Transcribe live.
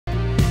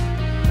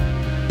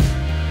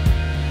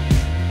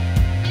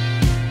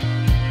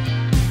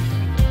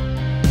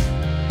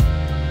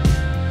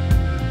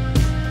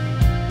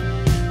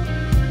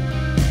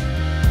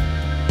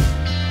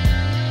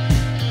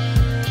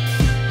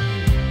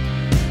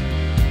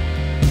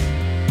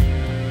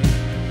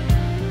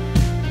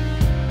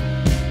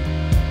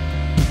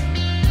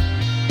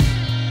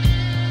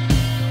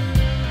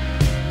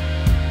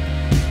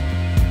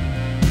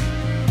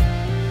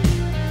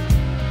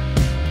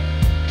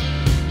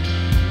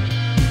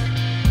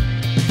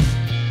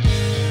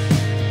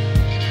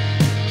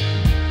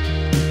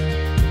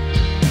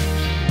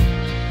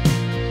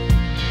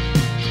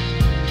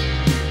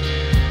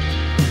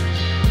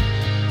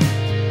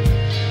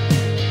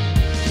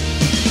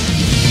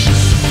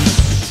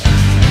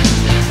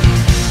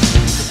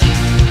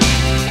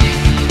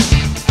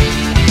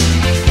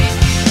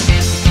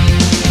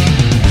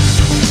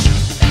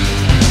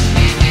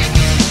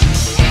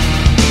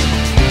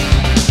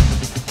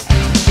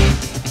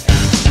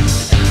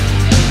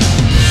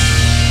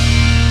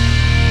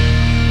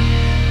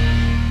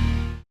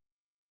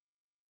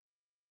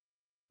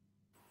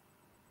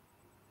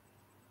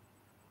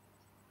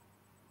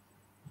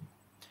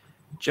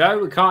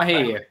Joe, we can't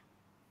hear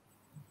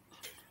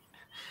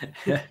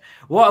you.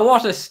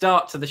 What a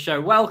start to the show.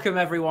 Welcome,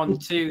 everyone,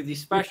 to the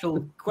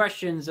special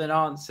questions and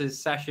answers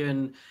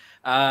session.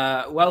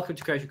 Welcome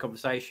to Creation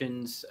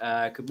Conversations.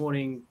 Good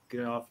morning,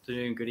 good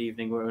afternoon, good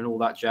evening, and all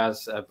that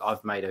jazz.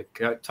 I've made a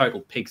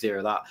total pig's ear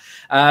of that.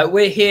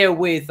 We're here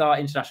with our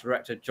International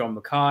Director, John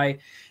Mackay.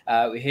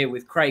 We're here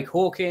with Craig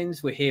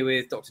Hawkins. We're here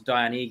with Dr.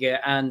 Diane Eager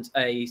and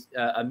a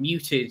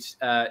muted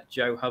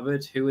Joe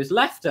Hubbard, who has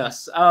left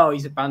us. Oh,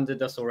 he's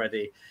abandoned us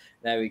already.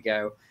 There we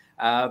go.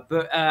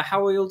 But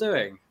how are you all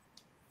doing?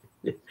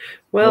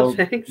 Well,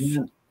 thanks.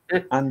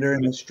 Under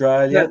in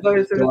Australia.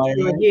 Those of us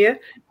who are here.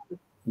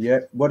 Yeah.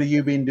 What have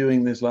you been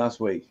doing this last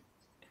week,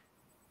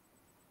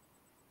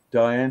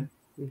 Diane?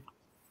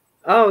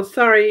 Oh,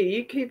 sorry.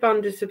 You keep on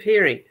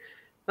disappearing.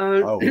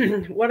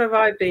 What have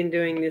I been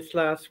doing this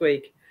last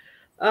week?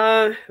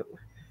 Well,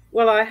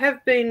 I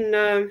have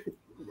been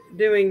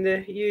doing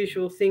the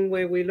usual thing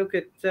where we look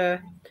at,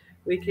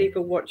 we keep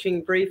a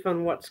watching brief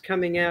on what's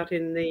coming out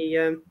in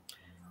the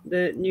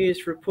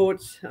news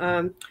reports.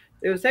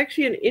 There was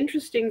actually an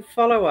interesting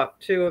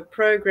follow-up to a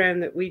program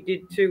that we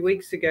did 2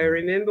 weeks ago.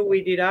 Remember,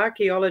 we did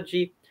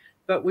archaeology,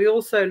 but we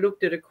also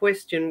looked at a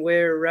question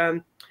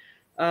where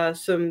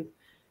some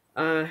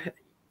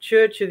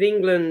Church of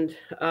England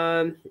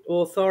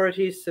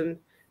authorities, some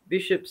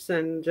bishops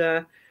and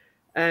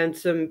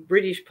some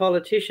British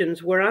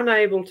politicians were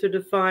unable to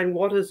define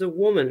what is a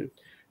woman.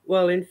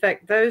 Well, in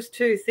fact, those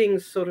two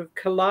things sort of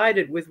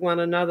collided with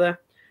one another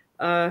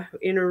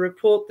in a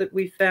report that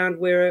we found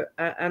where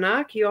an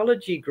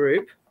archaeology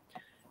group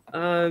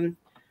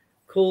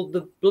called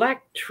the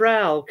Black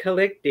Trowel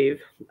Collective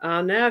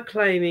are now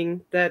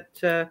claiming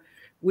that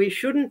we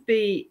shouldn't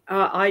be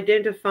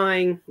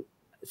identifying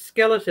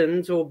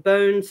skeletons or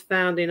bones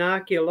found in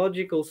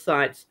archaeological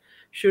sites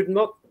should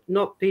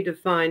not be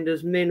defined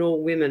as men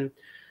or women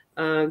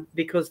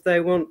because they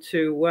want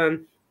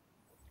to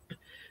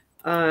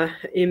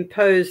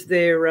impose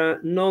their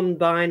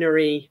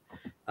non-binary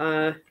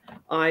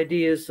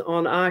ideas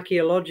on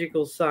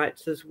archaeological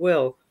sites as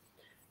well.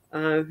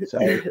 So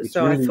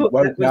I thought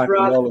that was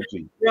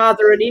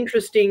rather an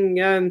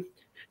interesting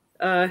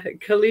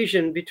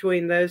collision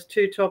between those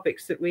two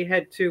topics that we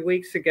had 2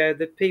 weeks ago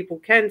that people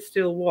can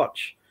still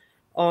watch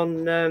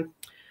on our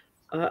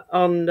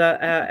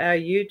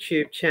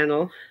YouTube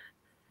channel.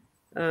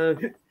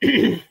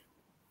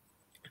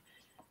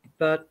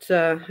 But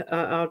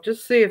I'll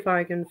just see if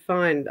I can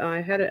find.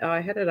 I had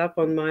it up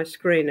on my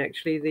screen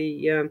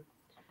actually.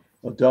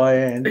 Well,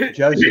 Diane,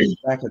 Joseph's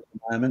back at the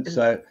moment,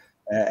 so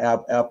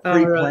our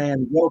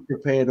pre-planned,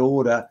 well-prepared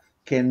order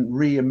can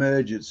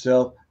re-emerge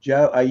itself.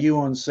 Joe, are you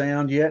on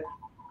sound yet?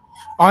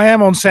 I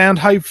am on sound,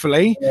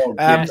 hopefully.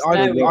 Yes,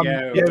 there we go.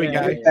 There we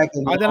go.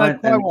 I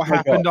don't know quite what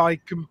happened. I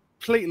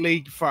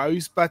completely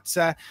froze, but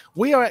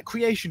we are at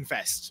Creation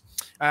Fest.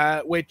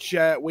 Which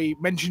we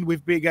mentioned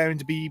we've been going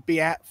to be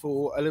at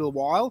for a little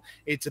while.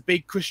 It's a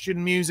big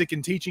Christian music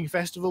and teaching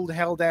festival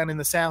held down in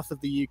the south of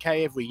the UK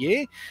every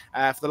year.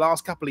 For the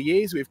last couple of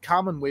years, we've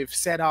come and we've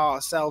set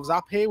ourselves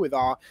up here with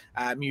our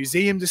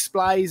museum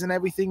displays and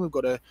everything. We've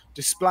got a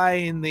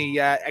display in the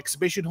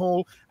exhibition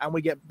hall, and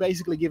we get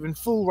basically given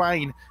full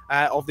reign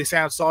of this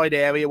outside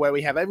area where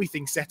we have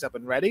everything set up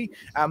and ready.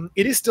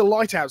 It is still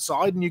light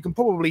outside, and you can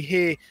probably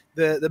hear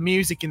the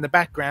music in the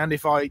background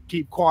if I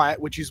keep quiet,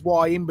 which is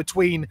why in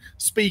between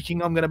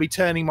speaking I'm going to be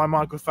turning my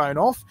microphone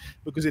off,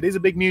 because it is a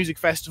big music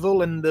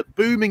festival and the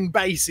booming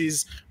bass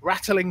is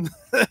rattling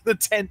the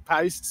tent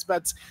posts.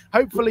 But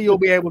hopefully you'll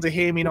be able to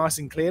hear me nice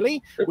and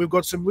clearly. We've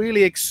got some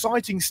really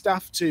exciting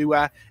stuff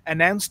to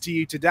announce to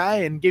you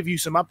today and give you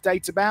some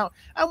updates about,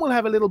 and we'll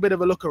have a little bit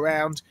of a look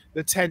around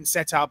the tent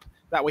setup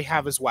that we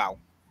have as well.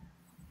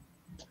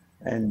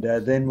 And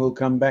then we'll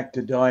come back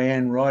to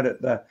Diane right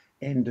at the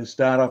end to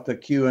start off the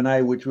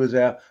Q&A, which was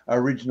our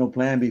original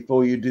plan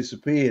before you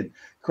disappeared.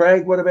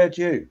 Craig, what about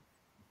you?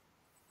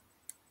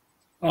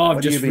 Oh,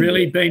 I've just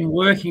really been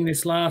working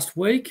this last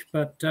week,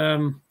 but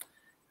in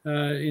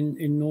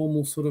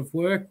normal sort of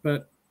work.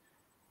 But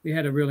we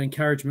had a real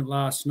encouragement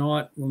last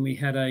night when we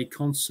had a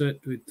concert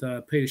with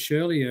Peter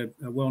Shirley, a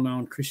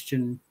well-known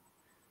Christian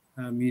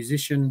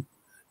musician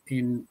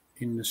in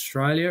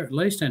Australia at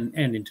least, and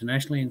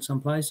internationally in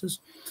some places.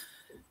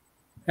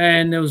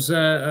 And there was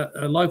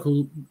a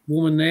local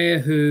woman there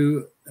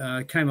who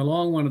came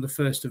along, one of the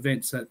first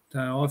events that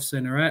I've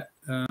seen her at,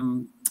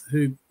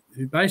 who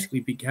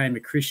basically became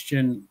a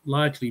Christian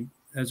largely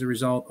as a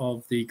result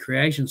of the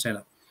Creation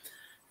Centre.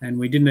 And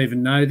we didn't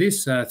even know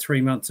this.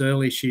 3 months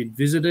early, she had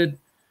visited,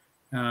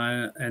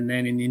 and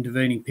then in the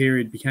intervening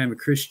period became a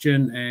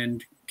Christian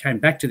and came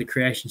back to the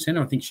Creation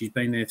Centre. I think she's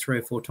been there 3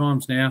 or 4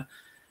 times now,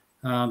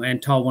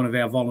 and told one of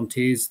our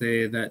volunteers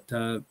there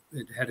that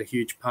it had a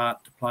huge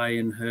part to play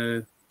in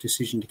her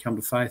decision to come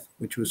to faith,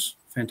 which was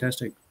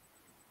fantastic.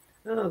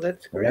 Oh,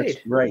 that's great.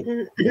 That's great.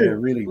 Yeah,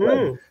 really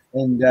great.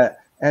 And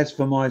as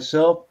for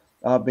myself,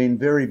 I've been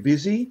very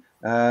busy.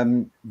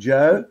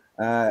 Joe,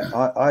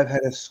 I've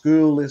had a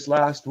school this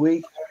last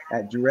week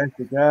at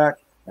Jurassic Ark,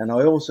 and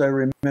I also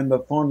remember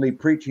fondly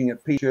preaching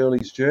at Pete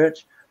Shirley's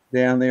church.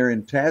 down there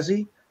in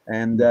Tassie,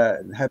 and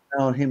have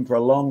known him for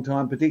a long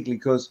time, particularly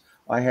because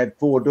I had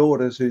 4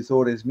 daughters who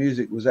thought his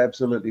music was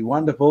absolutely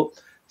wonderful.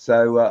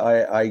 So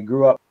I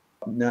grew up,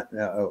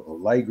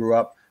 they grew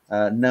up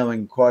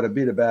knowing quite a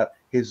bit about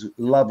his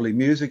lovely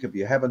music. If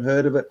you haven't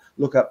heard of it,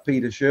 look up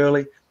Peter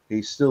Shirley.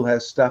 He still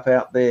has stuff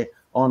out there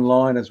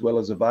online as well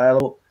as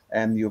available,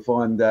 and you'll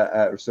find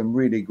some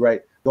really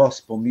great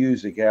gospel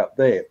music out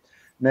there.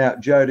 Now,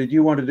 Joe, did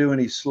you want to do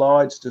any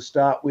slides to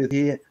start with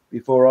here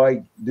before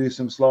I do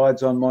some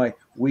slides on my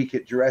week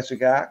at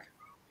Jurassic Ark?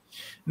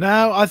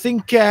 No, I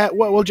think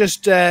what we'll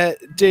just do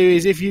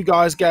is, if you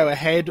guys go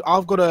ahead,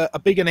 I've got a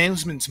big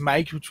announcement to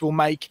make, which we'll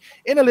make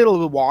in a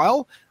little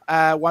while,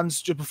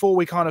 before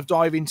we kind of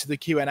dive into the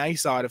Q&A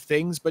side of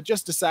things. But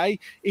just to say,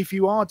 if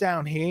you are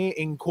down here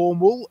in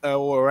Cornwall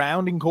or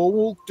around in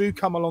Cornwall, do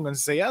come along and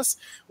see us.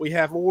 We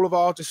have all of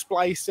our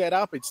displays set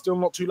up. It's still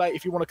not too late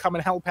if you want to come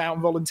and help out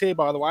and volunteer,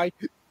 by the way.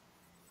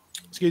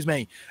 Excuse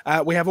me.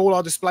 We have all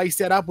our displays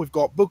set up. We've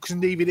got books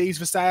and DVDs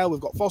for sale.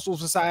 We've got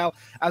fossils for sale,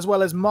 as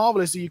well as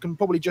marvelous. You can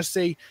probably just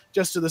see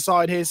just to the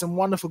side here some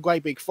wonderful,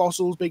 great big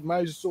fossils, big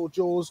mosasaur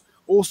jaws,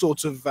 all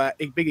sorts of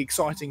big,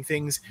 exciting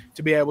things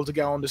to be able to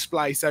go on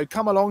display. So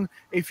come along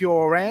if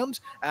you're around,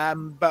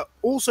 but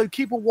also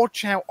keep a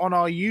watch out on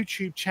our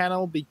YouTube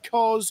channel,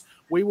 because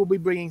we will be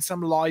bringing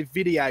some live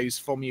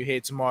videos from you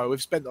here tomorrow.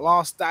 We've spent the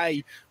last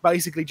day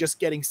basically just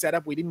getting set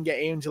up. We didn't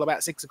get here until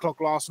about 6 o'clock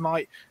last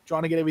night,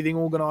 trying to get everything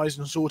organized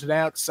and sorted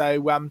out.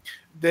 So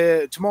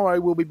tomorrow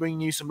we'll be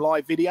bringing you some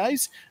live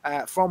videos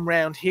from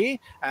round here,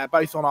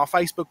 both on our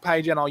Facebook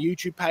page and our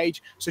YouTube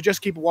page. So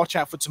just keep a watch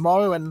out for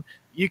tomorrow, and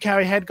you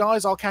carry ahead,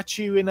 guys. I'll catch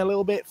you in a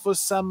little bit for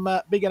some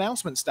big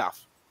announcement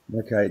stuff.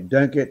 Okay,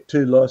 don't get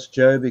too lost,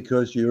 Joe,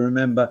 because you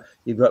remember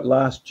you've got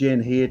Last Gen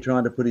here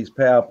trying to put his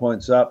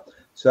PowerPoints up.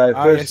 So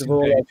first of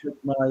all, I click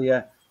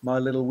my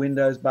little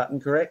Windows button,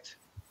 correct?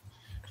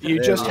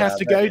 You just have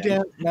to go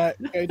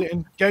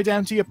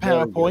down to your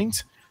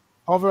PowerPoint,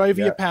 hover over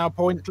your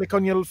PowerPoint, click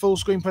on your full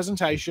screen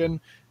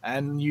presentation,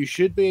 and you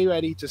should be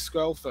ready to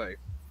scroll through.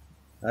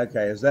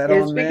 Okay, is that on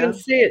now? Yes, we can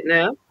see it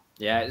now.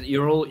 Yeah,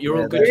 you're all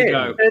good to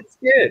go. That's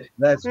good.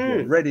 That's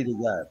good. Ready to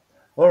go.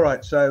 All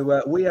right,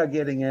 so we are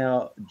getting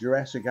our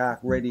Jurassic Ark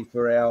ready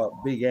for our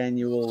big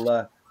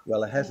annual.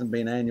 Well, it hasn't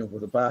been annual for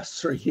the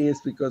past 3 years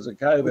because of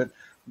COVID,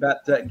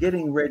 but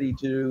getting ready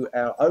to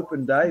our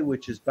open day,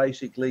 which is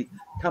basically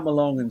come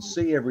along and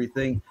see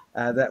everything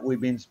that we've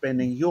been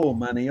spending your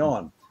money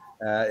on.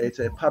 It's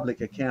a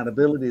public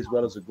accountability as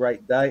well as a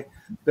great day.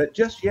 But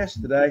just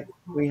yesterday,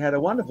 we had a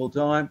wonderful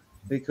time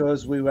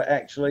because we were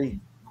actually,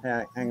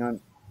 hang on,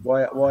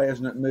 why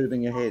isn't it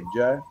moving ahead,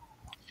 Joe?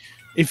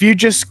 If you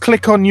just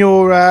click on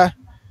your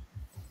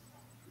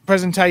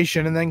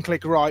presentation and then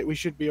click right, we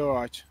should be all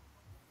right.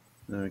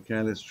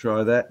 Okay, let's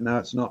try that. No,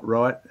 it's not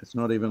right. It's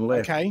not even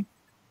left. Okay.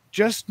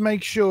 Just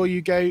make sure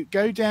you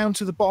go down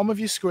to the bottom of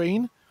your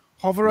screen,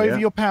 hover over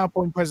your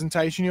PowerPoint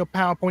presentation, your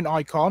PowerPoint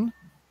icon.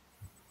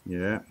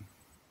 Yeah.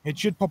 It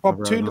should pop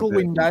up 2 little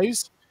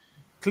windows.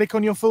 Click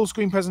on your full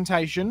screen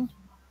presentation.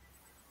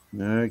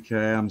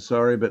 Okay, I'm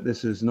sorry, but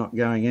this is not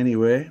going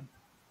anywhere.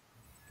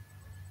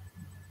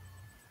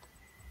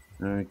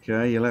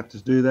 Okay, you'll have to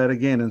do that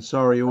again. And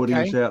sorry,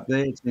 audience out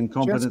there, it's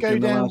incompetence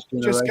in the last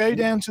generation. Just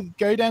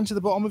go down to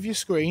the bottom of your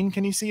screen.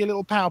 Can you see a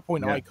little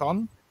PowerPoint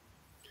icon?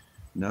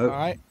 No. All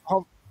right.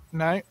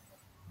 No.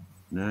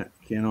 No,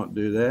 cannot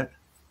do that.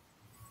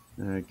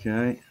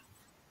 Okay.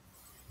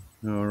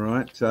 All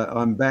right. So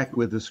I'm back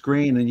with the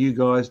screen and you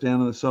guys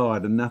down on the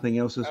side, and nothing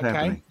else is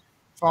happening.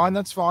 Fine,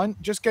 that's fine.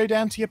 Just go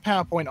down to your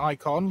PowerPoint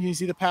icon. You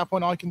see the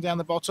PowerPoint icon down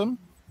the bottom?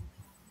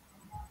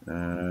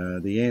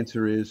 The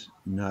answer is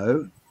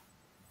no.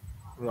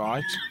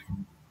 Right.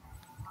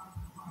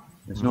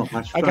 It's not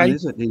much fun,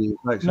 is it? Here,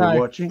 folks who are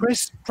watching.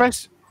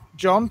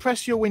 John,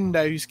 press your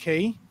Windows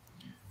key.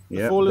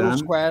 Yeah. 4 little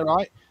square,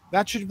 right?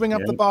 That should bring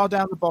up the bar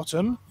down the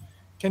bottom.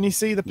 Can you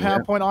see the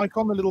PowerPoint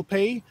icon, the little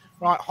P?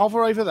 Right,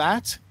 hover over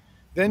that.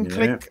 Then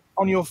click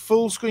on your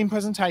full screen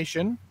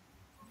presentation.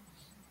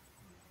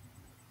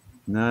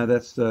 No,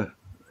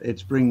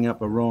 it's bringing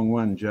up a wrong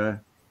one, Joe.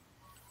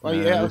 Oh,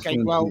 yeah, okay,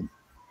 well.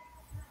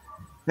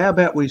 How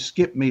about we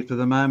skip me for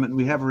the moment?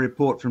 We have a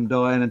report from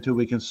Diane until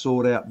we can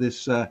sort out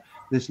this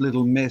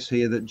little mess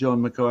here that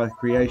John Mackay,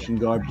 creation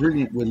guy,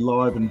 brilliant with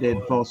live and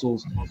dead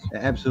fossils,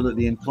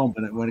 absolutely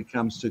incompetent when it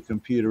comes to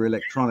computer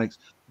electronics.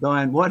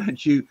 Diane, why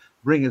don't you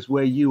bring us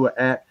where you were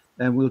at,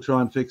 and we'll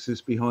try and fix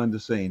this behind the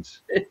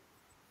scenes.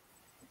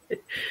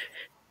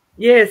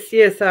 Yes.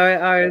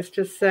 I was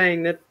just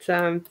saying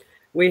that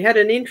we had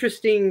an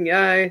interesting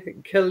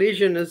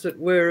collision, as it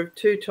were, of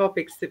 2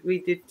 topics that we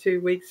did 2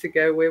 weeks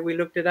ago, where we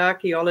looked at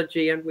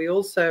archaeology, and we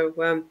also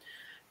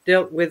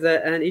dealt with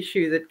an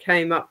issue that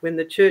came up when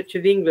the Church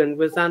of England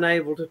was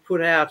unable to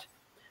put out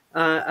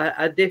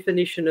a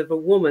definition of a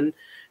woman.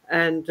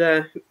 And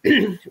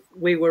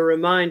we were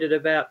reminded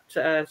about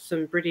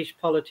some British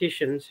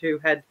politicians who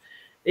had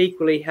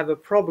equally have a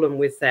problem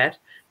with that.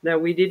 Now,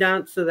 we did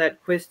answer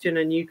that question,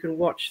 and you can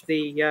watch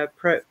the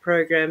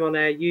program on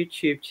our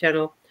YouTube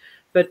channel.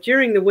 But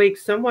during the week,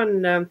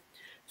 someone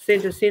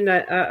sent us in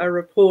a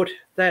report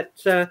that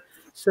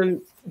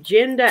some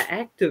gender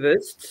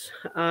activists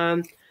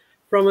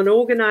from an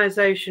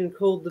organization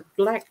called the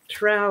Black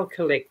Trowel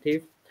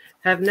Collective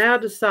have now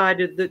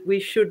decided that we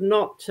should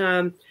not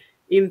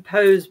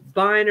impose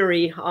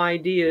binary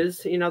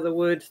ideas, in other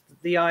words,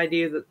 the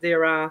idea that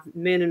there are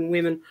men and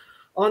women,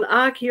 on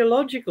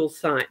archaeological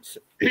sites.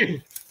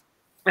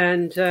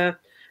 And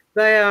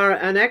they are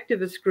an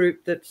activist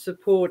group that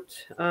support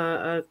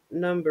a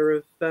number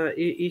of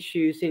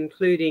issues,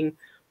 including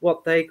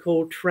what they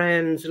call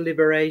trans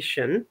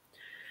liberation.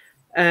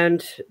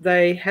 And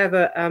they have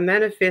a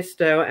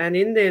manifesto, and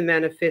in their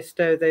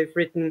manifesto they've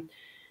written,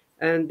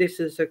 and this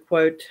is a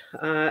quote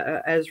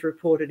as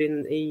reported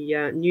in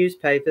the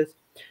newspapers,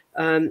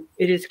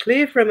 it is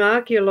clear from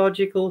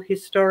archaeological,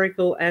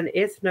 historical and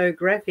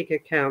ethnographic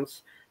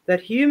accounts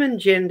that human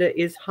gender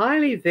is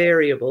highly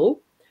variable,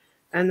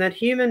 and that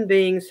human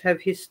beings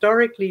have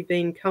historically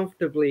been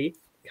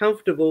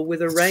comfortable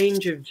with a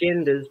range of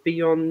genders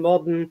beyond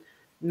modern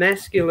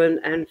masculine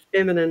and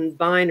feminine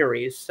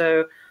binaries.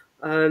 So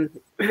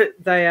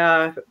they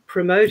are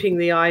promoting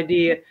the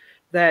idea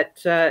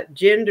that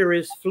gender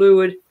is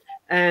fluid,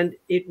 and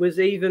it was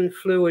even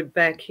fluid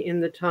back in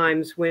the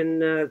times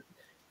when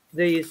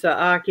these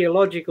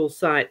archaeological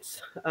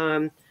sites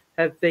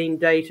have been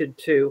dated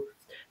to.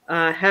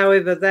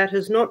 However, that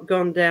has not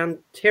gone down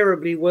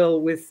terribly well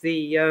with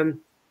the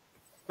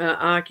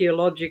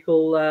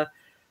archaeological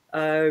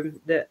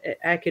the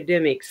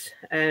academics,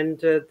 and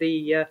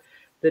the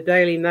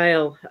Daily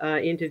Mail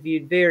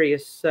interviewed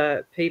various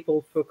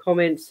people for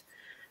comments,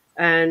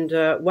 and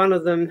one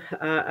of them,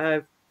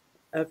 a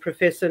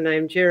professor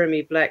named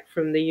Jeremy Black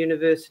from the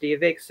University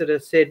of Exeter,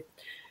 said,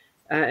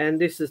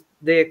 and this is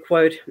their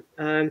quote,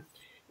 it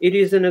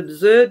is an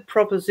absurd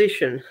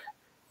proposition.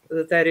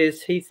 That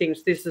is, he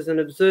thinks this is an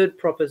absurd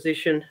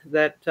proposition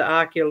that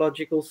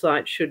archaeological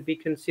sites should be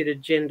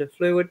considered gender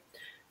fluid.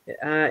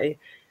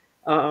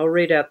 I'll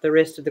read out the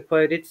rest of the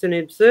quote. It's an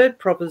absurd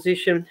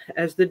proposition,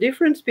 as the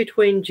difference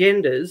between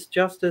genders,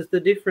 just as the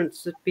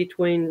difference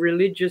between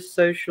religious,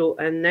 social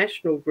and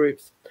national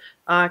groups,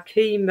 are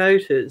key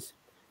motors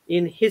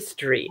in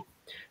history.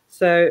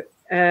 So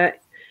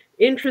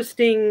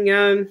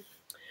interesting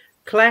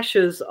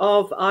clashes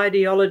of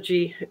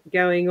ideology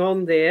going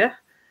on there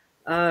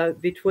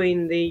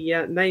between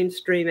the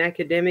mainstream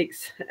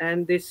academics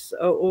and this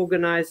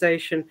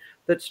organization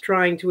that's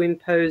trying to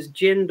impose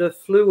gender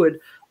fluid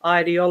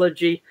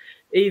ideology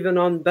even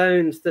on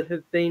bones that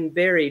have been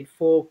buried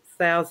for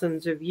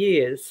thousands of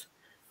years.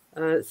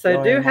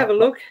 So do have a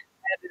look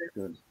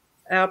at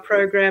our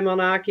program on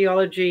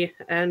archaeology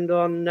and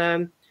on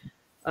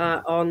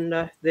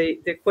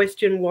the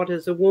question, what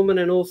is a woman?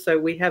 And also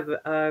we have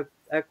a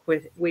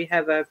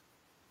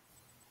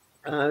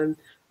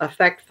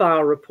fact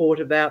file report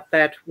about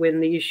that when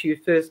the issue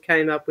first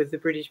came up with the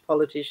British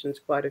politicians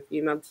quite a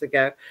few months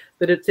ago.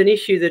 But it's an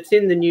issue that's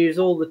in the news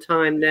all the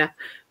time now.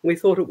 We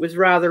thought it was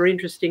rather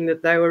interesting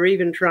that they were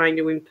even trying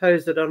to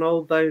impose it on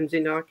old bones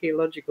in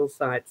archaeological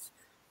sites.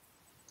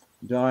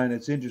 Diane,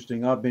 it's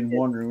interesting. I've been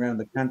wandering around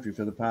the country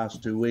for the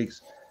past 2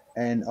 weeks,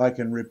 and I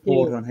can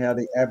report on how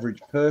the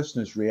average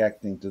person is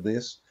reacting to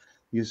this.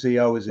 You see,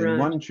 I was in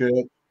one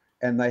church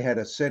and they had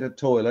a set of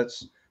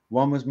toilets.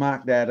 One was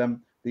marked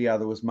Adam, the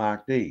other was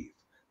marked Eve.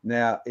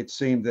 Now, it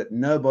seemed that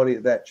nobody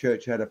at that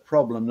church had a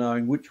problem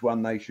knowing which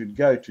one they should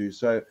go to.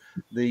 So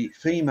the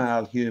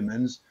female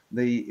humans,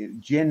 the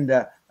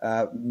gender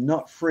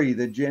not free,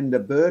 the gender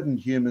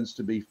burdened humans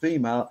to be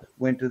female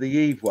went to the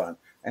Eve one,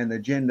 and the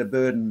gender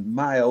burdened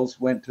males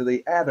went to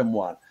the Adam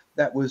one.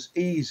 That was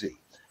easy.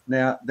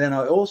 Now, then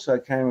I also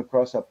came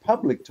across a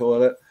public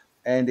toilet,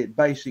 and it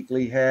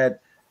basically had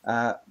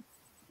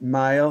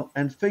male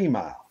and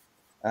female.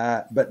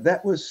 But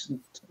that was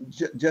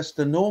just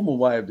the normal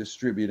way of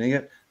distributing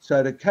it.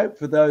 So to cope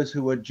for those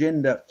who were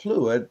gender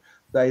fluid,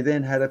 they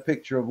then had a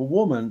picture of a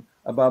woman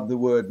above the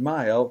word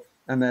male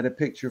and then a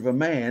picture of a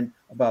man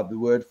above the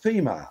word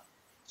female.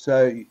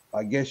 So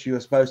I guess you were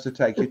supposed to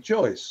take your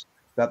choice.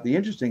 But the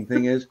interesting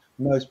thing is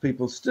most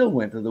people still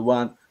went to the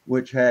one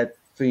which had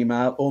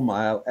female or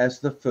male as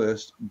the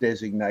first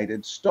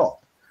designated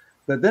stop.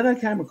 But then I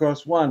came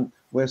across one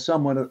where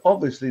someone had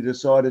obviously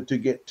decided to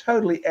get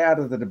totally out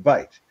of the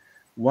debate.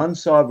 One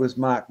side was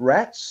marked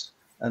rats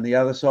and the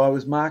other side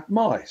was marked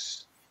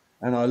mice.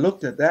 And I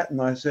looked at that and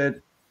I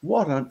said,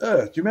 what on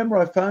earth? Do you remember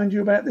I phoned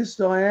you about this,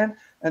 Diane,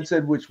 and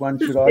said, which one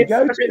should I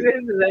go to?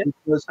 Remember that.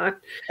 Because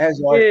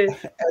as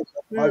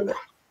I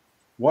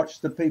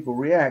watched the people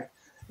react,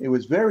 it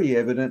was very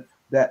evident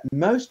that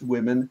most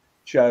women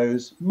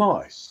chose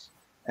mice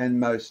and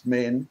most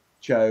men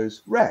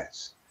chose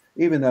rats.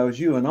 Even though, as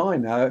you and I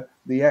know,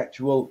 the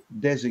actual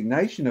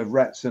designation of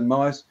rats and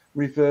mice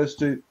refers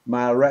to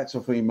male rats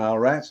or female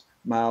rats,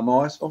 male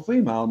mice or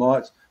female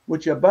mice,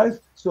 which are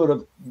both sort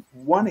of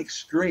one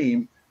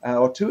extreme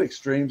or two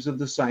extremes of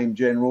the same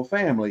general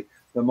family.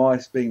 The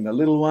mice being the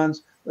little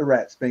ones, the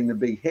rats being the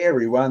big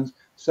hairy ones.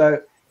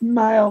 So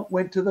male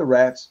went to the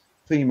rats,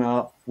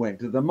 female went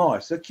to the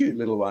mice, the cute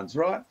little ones,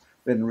 right?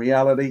 But in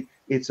reality,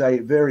 it's a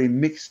very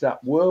mixed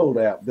up world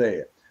out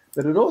there.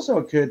 But it also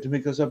occurred to me,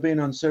 because I've been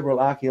on several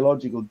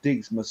archaeological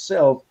digs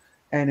myself,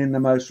 and in the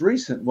most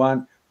recent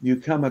one, you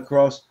come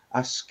across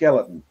a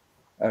skeleton.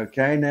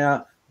 Okay,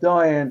 now,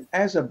 Diane,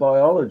 as a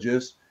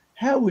biologist,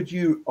 how would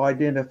you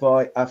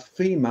identify a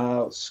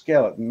female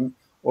skeleton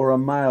or a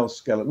male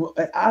skeleton?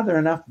 Are there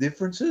enough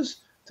differences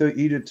for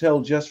you to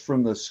tell just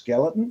from the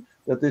skeleton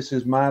that this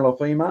is male or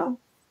female?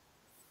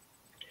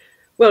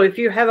 Well, if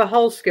you have a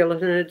whole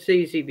skeleton, it's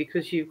easy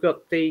because you've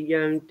got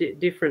the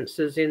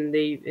differences in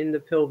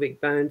the pelvic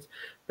bones.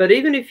 But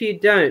even if you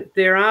don't,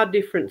 there are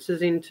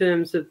differences in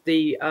terms of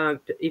the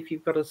if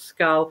you've got a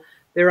skull,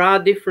 there are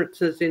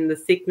differences in the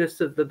thickness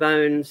of the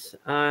bones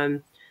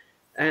and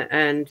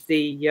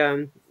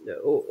the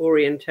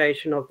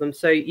orientation of them.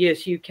 So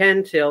yes, you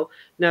can tell.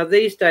 Now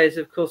these days,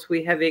 of course,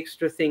 we have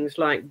extra things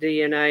like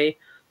DNA,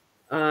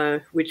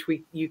 which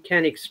you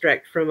can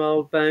extract from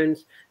old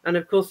bones. And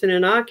of course, in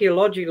an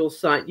archaeological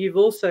site, you've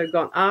also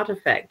got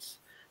artifacts.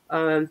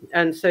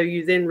 And so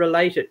you then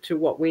relate it to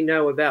what we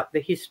know about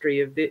the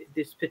history of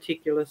this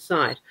particular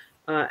site.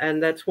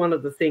 And that's one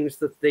of the things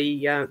that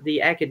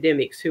the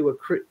academics who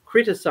are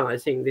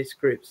criticizing this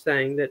group,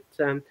 saying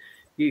that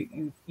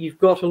you've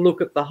got to look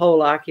at the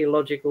whole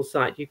archaeological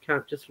site. You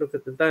can't just look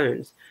at the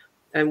bones.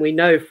 And we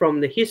know from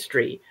the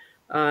history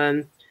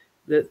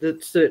that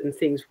certain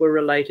things were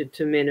related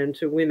to men and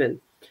to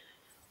women.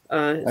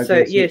 Okay,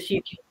 so yes,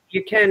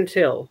 you can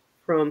tell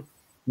from.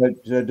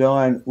 But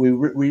Diane, we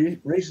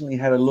recently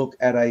had a look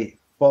at a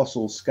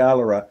fossil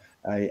scala,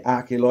 a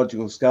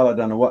archaeological scala. I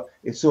don't know what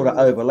it sort of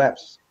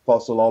overlaps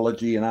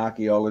fossilology and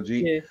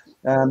archaeology.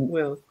 Yeah.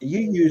 Well, you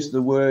use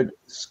the word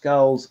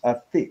skulls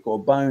are thick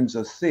or bones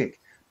are thick.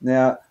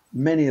 Now,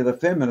 many of the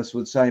feminists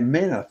would say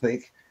men are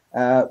thick.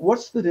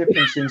 What's the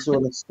difference in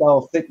sort of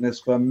skull thickness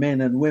for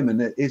men and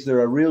women? Is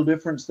there a real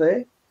difference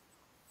there?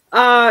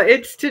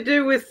 It's to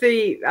do with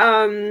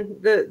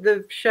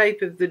the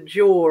shape of the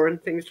jaw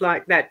and things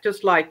like that.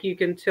 Just like you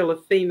can tell a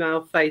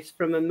female face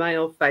from a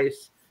male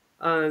face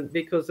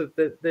because of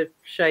the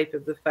shape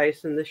of the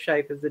face and the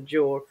shape of the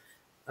jaw.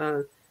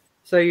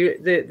 So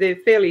they're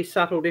fairly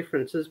subtle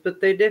differences, but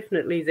they're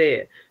definitely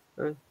there.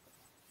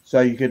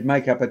 So you could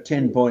make up a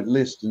 10-point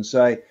list and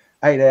say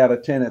 8 out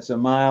of 10 it's a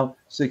male,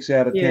 6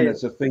 out of 10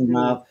 it's a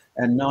female,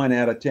 and 9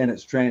 out of 10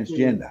 it's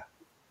transgender.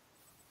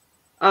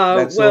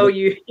 Well,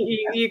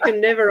 you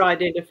can never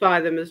identify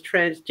them as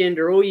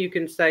transgender. All you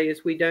can say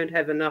is we don't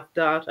have enough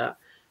data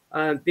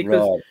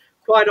because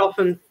quite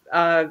often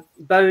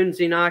bones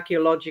in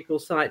archaeological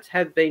sites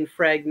have been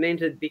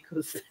fragmented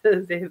because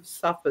they have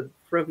suffered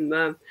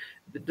from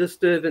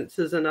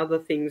disturbances and other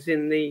things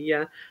in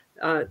the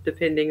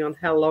depending on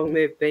how long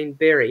they've been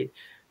buried.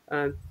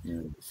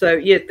 So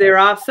yeah, there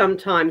are some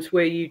times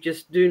where you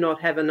just do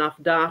not have enough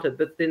data,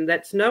 but then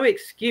that's no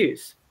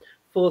excuse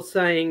for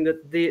saying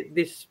that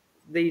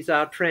these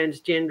are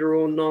transgender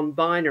or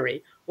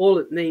non-binary. All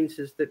it means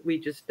is that we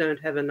just don't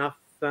have enough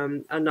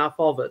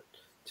of it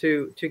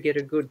to get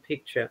a good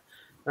picture.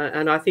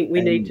 And I think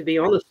we need to be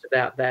honest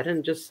about that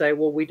and just say,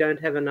 well, we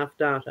don't have enough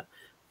data.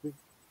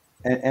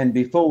 And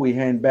before we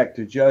hand back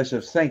to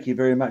Joseph, thank you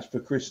very much for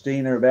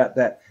Christina about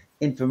that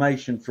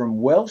information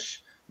from Welsh,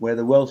 where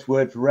the Welsh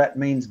word for rat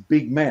means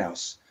big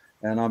mouse.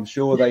 And I'm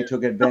sure they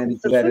took advantage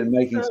of that in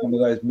making some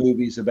of those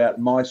movies about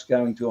mice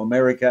going to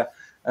America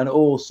and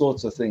all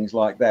sorts of things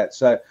like that.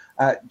 So,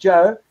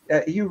 Joe,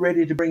 are you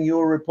ready to bring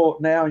your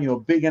report now and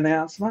your big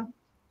announcement?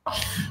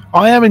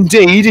 I am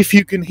indeed, if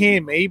you can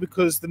hear me,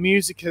 because the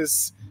music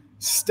has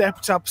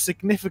stepped up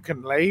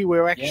significantly.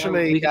 We're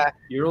actually...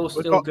 you're all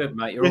still good,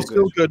 mate. We're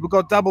still good. We've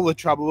got double the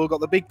trouble. We've got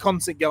the big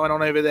concert going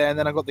on over there, and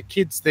then I've got the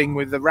kids thing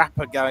with the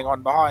rapper going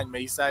on behind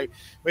me. So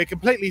we're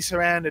completely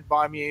surrounded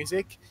by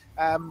music.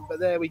 But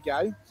there we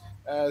go.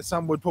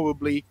 Some would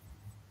probably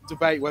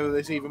debate whether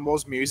this even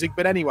was music.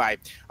 But anyway,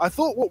 I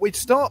thought what we'd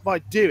start by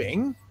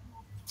doing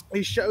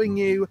is showing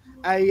you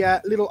a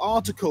little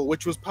article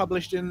which was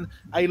published in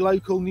a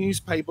local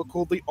newspaper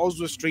called the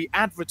Oswestry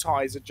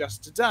Advertiser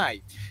just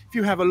today. If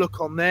you have a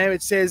look on there,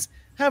 it says,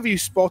 "Have you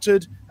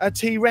spotted a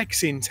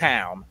T-Rex in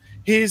town?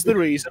 Here's the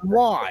reason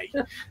why."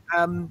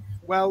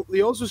 Well,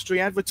 the Oswestry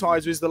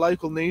Advertiser is the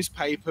local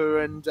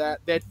newspaper, and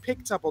they'd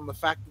picked up on the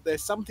fact that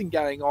there's something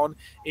going on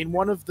in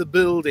one of the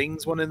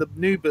buildings, one of the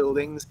new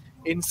buildings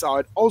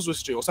inside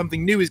Oswestry, or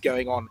something new is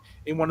going on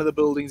in one of the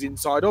buildings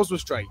inside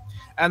Oswestry.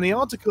 And the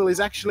article is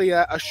actually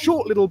a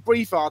short little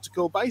brief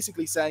article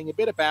basically saying a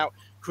bit about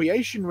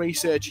Creation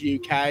Research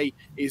UK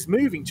is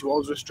moving to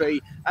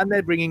Oswestry and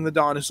they're bringing the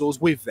dinosaurs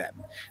with them.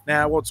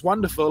 Now, what's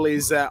wonderful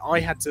is I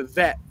had to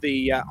vet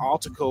the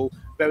article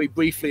very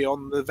briefly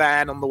on the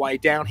van on the way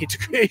down here to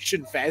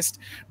Creation Fest,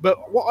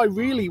 but what I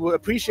really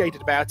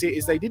appreciated about it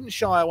is they didn't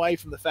shy away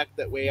from the fact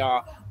that we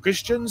are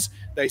Christians.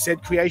 They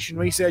said Creation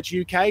Research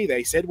UK,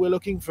 they said we're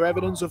looking for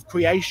evidence of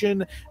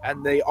creation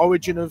and the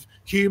origin of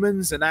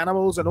humans and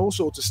animals and all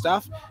sorts of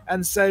stuff.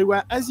 And so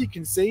as you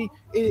can see,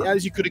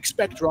 as you could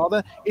expect,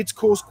 rather, it's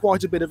caused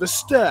quite a bit of a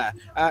stir.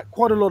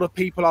 Quite a lot of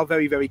people are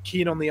very, very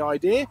keen on the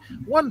idea.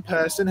 One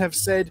person have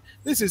said,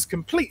 this is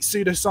complete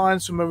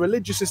pseudoscience from a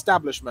religious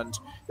establishment.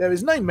 There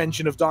is no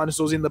mention of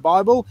dinosaurs in the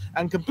Bible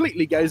and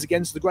completely goes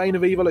against the grain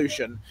of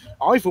evolution.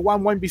 I, for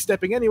one, won't be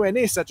stepping anywhere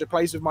near such a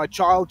place with my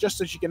child just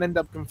so she can end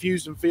up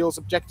confused and feel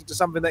subjected to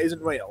something that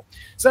isn't real.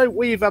 So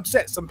we've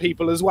upset some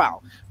people as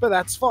well, but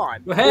that's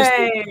fine.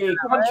 Hey,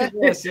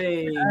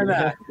 controversy!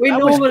 We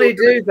normally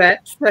do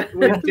that.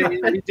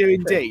 We do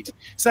indeed.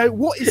 So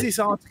what is this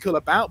article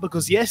about?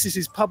 Because yes, this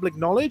is public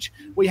knowledge.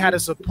 We had a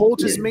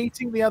supporters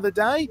meeting the other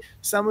day.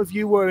 Some of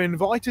you were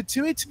invited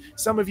to it.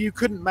 Some of you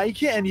couldn't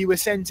make it and you were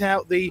sent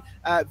out the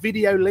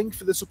video link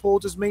for the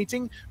supporters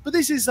meeting. But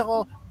this is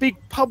our big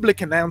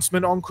public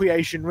announcement on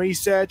creation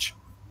research.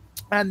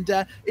 And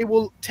it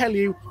will tell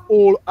you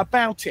all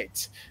about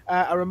it.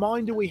 A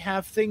reminder, we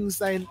have things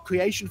in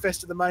Creation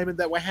Fest at the moment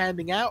that we're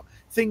handing out,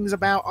 things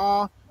about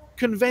our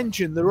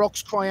convention, the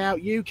Rocks Cry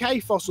Out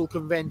UK Fossil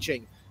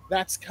Convention.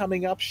 That's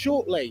coming up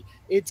shortly.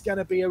 It's going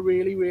to be a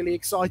really, really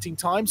exciting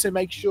time, so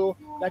make sure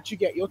that you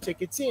get your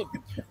tickets in.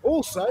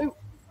 Also,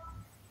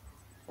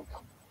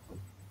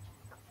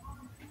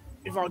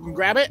 if I can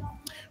grab it,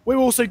 we're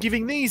also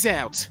giving these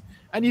out.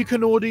 And you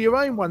can order your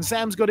own one.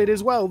 Sam's got it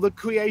as well, the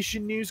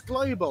Creation News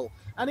Global.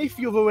 And if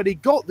you've already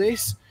got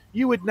this,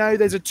 you would know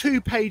there's a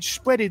 2-page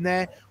spread in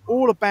there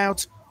all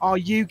about our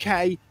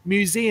UK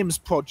Museums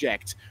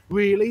project.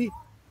 Really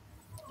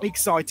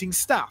exciting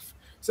stuff.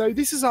 So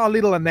this is our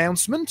little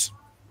announcement,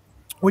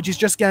 which is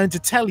just going to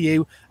tell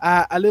you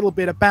a little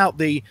bit about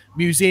the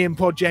museum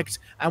project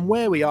and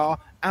where we are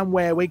and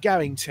where we're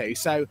going to.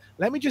 So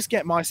let me just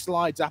get my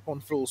slides up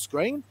on full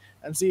screen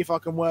and see if I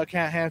can work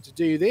out how to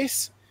do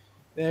this.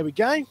 There we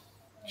go.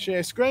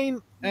 Share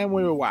screen, and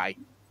we're away.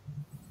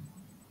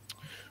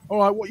 All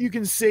right, what you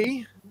can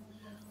see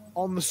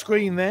on the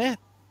screen there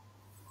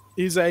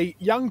is a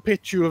young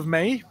picture of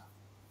me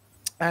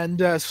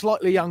and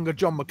slightly younger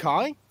John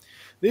Mackay.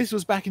 This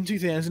was back in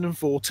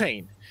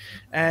 2014.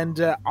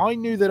 And I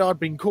knew that I'd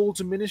been called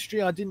to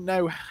ministry. I didn't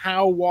know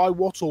how, why,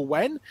 what, or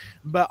when,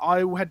 but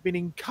I had been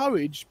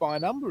encouraged by a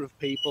number of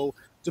people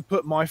to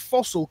put my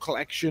fossil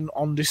collection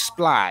on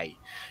display.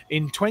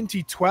 In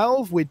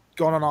 2012, we'd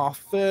gone on our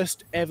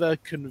first ever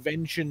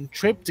convention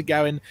trip to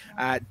go and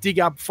dig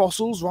up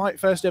fossils, right?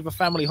 First ever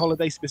family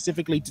holiday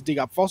specifically to dig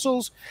up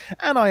fossils.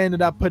 And I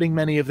ended up putting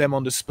many of them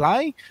on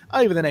display.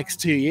 Over the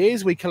next 2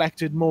 years, we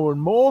collected more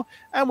and more,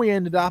 and we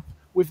ended up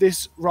with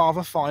this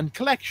rather fine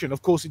collection.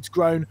 Of course, it's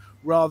grown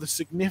rather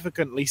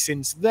significantly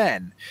since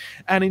then.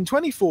 And in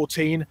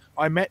 2014,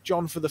 I met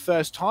John for the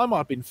first time.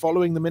 I've been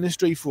following the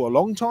ministry for a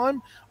long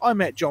time. I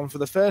met John for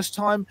the first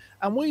time,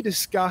 and we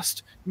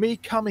discussed me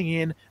coming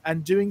in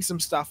and doing some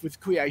stuff with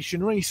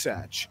creation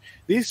research.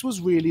 This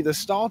was really the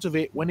start of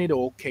it when it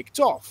all kicked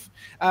off.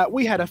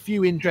 We had a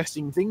few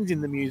interesting things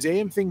in the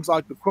museum, things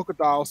like the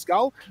crocodile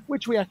skull,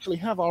 which we actually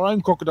have our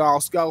own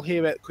crocodile skull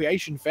here at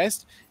Creation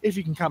Fest, if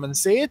you can come and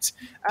see it.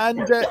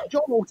 And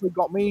John also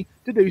got me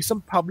to do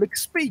some public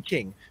speaking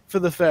for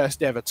the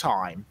first ever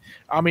time.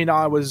 I mean,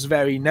 I was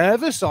very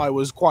nervous, I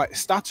was quite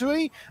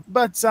stuttery,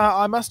 but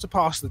I must have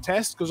passed the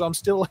test because I'm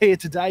still here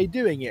today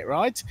doing it,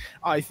 right?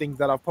 I think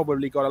that I've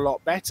probably got a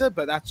lot better,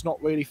 but that's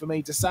not really for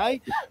me to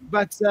say.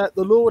 But the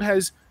Lord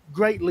has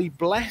greatly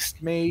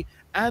blessed me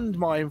and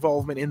my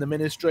involvement in the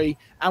ministry,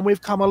 and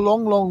we've come a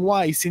long, long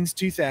way since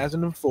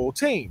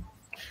 2014.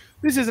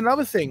 This is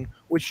another thing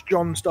which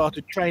John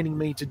started training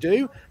me to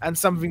do, and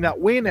something that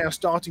we're now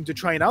starting to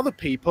train other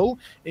people.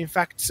 In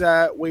fact,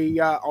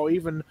 we are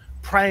even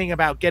praying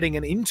about getting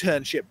an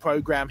internship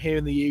program here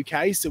in the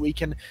UK so we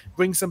can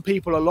bring some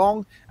people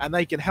along and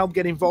they can help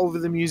get involved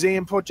with the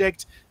museum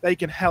project. They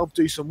can help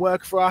do some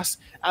work for us,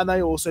 and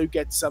they also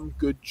get some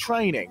good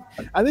training.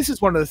 And this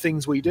is one of the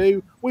things we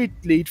do. We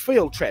lead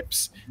field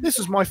trips. This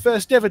was my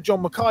first ever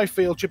John Mackay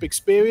field trip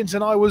experience,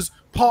 and I was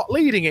part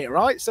leading it,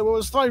 right? So I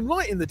was thrown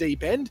right in the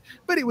deep end,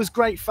 but it was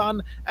great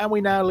fun, and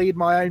we now lead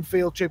my own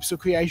field trips for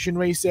creation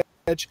research.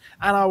 And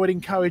I would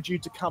encourage you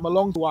to come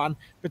along to one,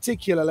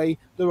 particularly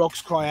the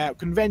Rocks Cry Out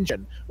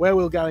convention, where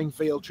we're going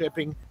field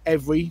tripping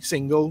every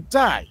single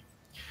day.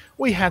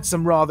 We had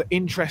some rather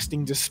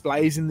interesting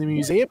displays in the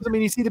museum. I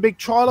mean, you see the big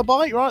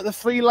trilobite, right? The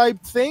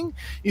 3-lobed thing.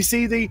 You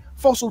see the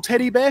fossil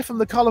teddy bear from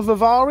the Cull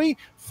Vivari,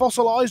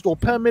 fossilized or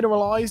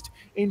permineralized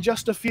in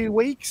just a few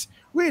weeks.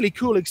 Really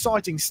cool,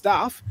 exciting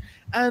stuff.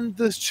 And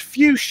the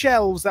few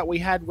shelves that we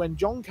had when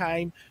John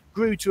came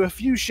grew to a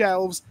few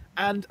shelves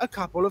and a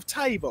couple of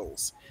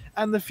tables.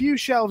 And the few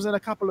shelves and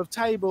a couple of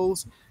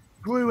tables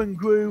grew and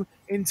grew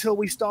until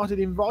we started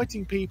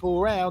inviting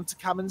people around to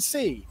come and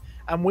see.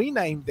 And we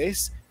named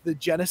this the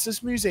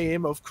Genesis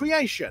Museum of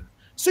Creation,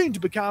 soon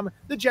to become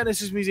the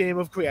Genesis Museum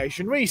of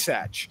Creation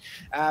Research,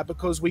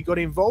 because we got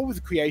involved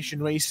with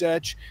creation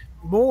research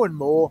more and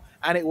more.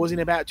 And it was in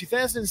about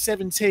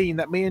 2017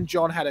 that me and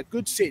John had a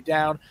good sit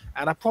down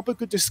and a proper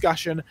good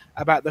discussion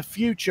about the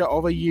future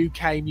of a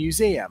UK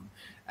museum.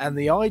 And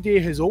the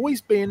idea has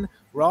always been,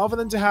 rather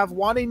than to have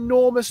one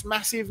enormous,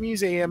 massive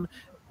museum,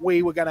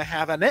 we were going to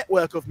have a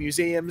network of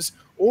museums,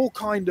 all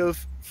kind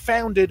of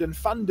founded and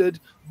funded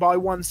by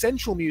one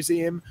central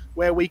museum,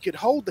 where we could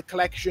hold the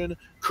collection,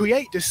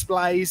 create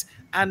displays,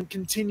 and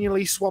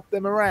continually swap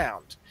them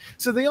around.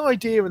 So the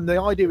idea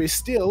is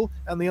still,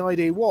 and the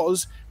idea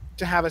was,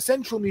 to have a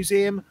central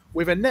museum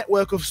with a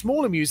network of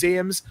smaller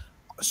museums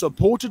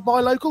supported by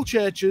local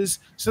churches,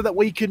 so that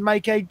we could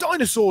make a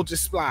dinosaur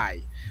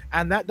display.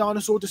 And that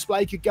dinosaur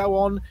display could go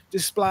on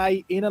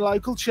display in a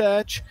local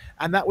church,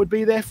 and that would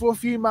be there for a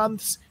few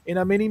months in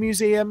a mini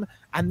museum,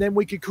 and then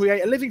we could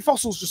create a living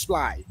fossils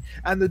display,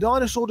 and the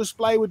dinosaur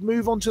display would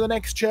move on to the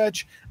next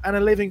church, and a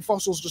living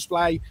fossils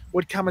display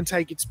would come and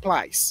take its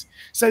place.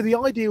 So the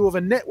idea of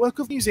a network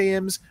of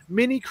museums,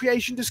 mini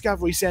creation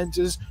discovery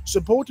centres,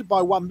 supported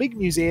by one big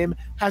museum,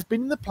 has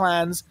been in the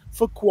plans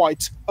for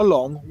quite a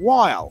long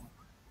while.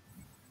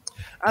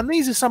 And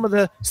these are some of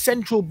the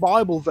central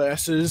Bible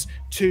verses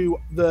to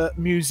the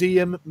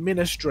museum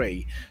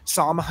ministry.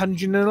 Psalm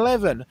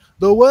 111,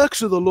 "The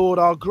works of the Lord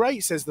are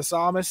great," says the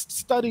psalmist,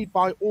 "studied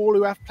by all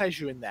who have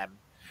pleasure in them."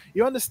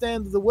 You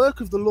understand that the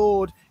work of the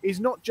Lord is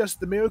not just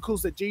the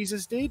miracles that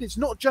Jesus did. It's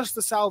not just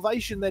the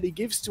salvation that he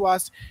gives to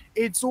us.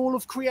 It's all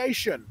of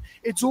creation.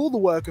 It's all the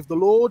work of the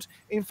Lord.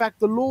 In fact,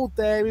 the Lord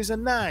there is a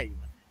name.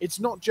 It's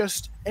not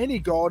just any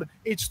God,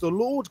 it's the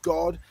Lord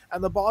God,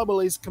 and the Bible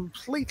is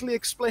completely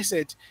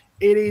explicit.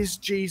 It is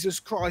Jesus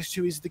Christ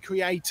who is the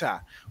creator.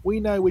 We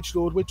know which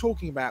Lord we're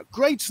talking about.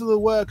 Great are the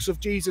works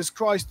of Jesus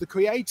Christ, the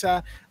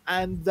creator,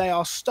 and they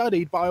are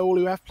studied by all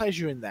who have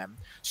pleasure in them.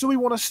 So we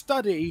want to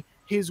study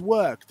his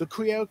work,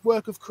 the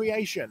work of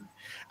creation.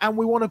 And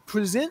we want to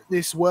present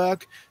this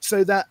work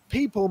so that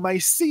people may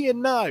see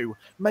and know,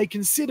 may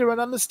consider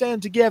and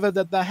understand together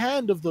that the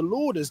hand of the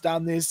Lord has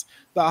done this,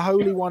 the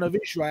Holy One of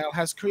Israel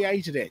has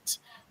created it,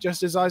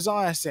 just as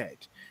Isaiah said.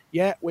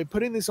 Yeah, we're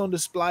putting this on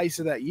display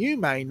so that you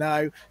may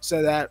know,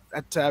 so that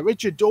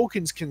Richard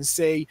Dawkins can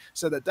see,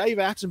 so that Dave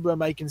Attenborough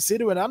may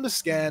consider and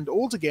understand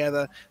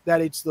altogether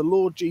that it's the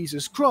Lord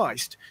Jesus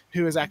Christ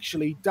who has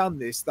actually done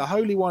this. The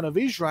Holy One of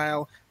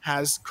Israel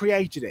has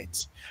created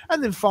it.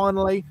 And then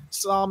finally,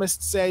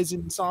 psalmist says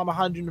in Psalm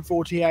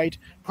 148,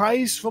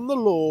 praise the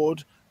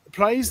Lord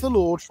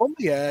from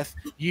the earth,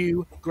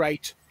 you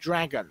great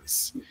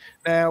dragons.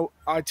 Now,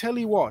 I tell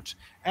you what,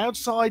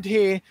 outside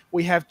here,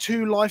 we have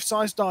 2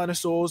 life-size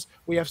dinosaurs.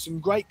 We have some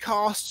great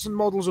casts and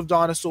models of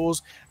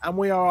dinosaurs, and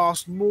we are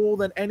asked more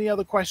than any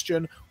other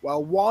question,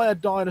 well, why are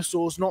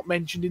dinosaurs not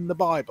mentioned in the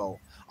Bible?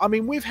 I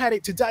mean, we've had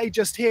it today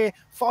just here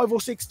 5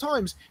 or 6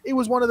 times. It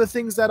was one of the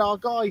things that our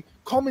guy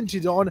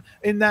commented on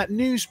in that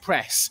news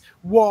press.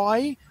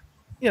 Why,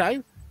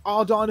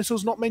 are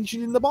dinosaurs not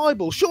mentioned in the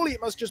Bible? Surely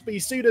it must just be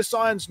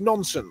pseudoscience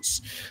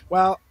nonsense.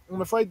 Well,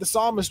 I'm afraid the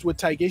psalmist would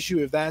take issue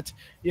with that.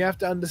 You have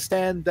to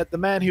understand that the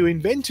man who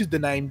invented the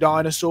name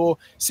dinosaur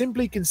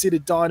simply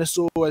considered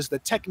dinosaur as the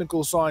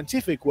technical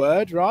scientific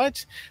word,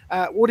 right?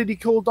 What did he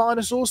call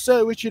dinosaurs?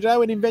 Sir Richard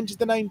Owen invented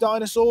the name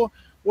dinosaur.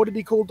 What did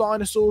he call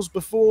dinosaurs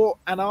before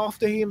and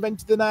after he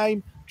invented the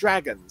name?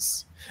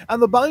 Dragons.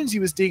 And the bones he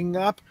was digging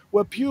up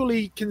were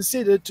purely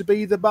considered to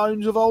be the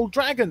bones of old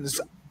dragons,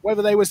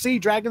 whether they were sea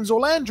dragons or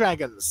land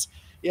dragons.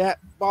 Yeah,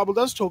 Bible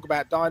does talk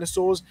about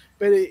dinosaurs,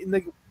 but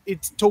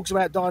it talks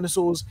about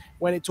dinosaurs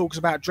when it talks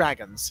about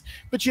dragons.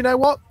 But you know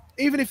what?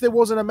 Even if there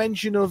wasn't a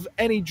mention of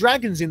any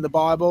dragons in the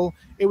Bible,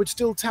 it would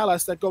still tell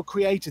us that God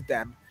created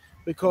them.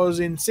 Because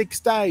in 6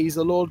 days,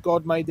 the Lord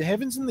God made the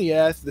heavens and the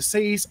earth, the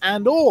seas,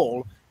 and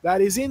all that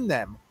is in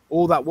them.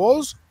 All that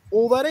was,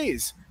 all that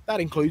is. That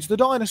includes the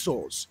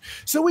dinosaurs.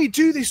 So we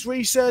do this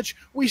research,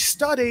 we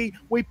study,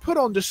 we put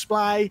on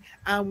display,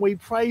 and we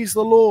praise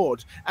the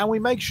Lord. And we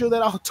make sure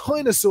that our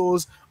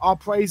dinosaurs are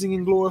praising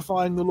and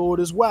glorifying the Lord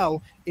as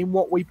well in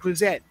what we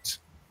present.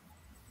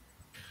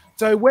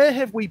 So where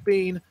have we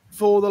been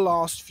for the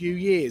last few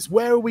years?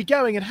 Where are we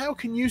going? And how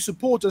can you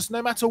support us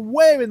no matter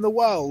where in the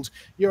world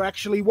you're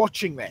actually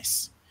watching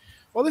this?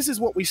 Well, this is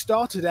what we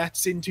started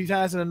at in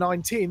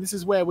 2019. This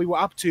is where we were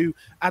up to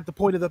at the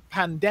point of the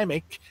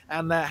pandemic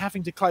and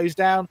having to close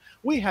down.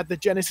 We had the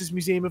Genesis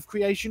Museum of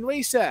Creation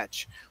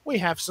Research. We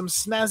have some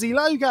snazzy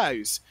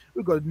logos.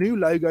 We've got new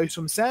logos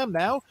from Sam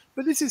now,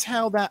 but this is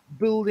how that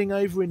building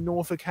over in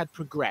Norfolk had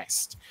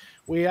progressed.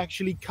 We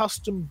actually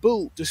custom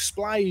built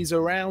displays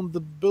around the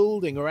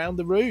building, around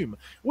the room.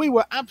 We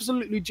were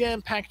absolutely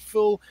jam-packed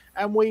full,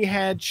 and we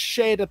had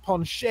shed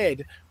upon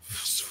shed,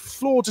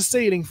 floor to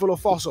ceiling full of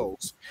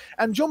fossils.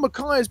 And John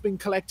Mackay has been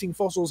collecting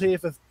fossils here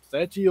for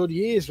 30 odd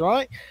years,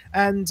 right?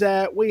 And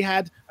we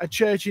had a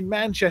church in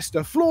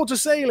Manchester, floor to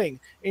ceiling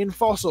in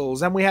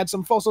fossils. And we had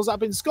some fossils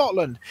up in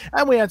Scotland.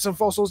 And we had some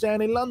fossils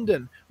down in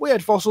London. We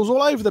had fossils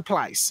all over the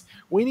place.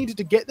 We needed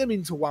to get them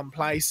into one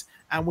place,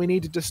 and we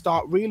needed to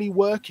start really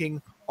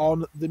working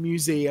on the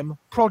museum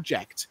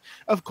project.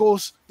 Of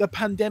course, the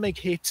pandemic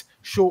hit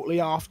shortly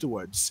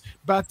afterwards.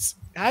 But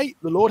hey,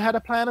 the Lord had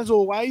a plan as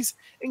always,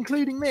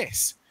 including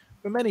this.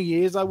 For many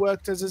years, I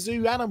worked as a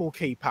zoo animal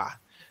keeper.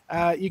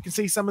 You can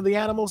see some of the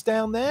animals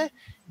down there.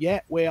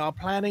 Yeah, we are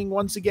planning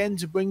once again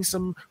to bring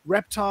some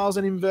reptiles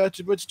and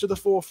invertebrates to the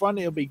forefront.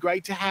 It'll be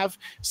great to have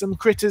some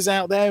critters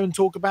out there and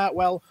talk about,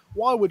 well,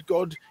 why would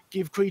God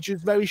give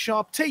creatures very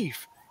sharp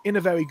teeth in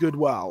a very good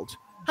world?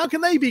 How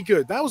can they be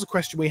good? That was a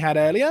question we had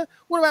earlier.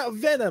 What about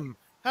venom?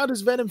 How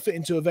does venom fit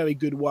into a very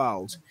good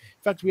world?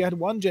 In fact, we had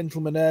one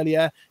gentleman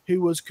earlier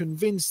who was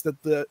convinced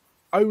that the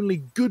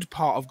only good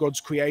part of God's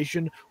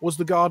creation was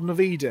the Garden of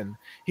Eden.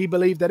 He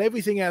believed that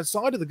everything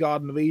outside of the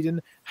Garden of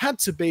Eden had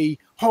to be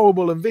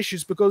horrible and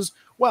vicious because,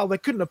 well, there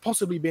couldn't have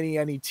possibly been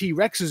any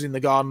T-Rexes in the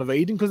Garden of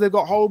Eden because they've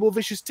got horrible,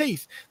 vicious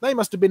teeth. They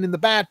must have been in the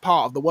bad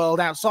part of the world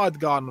outside the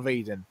Garden of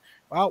Eden.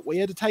 Well, we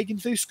had to take him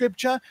through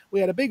scripture.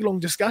 We had a big, long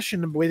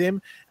discussion with him,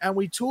 and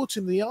we taught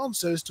him the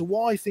answers to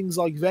why things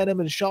like venom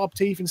and sharp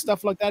teeth and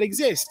stuff like that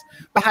exist.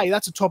 But hey,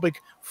 that's a topic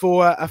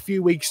for a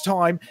few weeks'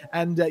 time,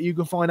 and you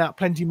can find out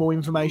plenty more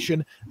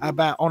information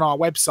about on our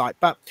website.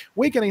 But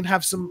we're going to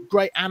have some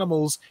great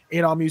animals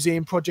in our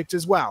museum project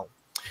as well.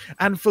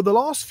 And for the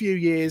last few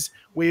years,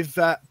 we've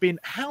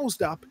been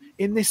housed up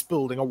in this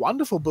building, a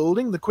wonderful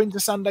building, the Quinta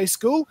Sunday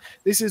School.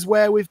 This is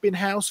where we've been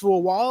housed for a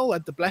while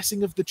at the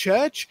blessing of the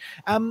church.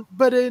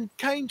 But it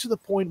came to the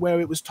point where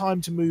it was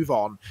time to move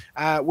on.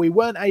 We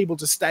weren't able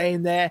to stay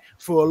in there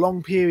for a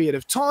long period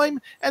of time.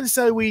 And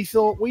so we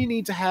thought we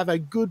need to have a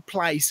good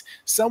place,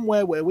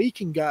 somewhere where we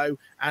can go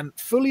and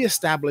fully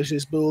establish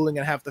this building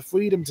and have the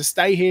freedom to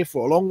stay here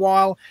for a long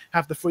while,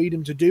 have the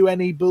freedom to do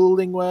any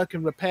building work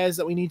and repairs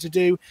that we need to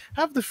do,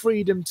 have the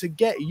freedom to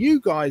get you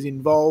guys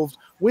involved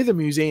with a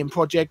museum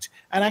project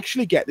and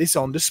actually get this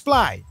on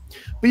display.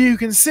 But you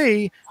can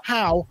see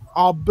how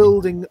our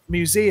building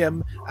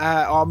museum,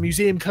 our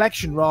museum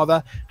collection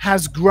rather,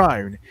 has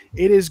grown.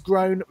 It has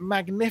grown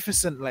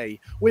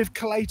magnificently. We've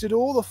collated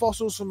all the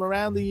fossils from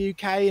around the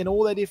UK and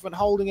all their different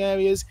holding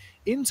areas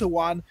into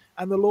one,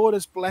 and the Lord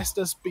has blessed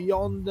us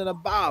beyond and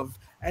above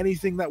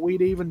anything that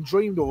we'd even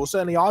dreamed of, or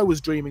certainly I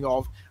was dreaming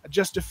of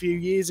just a few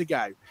years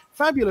ago.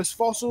 Fabulous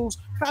fossils,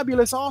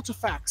 fabulous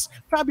artifacts,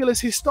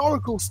 fabulous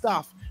historical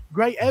stuff,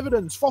 great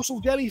evidence,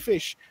 fossil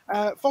jellyfish,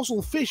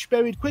 fossil fish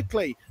buried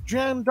quickly,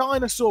 drowned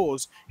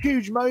dinosaurs,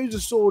 huge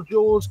mosasaur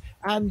jaws,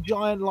 and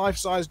giant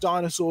life-size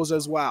dinosaurs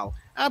as well.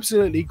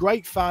 Absolutely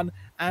great fun,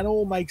 and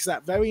all makes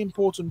that very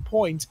important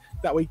point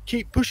that we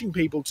keep pushing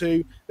people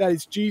to, that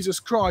it's Jesus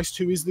Christ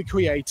who is the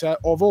creator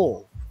of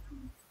all.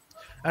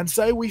 And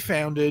so we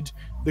founded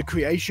the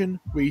Creation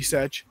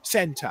Research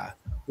Centre,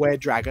 where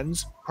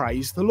dragons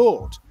praise the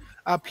Lord.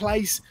 A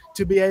place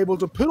to be able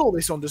to put all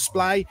this on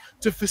display,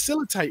 to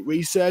facilitate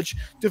research,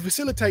 to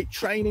facilitate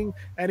training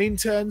and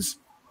interns,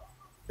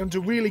 and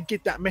to really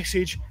get that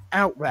message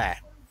out there.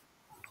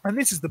 And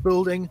this is the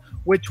building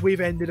which we've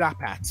ended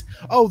up at.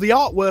 Oh, the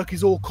artwork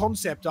is all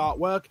concept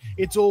artwork.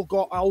 It's all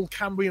got old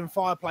Cambrian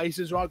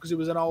fireplaces, right? Because it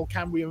was an old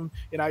Cambrian,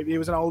 you know, it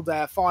was an old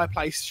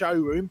fireplace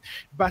showroom.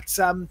 But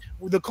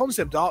the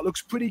concept art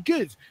looks pretty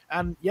good.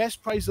 And yes,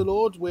 praise the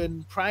Lord,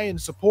 when pray and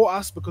support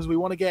us, because we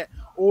want to get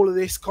all of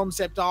this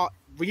concept art,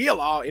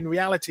 real art in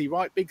reality,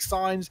 right? Big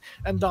signs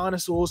and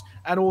dinosaurs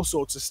and all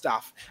sorts of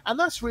stuff. And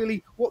that's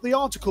really what the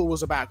article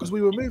was about, because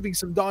we were moving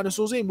some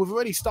dinosaurs in. We've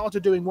already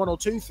started doing one or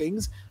two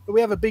things, but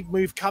we have a big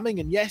move coming,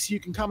 and yes, you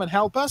can come and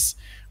help us.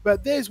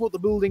 But there's what the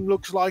building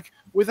looks like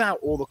without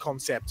all the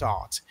concept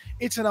art.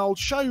 It's an old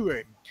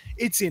showroom.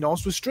 It's in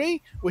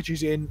Oswestry, which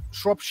is in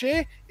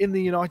Shropshire in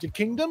the United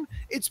Kingdom.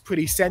 It's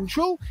pretty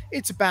central.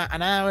 It's about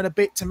an hour and a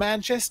bit to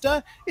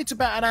Manchester. It's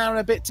about an hour and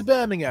a bit to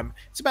Birmingham.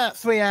 It's about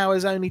 3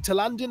 hours only to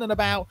London, and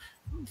about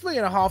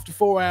 3.5 to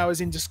 4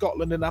 hours into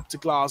Scotland and up to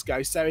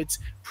Glasgow. So it's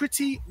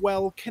pretty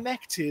well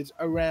connected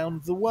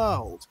around the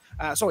world.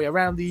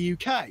 Around the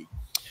UK.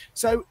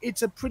 So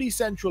it's a pretty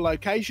central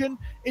location.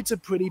 It's a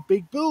pretty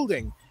big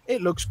building.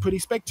 It looks pretty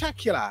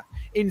spectacular.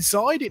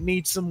 Inside, it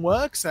needs some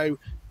work, so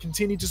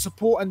continue to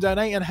support and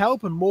donate and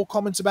help, and more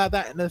comments about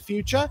that in the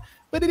future.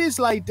 But it is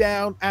laid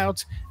down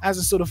out as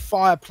a sort of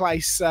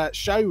fireplace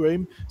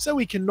showroom, so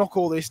we can knock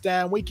all this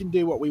down. We can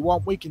do what we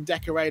want. We can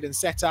decorate and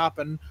set up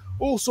and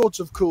all sorts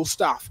of cool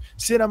stuff.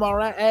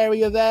 Cinema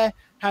area there.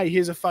 Hey,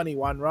 here's a funny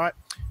one, right?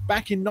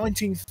 Back in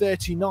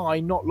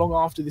 1939, not long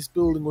after this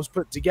building was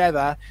put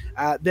together,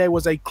 there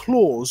was a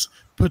clause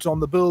put on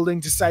the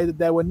building to say that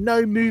there were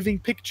no moving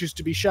pictures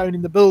to be shown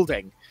in the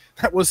building.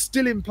 That was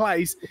still in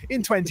place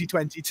in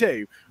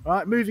 2022,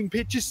 right? Moving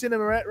pictures,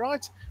 cinema,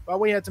 right? Well,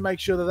 we had to make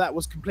sure that that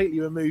was completely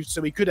removed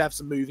so we could have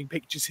some moving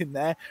pictures in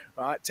there,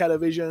 right?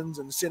 Televisions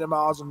and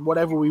cinemas and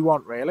whatever we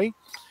want, really.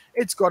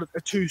 It's got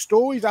 2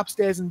 stories,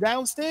 upstairs and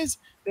downstairs.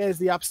 There's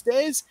the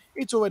upstairs.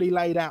 It's already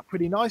laid out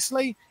pretty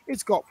nicely.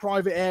 It's got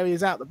private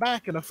areas out the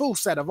back and a full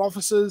set of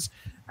offices.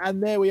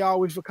 And there we are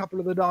with a couple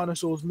of the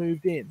dinosaurs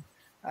moved in.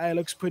 It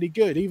looks pretty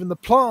good. Even the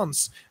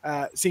plants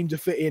seem to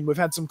fit in. We've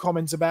had some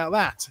comments about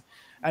that.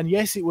 And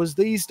yes, it was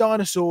these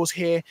dinosaurs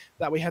here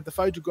that we had the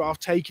photograph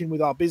taken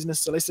with our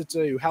business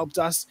solicitor who helped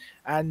us,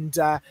 and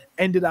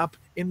ended up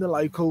in the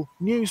local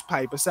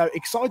newspaper. So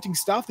exciting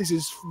stuff. This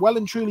is well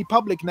and truly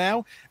public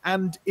now,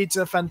 and it's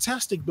a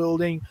fantastic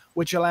building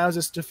which allows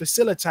us to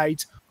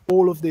facilitate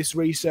all of this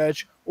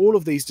research, all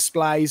of these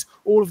displays,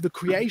 all of the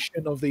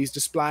creation of these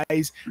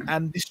displays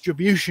and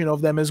distribution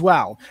of them as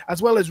well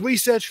as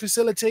research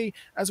facility,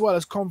 as well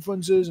as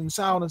conferences and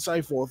so on and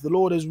so forth. The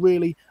Lord has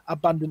really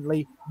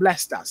abundantly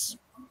blessed us.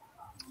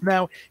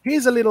 Now,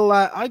 here's a little,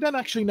 I don't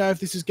actually know if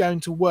this is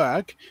going to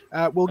work.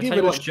 We'll give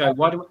it a shot.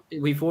 Joe,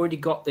 we've already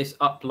got this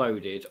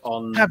uploaded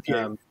on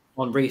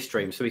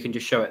Restream, so we can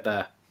just show it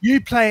there. You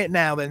play it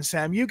now then,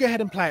 Sam. You go ahead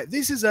and play it.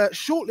 This is a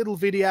short little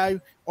video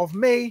of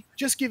me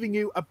just giving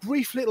you a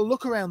brief little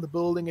look around the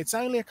building. It's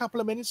only a couple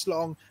of minutes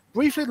long.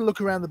 Brief little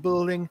look around the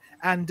building,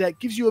 and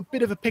gives you a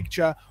bit of a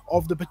picture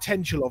of the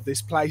potential of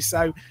this place.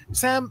 So,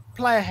 Sam,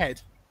 play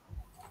ahead.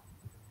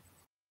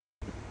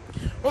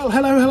 Well,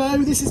 hello.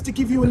 This is to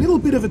give you a little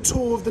bit of a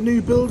tour of the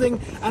new building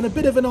and a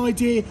bit of an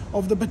idea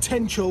of the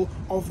potential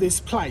of this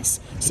place.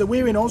 So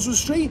we're in Oswald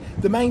Street.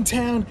 The main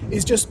town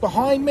is just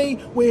behind me.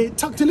 We're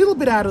tucked a little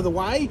bit out of the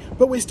way,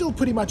 but we're still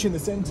pretty much in the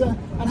centre.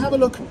 And have a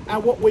look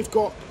at what we've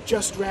got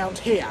just round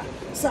here.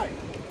 So,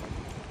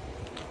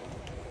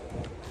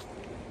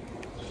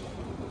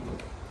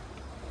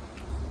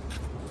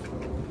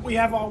 we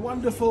have our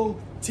wonderful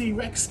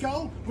T-Rex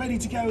skull ready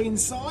to go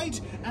inside,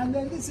 and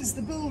then this is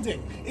the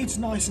building. It's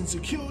nice and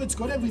secure, it's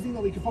got everything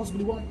that we could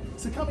possibly want.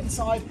 So come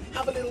inside,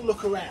 have a little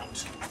look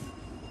around.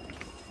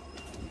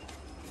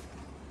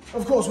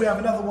 Of course, we have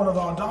another one of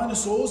our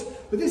dinosaurs,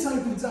 but this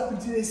opens up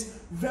into this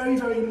very,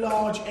 very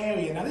large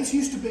area. Now, this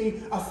used to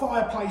be a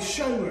fireplace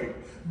showroom,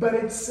 but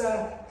it's,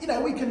 you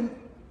know, we can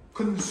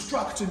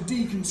construct and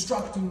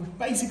deconstruct and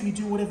basically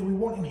do whatever we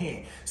want in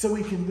here. So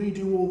we can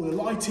redo all the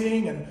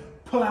lighting and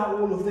pull out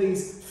all of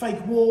these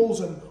fake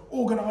walls and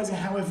organise it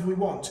however we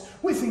want.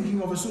 We're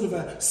thinking of a sort of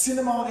a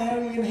cinema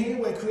area in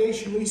here where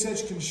Creation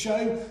Research can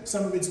show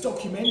some of its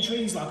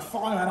documentaries like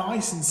Fire and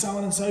Ice and so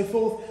on and so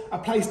forth, a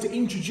place to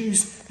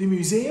introduce the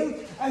museum.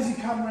 As you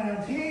come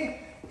around here,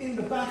 in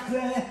the back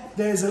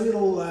there's a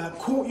little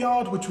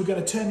courtyard which we're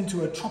going to turn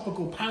into a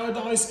tropical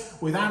paradise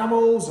with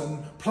animals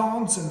and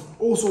plants and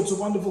all sorts of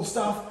wonderful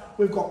stuff.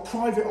 We've got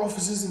private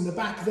offices in the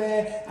back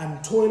there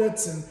and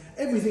toilets and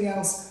everything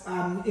else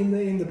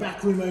in the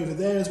back room over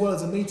there, as well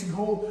as a meeting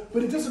hall.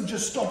 But it doesn't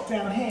just stop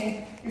down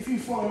here. If you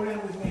follow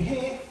around with me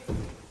here,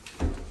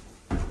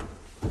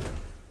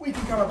 we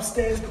can go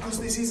upstairs because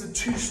this is a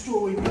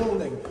two-storey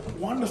building.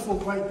 Wonderful,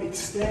 great big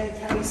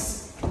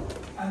staircase.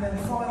 And then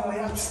finally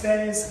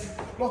upstairs,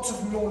 lots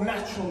of more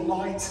natural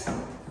light.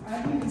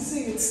 And you can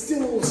see it's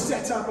still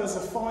set up as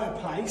a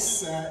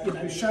fireplace, you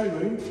know,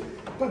 showroom,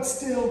 but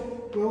still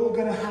we're all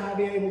going to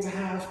be able to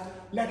have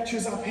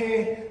lectures up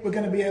here, we're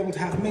going to be able to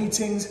have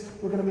meetings,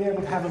 we're going to be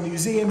able to have a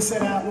museum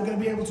set out, we're going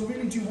to be able to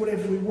really do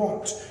whatever we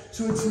want.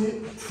 So it's a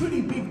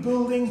pretty big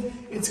building,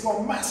 it's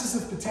got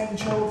masses of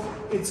potential,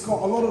 it's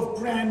got a lot of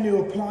brand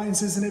new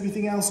appliances and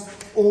everything else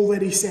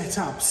already set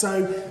up.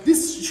 So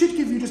this should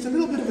give you just a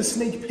little bit of a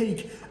sneak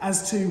peek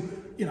as to,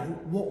 you know,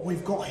 what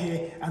we've got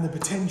here and the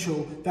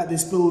potential that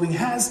this building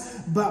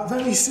has. But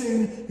very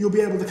soon you'll be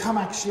able to come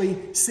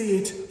actually see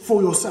it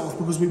for yourself,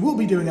 because we will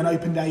be doing an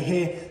open day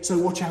here, so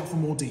watch out for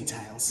more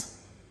details.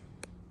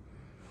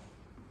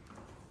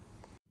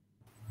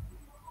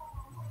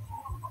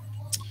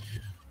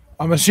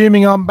 I'm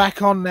assuming I'm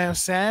back on now,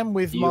 Sam,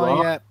 with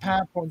my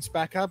PowerPoints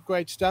back up.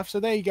 Great stuff. So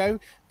there you go.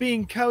 Be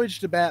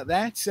encouraged about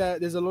that.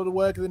 There's a lot of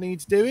work that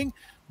needs doing,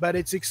 but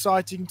it's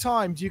exciting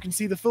times. You can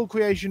see the full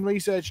Creation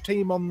Research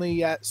team on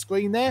the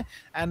screen there,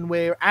 and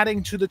we're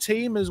adding to the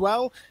team as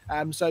well.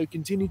 So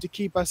continue to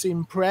keep us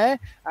in prayer,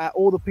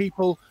 all the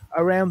people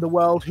around the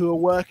world who are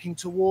working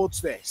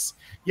towards this.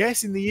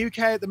 Yes, in the UK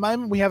at the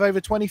moment, we have over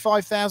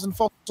 25,000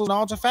 fossils and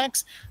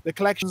artifacts. The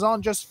collections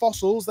aren't just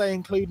fossils. They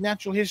include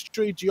natural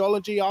history,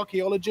 geology,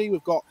 archaeology.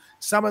 We've got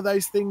some of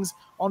those things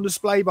on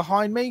display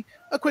behind me.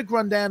 A quick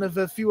rundown of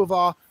a few of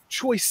our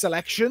choice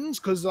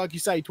selections, because like you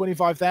say,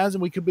 25,000,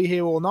 we could be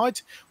here all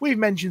night. We've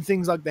mentioned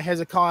things like the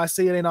Hezekiah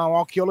seal in our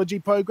archaeology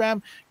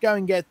program. Go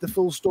and get the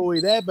full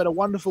story there, but a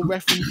wonderful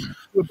reference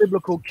to a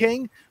biblical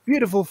king.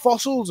 Beautiful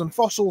fossils and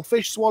fossil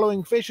fish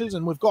swallowing fishes,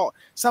 and we've got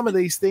some of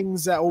these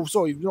things,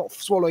 not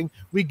swallowing,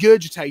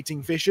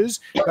 regurgitating fishes,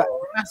 but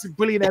massive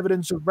brilliant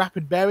evidence of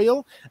rapid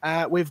burial.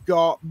 We've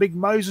got big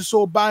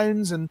mosasaur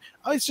bones, and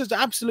it's just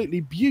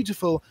absolutely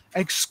beautiful,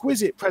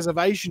 exquisite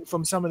preservation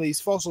from some of these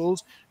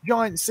fossils.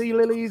 Giant sea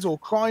lilies or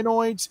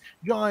crinoids,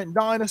 giant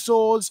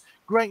dinosaurs,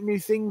 great new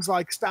things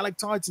like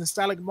stalactites and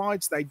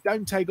stalagmites. They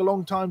don't take a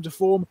long time to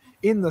form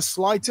in the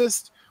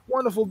slightest.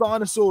 Wonderful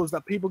dinosaurs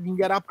that people can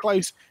get up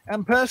close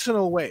and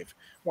personal with.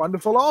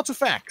 Wonderful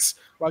artifacts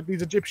like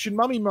these Egyptian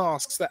mummy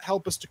masks that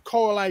help us to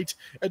correlate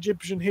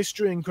Egyptian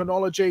history and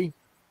chronology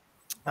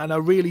and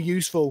are really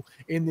useful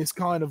in this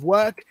kind of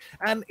work.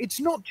 And it's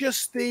not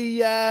just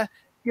the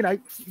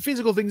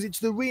physical things, it's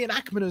the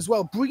reenactment as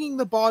well, bringing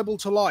the Bible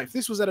to life.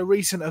 This was at a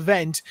recent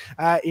event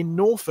in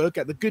Norfolk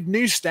at the Good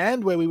News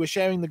stand where we were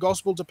sharing the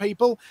gospel to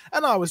people,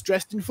 and I was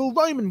dressed in full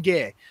Roman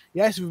gear.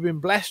 Yes, we've been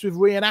blessed with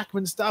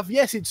reenactment stuff.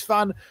 Yes, it's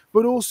fun,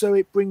 but also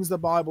it brings the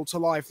Bible to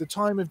life. The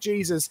time of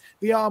Jesus,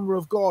 the armor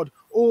of God,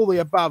 all the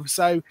above.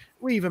 So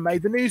We even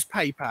made the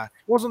newspaper.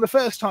 It wasn't the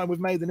first time we've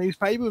made the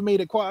newspaper. We've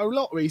made it quite a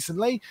lot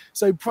recently.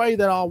 So pray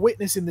that our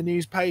witness in the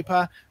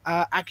newspaper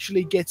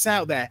actually gets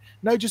out there.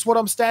 Notice what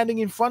I'm standing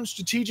in front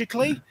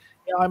strategically.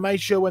 I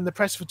made sure when the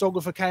press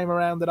photographer came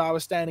around that I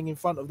was standing in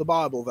front of the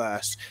Bible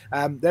verse.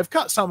 They've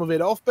cut some of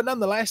it off, but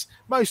nonetheless,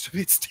 most of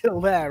it's still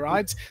there,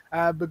 right?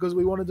 Because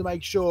we wanted to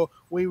make sure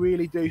we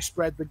really do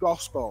spread the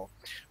gospel.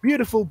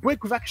 Beautiful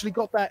brick. We've actually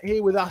got that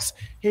here with us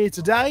here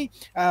today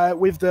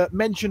with the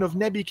mention of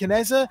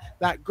Nebuchadnezzar,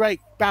 that great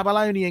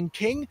Babylonian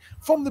king,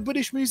 from the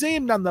British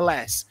Museum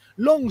nonetheless.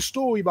 Long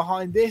story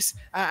behind this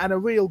and a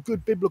real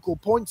good biblical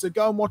point. So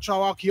go and watch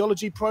our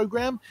archaeology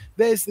program.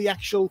 There's the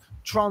actual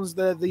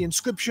the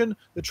inscription,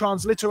 the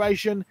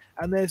transliteration,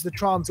 and there's the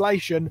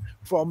translation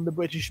from the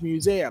British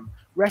Museum.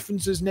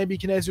 References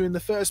Nebuchadnezzar in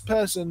the first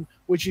person,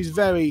 which is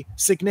very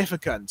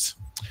significant.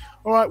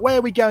 All right, where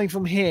are we going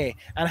from here,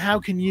 and how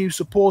can you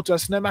support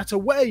us no matter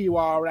where you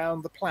are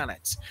around the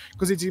planet?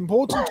 Because it's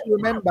important to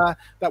remember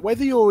that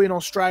whether you're in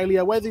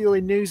Australia, whether you're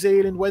in New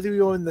Zealand, whether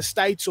you're in the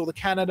States or the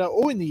Canada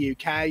or in the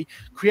UK,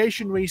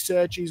 Creation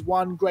Research is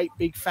one great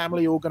big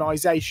family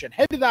organisation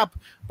headed up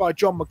by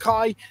John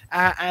Mackay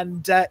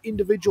and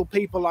individual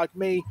people like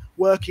me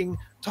working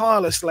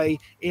tirelessly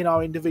in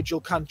our individual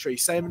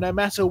countries. So no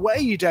matter where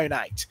you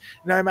donate,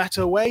 no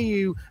matter where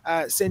you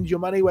send your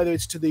money, whether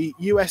it's to the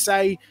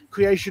USA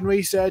Creation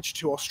Research,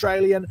 to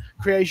Australian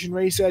Creation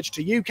Research,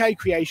 to UK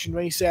Creation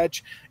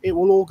Research, it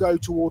will all go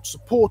towards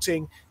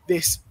supporting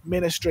this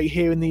ministry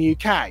here in the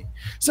UK.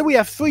 So we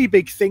have three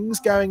big things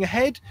going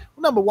ahead.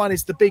 Number one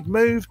is the big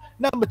move.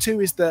 Number two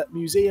is the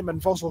museum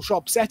and fossil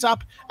shop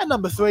setup. And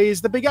number three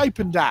is the big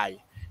open day.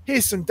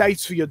 Here's some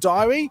dates for your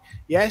diary.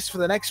 Yes, for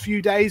the next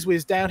few days, we're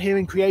down here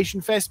in Creation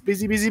Fest.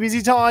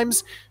 Busy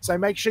times. So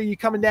make sure you're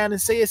coming down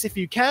and see us if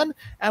you can.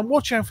 And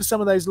watch out for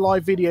some of those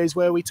live videos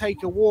where we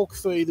take a walk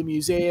through the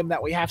museum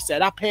that we have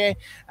set up here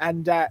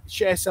and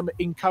share some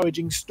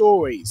encouraging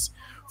stories.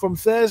 From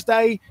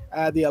Thursday,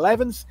 the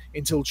 11th,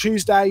 until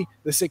Tuesday,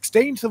 the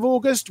 16th of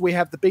August, we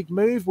have the big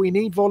move. We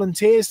need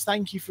volunteers.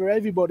 Thank you for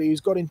everybody who's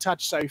got in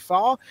touch so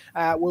far.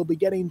 We'll be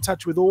getting in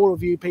touch with all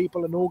of you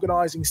people and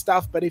organising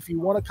stuff. But if you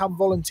want to come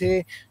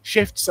volunteer,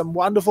 shift some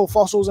wonderful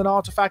fossils and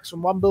artefacts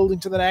from one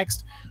building to the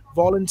next,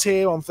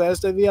 volunteer on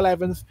Thursday the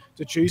 11th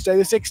to Tuesday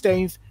the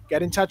 16th.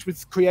 Get in touch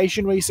with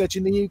Creation Research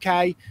in the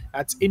UK.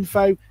 That's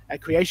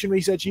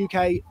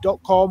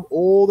info@creationresearchuk.com.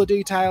 All the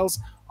details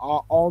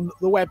are on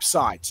the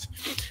website.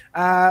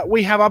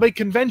 We have our big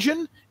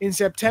convention in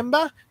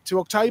September to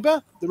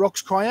October, The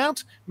Rocks Cry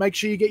Out. Make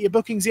sure you get your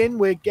bookings in.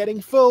 We're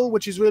getting full,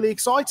 which is really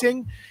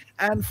exciting.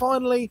 And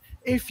finally,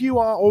 if you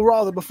are, or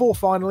rather before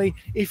finally,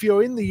 if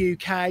you're in the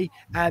UK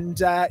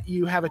and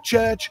you have a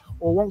church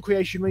or want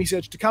Creation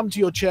Research to come to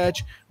your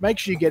church, make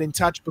sure you get in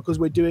touch because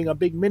we're doing a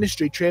big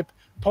ministry trip,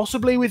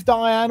 possibly with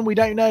Diane, we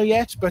don't know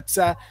yet, but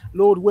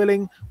Lord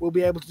willing, we'll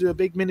be able to do a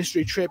big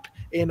ministry trip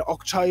in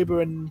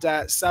October and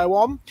so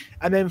on.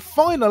 And then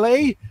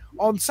finally,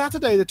 on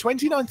Saturday, the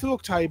 29th of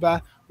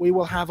October, we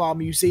will have our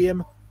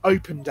museum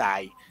open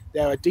day.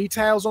 There are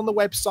details on the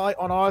website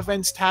on our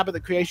events tab at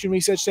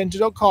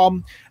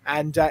thecreationresearchcentre.com,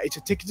 and it's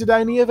a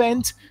ticketed-only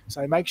event,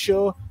 so make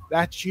sure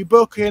that you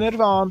book in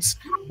advance,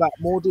 but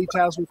more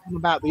details will come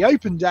about the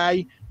open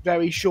day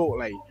very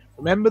shortly.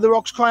 Remember the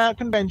Rocks Cry Out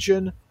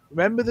convention.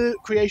 Remember the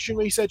Creation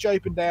Research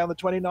Open Day on the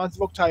 29th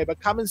of October.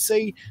 Come and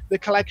see the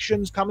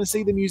collections. Come and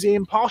see the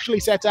museum partially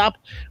set up.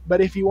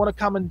 But if you want to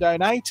come and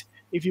donate,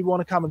 if you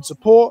want to come and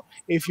support,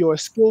 if you're a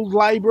skilled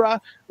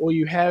labourer or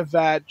you have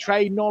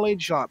trade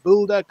knowledge like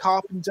builder,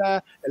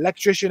 carpenter,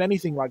 electrician,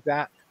 anything like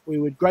that, we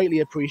would greatly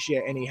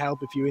appreciate any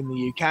help if you're in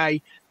the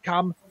UK.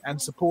 Come and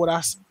support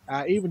us.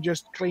 Even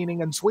just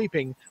cleaning and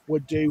sweeping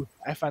would do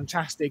a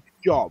fantastic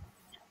job.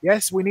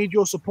 Yes, we need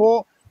your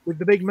support with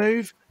the big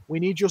move. We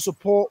need your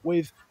support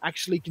with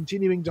actually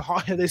continuing to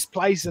hire this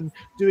place and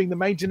doing the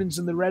maintenance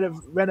and the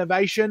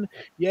renovation.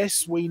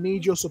 Yes, we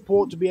need your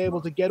support to be able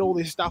to get all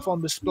this stuff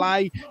on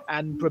display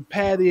and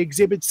prepare the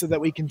exhibits so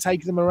that we can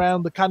take them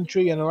around the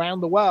country and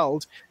around the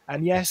world.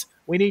 And yes,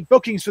 we need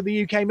bookings for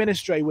the UK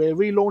ministry. We're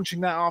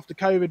relaunching that after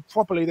COVID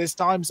properly this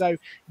time. So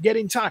get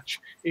in touch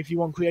if you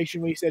want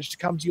Creation Research to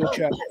come to your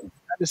church,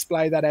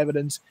 display that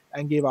evidence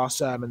and give our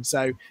sermon.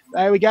 So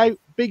there we go.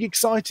 Big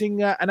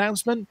exciting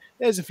announcement.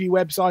 There's a few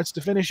websites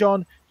to finish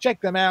on. Check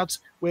them out.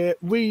 We're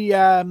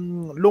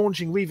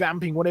launching,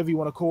 revamping, whatever you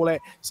want to call it,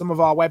 some of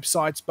our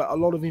websites, but a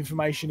lot of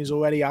information is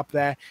already up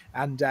there,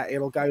 and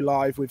it'll go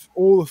live with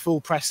all the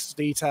full press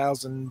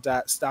details and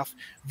stuff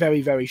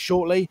very, very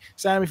shortly.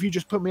 Sam, if you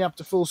just put me up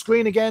to full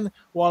screen again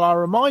while I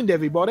remind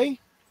everybody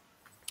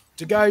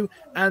to go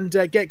and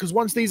get, because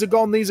once these are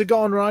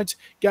gone, right?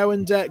 Go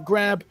and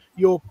grab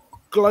your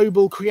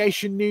global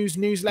creation news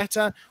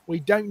newsletter.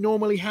 We don't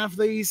normally have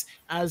these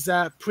as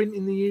print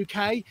in the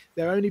UK.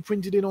 They're only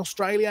printed in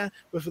Australia,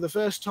 but for the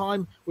first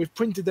time we've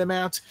printed them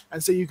out,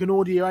 and so you can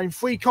order your own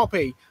free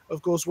copy.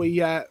 Of course,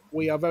 we are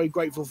very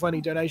grateful for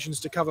any donations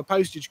to cover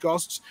postage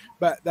costs,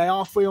 but they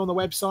are free on the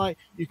website.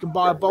 You can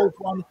buy a bulk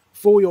one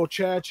for your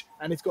church,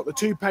 and it's got the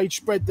 2-page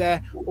spread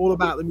there all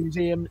about the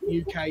Museum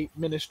UK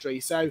ministry.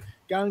 So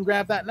go and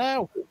grab that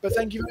now. But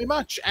thank you very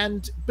much,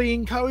 and be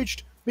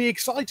encouraged, be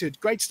excited.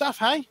 Great stuff,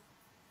 hey?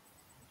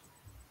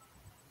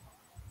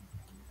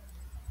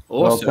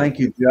 Awesome. Well, thank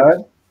you,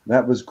 Joe.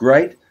 That was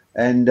great.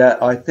 And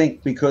I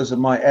think because of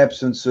my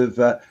absence of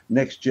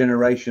next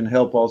generation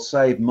help, I'll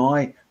save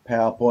my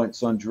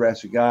PowerPoints on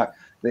Jurassic Ark.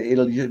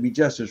 It'll be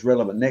just as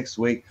relevant next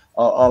week.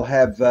 I'll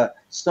have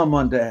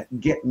someone to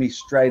get me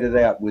straightened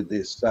out with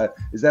this. So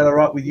is that all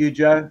right with you,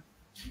 Joe?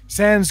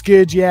 Sounds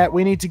good. Yeah,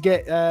 we need to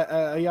get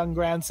a young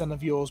grandson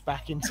of yours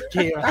back into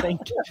gear, I think.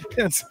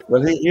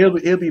 Well,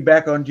 he'll be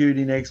back on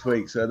duty next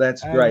week, so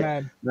that's great.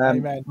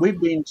 Amen.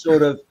 We've been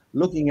sort of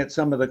looking at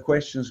some of the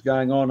questions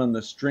going on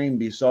the stream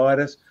beside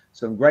us.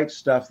 Some great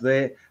stuff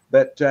there.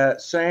 But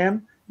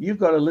Sam, you've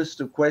got a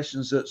list of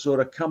questions that sort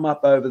of come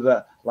up over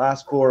the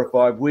last 4 or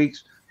 5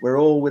 weeks. We're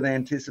all with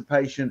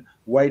anticipation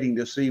waiting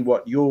to see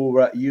what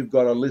you've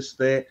got a list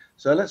there.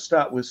 So let's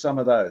start with some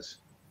of those.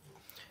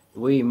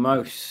 We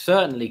most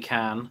certainly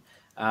can.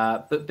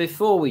 But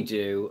before we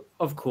do,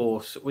 of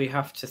course, we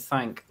have to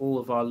thank all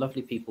of our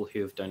lovely people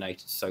who have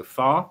donated so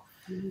far.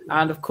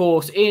 And of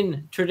course,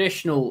 in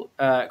traditional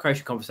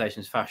Creation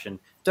Conversations fashion,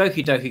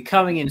 Doki Doki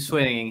coming in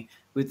swinging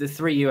with the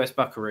 3 US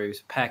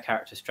Buckaroos, pair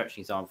character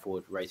stretching his arm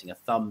forward, raising a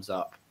thumbs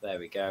up. There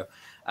we go.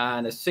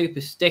 And a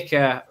super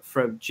sticker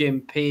from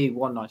Jim P,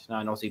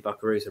 199 Aussie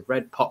Buckaroos, a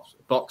red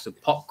box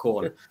of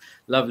popcorn.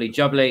 Lovely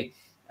jubbly.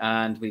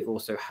 And we've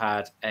also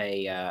had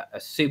a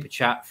super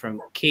chat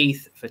from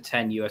Keith for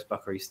 10 US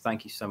Buckaroos.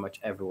 Thank you so much,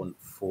 everyone,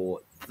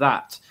 for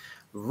that.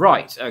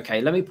 Right.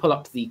 Okay. Let me pull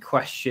up the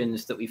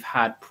questions that we've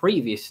had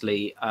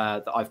previously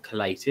that I've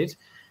collated.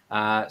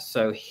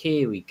 So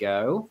here we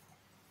go.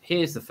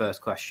 Here's the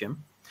first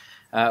question.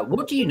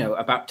 What do you know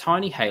about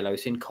tiny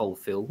halos in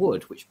coalfield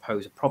wood, which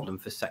pose a problem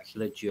for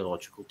secular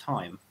geological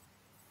time?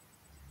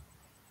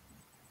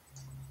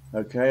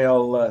 Okay,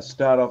 I'll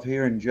start off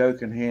here and Joe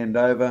can hand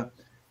over.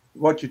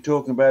 What you're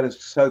talking about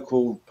is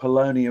so-called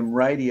polonium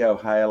radio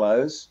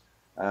halos,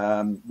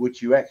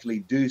 which you actually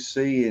do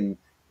see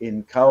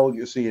in coal.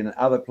 You see in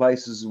other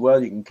places as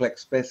well. You can collect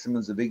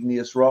specimens of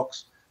igneous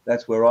rocks.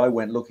 That's where I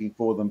went looking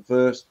for them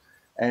first.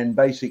 And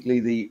basically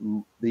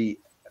the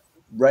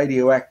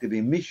radioactive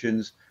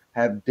emissions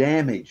have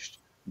damaged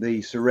the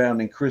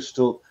surrounding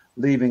crystal,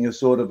 leaving a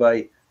sort of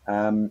a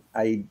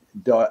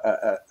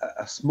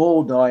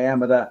small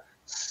diameter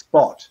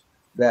spot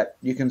that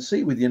you can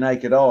see with your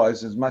naked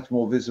eyes. Is much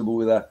more visible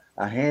with a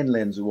hand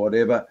lens or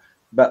whatever,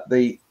 but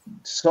the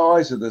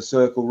size of the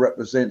circle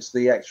represents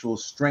the actual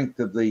strength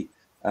of the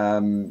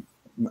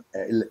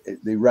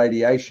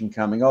radiation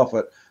coming off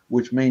it,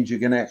 which means you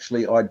can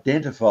actually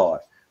identify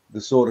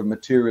the sort of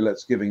material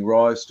that's giving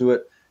rise to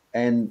it.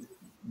 And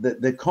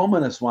the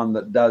commonest one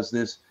that does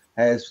this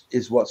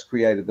is what's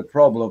created the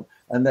problem,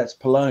 and that's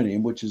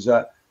polonium, which is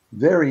a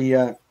very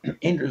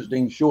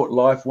interesting short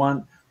life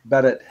one,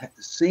 but it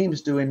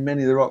seems to in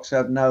many of the rocks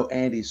have no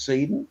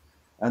antecedent,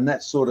 and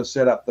that sort of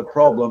set up the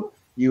problem.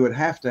 You would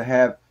have to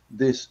have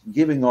this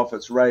giving off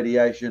its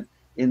radiation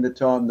in the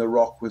time the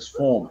rock was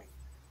forming,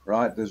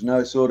 right? There's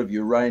no sort of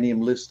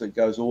uranium list that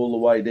goes all the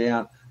way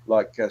down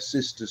like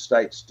sister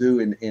states do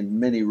in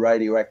many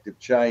radioactive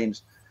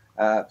chains.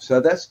 So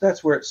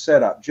that's where it's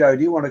set up. Joe,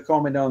 do you want to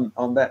comment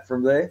on that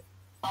from there?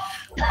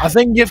 I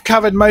think you've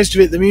covered most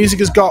of it. The music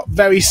has got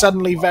very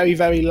suddenly very,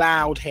 very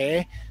loud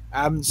here.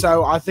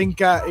 So I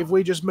think if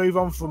we just move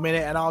on for a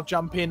minute and I'll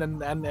jump in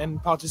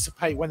and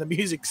participate when the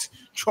music's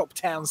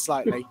dropped down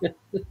slightly.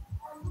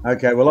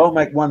 Okay, well, I'll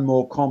make one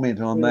more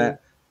comment on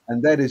that.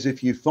 And that is,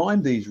 if you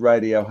find these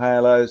radio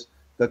halos,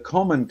 the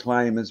common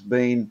claim has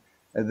been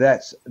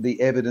that's the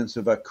evidence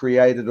of a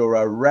created or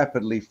a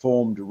rapidly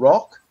formed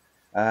rock.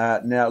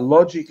 Now,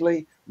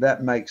 logically,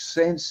 that makes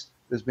sense.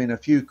 There's been a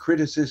few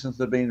criticisms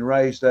that have been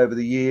raised over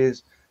the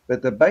years,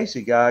 but the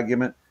basic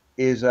argument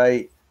is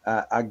a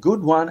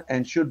good one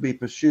and should be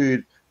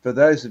pursued for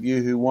those of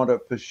you who want to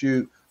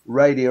pursue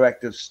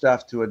radioactive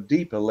stuff to a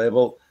deeper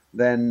level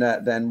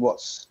than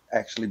what's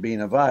actually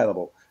been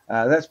available.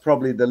 That's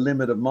probably the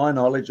limit of my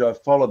knowledge.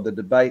 I've followed the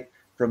debate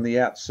from the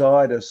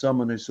outside as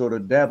someone who sort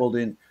of dabbled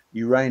in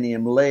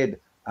uranium-lead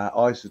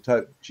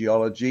isotope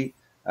geology.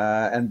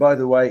 And by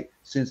the way,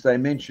 since they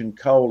mentioned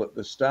coal at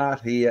the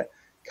start here,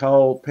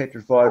 coal,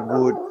 petrified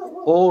wood,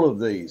 all of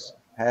these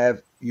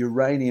have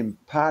uranium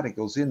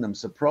particles in them,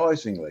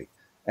 surprisingly,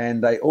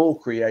 and they all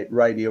create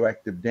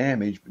radioactive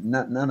damage, but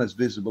none as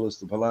visible as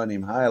the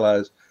polonium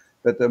halos.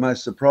 But the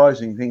most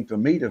surprising thing for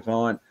me to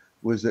find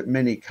was that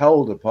many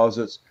coal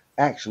deposits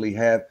actually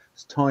have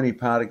tiny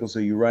particles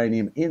of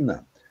uranium in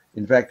them.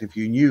 In fact, if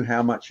you knew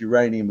how much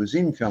uranium was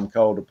in some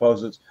coal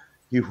deposits,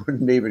 you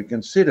wouldn't even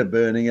consider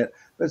burning it.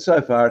 But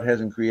so far, it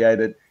hasn't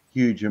created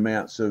huge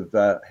amounts of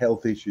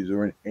health issues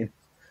or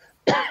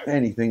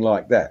anything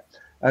like that.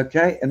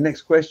 Okay, and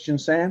next question,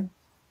 Sam.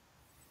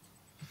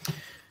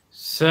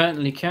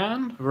 Certainly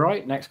can.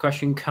 Right, next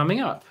question coming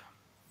up.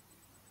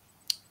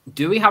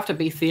 Do we have to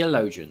be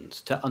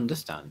theologians to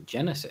understand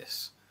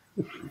Genesis?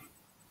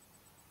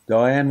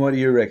 Diane, what do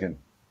you reckon?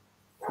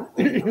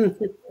 In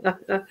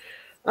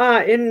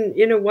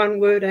a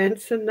one-word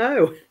answer,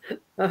 no.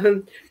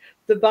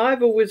 The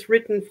Bible was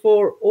written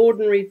for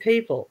ordinary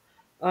people,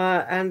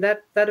 and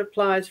that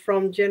applies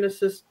from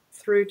Genesis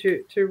through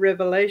to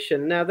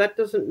Revelation. Now, that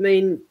doesn't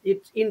mean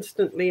it's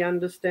instantly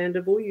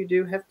understandable. You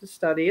do have to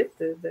study it.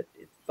 The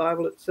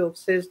Bible itself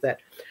says that.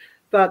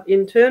 But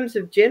in terms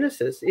of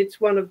Genesis,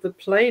 it's one of the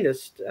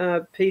plainest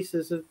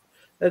pieces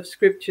of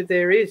scripture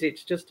there is.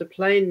 It's just a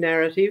plain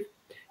narrative.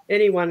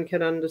 Anyone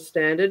can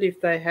understand it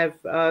if they have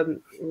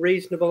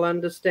reasonable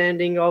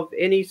understanding of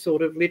any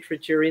sort of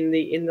literature in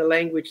the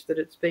language that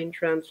it's been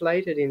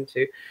translated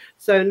into.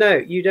 So no,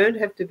 you don't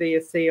have to be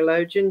a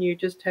theologian. You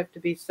just have to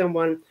be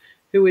someone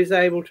who is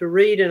able to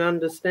read and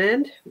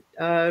understand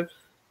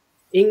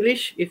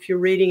English if you're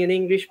reading an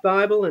English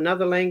Bible,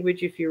 another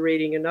language if you're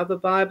reading another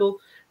Bible.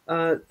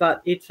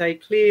 But it's a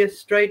clear,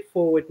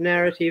 straightforward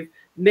narrative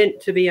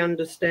meant to be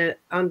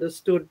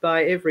understood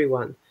by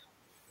everyone.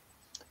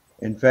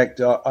 In fact,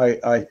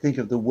 I think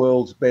of the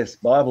world's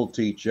best Bible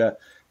teacher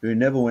who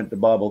never went to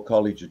Bible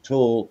college at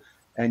all,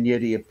 and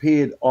yet he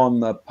appeared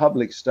on the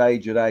public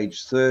stage at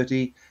age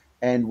 30,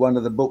 and one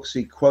of the books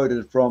he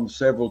quoted from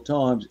several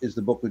times is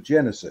the book of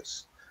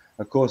Genesis.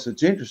 Of course,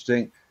 it's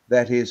interesting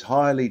that his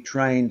highly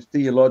trained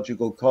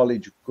theological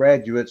college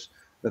graduates,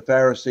 the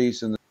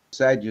Pharisees and the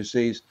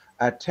Sadducees,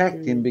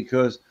 attacked him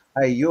because,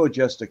 hey, you're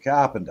just a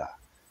carpenter,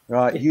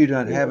 right? You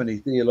don't have any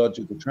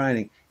theological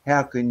training.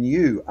 How can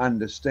you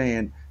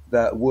understand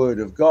the word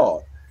of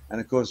God?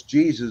 And of course,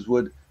 Jesus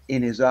would,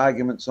 in his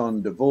arguments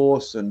on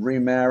divorce and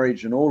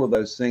remarriage and all of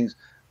those things,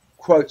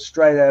 quote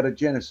straight out of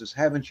Genesis.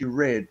 Haven't you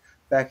read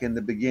back in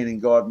the beginning,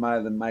 God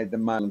made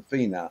them male and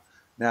female?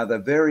 Now, the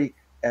very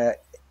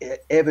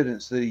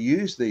evidence that he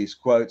used these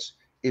quotes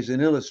is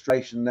an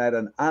illustration that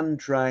an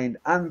untrained,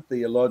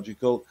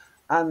 untheological,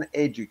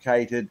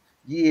 uneducated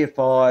year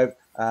 5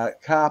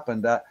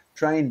 carpenter,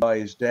 trained by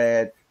his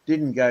dad,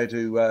 didn't go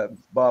to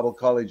Bible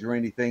college or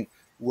anything,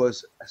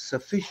 was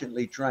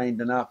sufficiently trained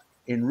enough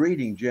in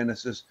reading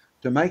Genesis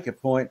to make a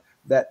point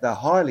that the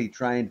highly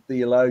trained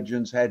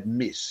theologians had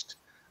missed,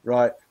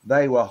 right?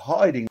 They were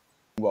hiding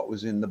what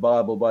was in the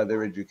Bible by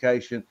their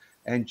education,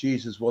 and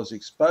Jesus was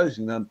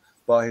exposing them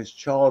by his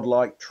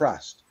childlike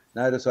trust.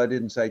 Notice I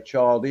didn't say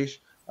childish,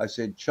 I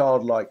said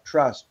childlike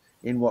trust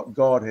in what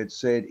God had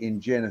said in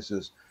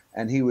Genesis.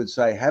 And he would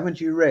say, haven't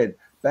you read,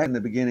 back in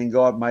the beginning,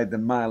 God made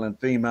them male and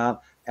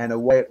female, and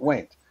away it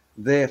went.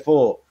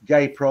 Therefore,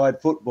 gay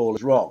pride football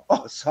is wrong.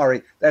 Oh,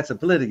 sorry, that's a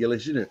political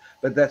issue, isn't it?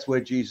 But that's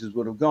where Jesus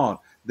would have gone.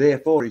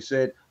 Therefore, he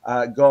said,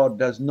 God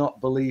does not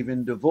believe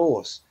in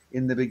divorce.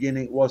 In the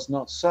beginning, it was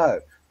not so.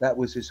 That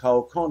was his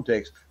whole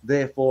context.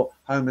 Therefore,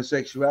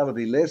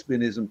 homosexuality,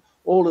 lesbianism,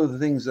 all of the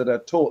things that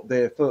are taught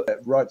there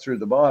right through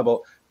the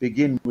Bible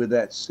begin with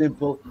that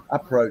simple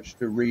approach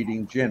to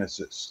reading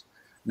Genesis.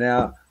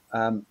 Now,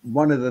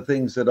 one of the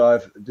things that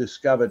I've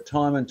discovered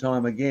time and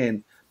time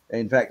again,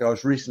 in fact, I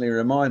was recently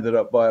reminded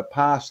of by a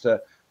pastor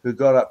who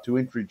got up to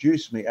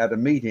introduce me at a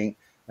meeting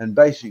and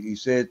basically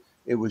said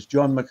it was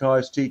John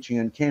Mackay's teaching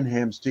and Ken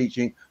Ham's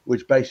teaching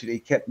which basically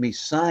kept me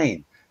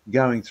sane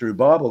going through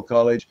Bible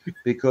college,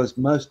 because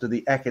most of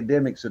the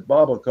academics at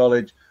Bible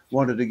college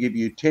wanted to give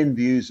you 10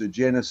 views of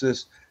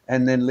Genesis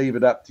and then leave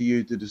it up to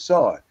you to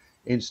decide.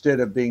 Instead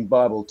of being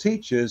Bible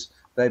teachers,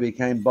 they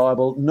became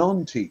Bible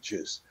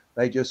non-teachers.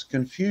 They just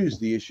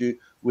confused the issue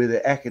with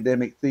their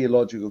academic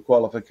theological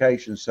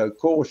qualifications. So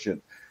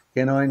caution.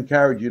 Can I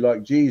encourage you,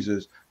 like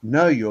Jesus,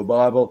 know your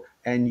Bible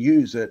and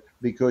use it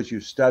because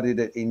you've studied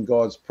it in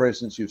God's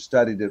presence, you've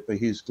studied it for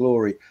his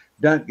glory.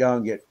 Don't go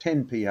and get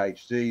 10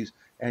 PhDs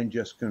and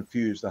just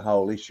confuse the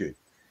whole issue.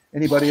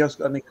 Anybody else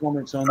got any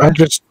comments on that? I'll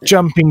just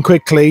jump in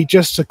quickly.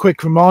 Just a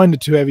quick reminder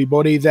to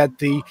everybody that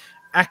the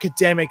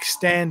academic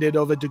standard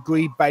of a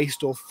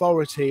degree-based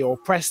authority or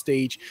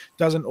prestige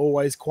doesn't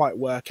always quite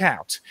work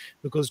out,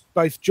 because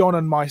both John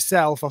and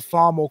myself are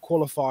far more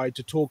qualified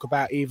to talk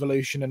about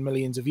evolution and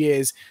millions of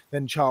years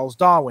than Charles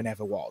Darwin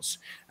ever was.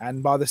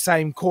 And by the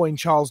same coin,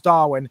 Charles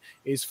Darwin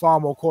is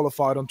far more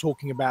qualified on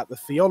talking about the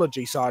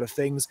theology side of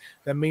things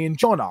than me and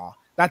John are.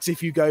 That's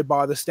if you go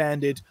by the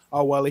standard,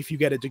 oh, well, if you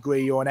get a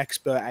degree, you're an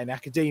expert in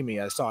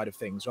academia side of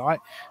things, right?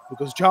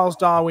 Because Charles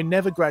Darwin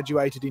never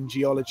graduated in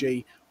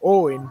geology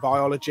or in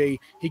biology.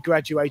 He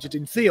graduated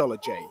in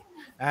theology,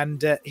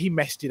 and he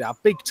messed it up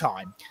big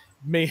time.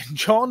 Me and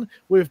John,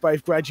 we've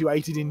both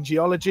graduated in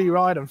geology,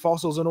 right, and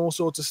fossils and all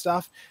sorts of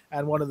stuff.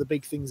 And one of the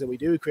big things that we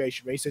do with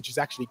creation research is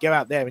actually go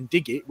out there and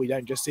dig it. We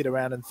don't just sit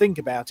around and think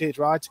about it,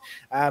 right?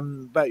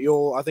 But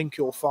I think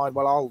you'll find,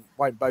 well, I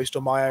won't boast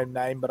on my own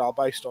name, but I'll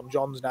boast on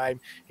John's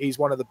name. He's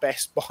one of the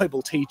best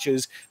Bible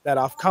teachers that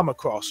I've come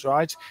across,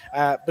 right?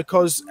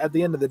 Because at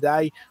the end of the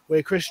day,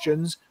 we're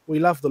Christians. we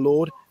love the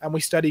Lord, and we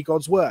study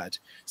God's word.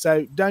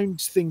 So don't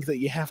think that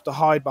you have to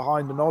hide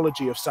behind a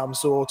knowledge of some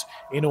sort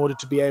in order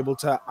to be able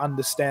to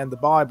understand the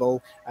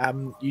Bible.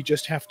 You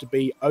just have to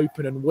be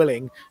open and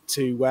willing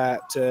to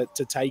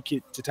take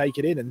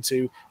it in, and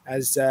to,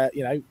 as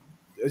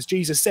as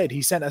Jesus said,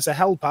 he sent us a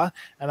helper,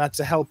 and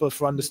that's a helper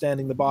for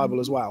understanding the Bible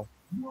as well.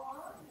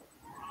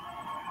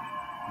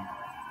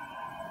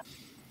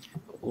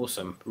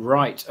 Awesome.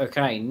 Right.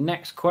 Okay.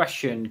 Next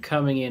question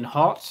coming in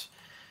hot.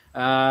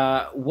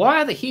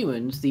 Why are the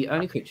humans the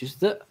only creatures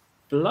that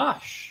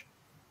blush?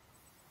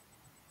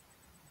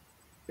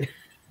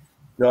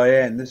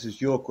 Diane, this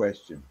is your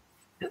question.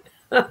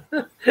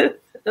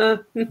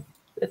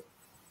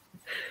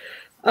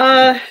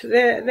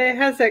 There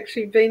has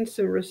actually been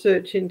some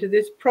research into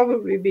this,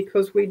 probably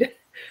because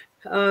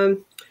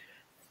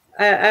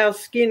our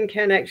skin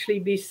can actually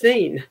be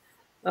seen,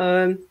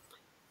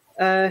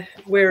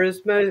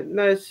 whereas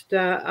most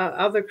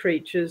other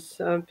creatures,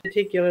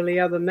 particularly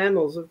other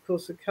mammals, of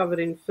course, are covered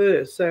in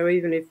fur. So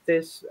even if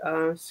there's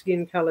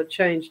skin color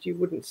changed, you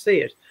wouldn't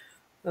see it.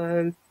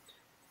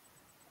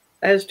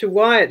 As to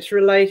why it's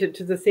related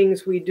to the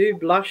things we do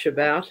blush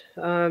about,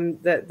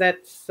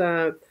 that's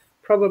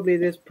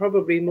there's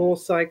probably more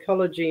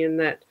psychology in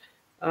that,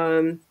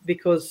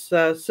 because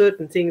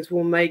certain things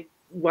will make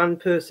one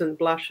person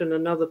blush and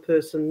another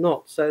person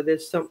not. So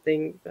there's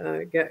something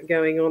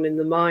going on in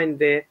the mind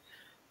there.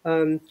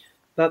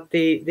 But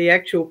the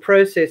actual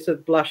process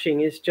of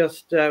blushing is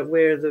just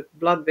where the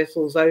blood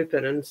vessels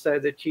open, and so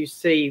that you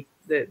see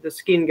the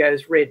skin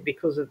goes red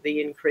because of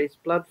the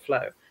increased blood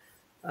flow.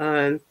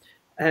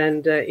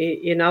 And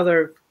in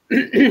other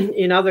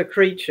in other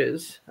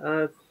creatures,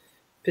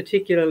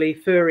 particularly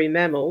furry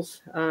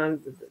mammals,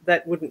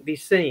 that wouldn't be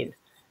seen,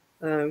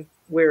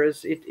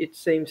 whereas it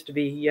seems to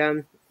be,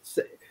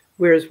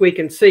 whereas we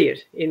can see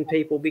it in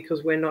people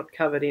because we're not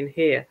covered in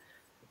hair.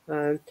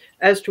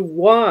 As to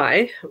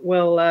why,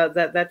 well,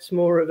 that's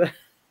more of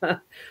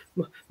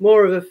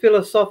a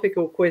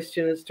philosophical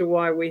question as to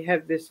why we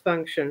have this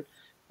function.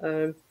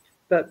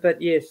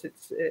 But yes,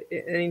 it's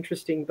an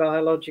interesting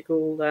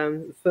biological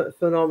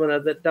phenomena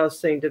that does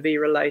seem to be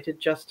related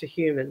just to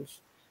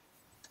humans.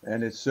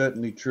 And it's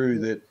certainly true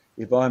that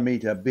if I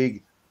meet a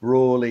big,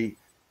 brawly,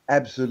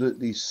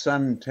 absolutely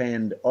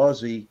suntanned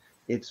Aussie,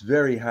 it's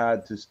very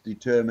hard to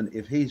determine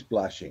if he's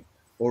blushing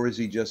or is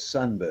he just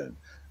sunburned,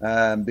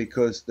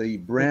 because the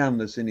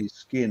brownness in his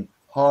skin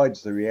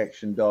hides the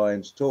reaction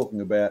Diane's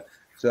talking about.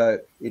 So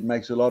it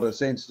makes a lot of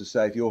sense to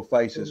say if your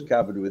face is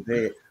covered with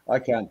hair, I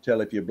can't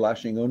tell if you're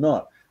blushing or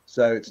not.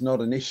 So it's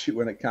not an issue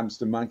when it comes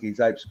to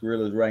monkeys, apes,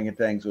 gorillas,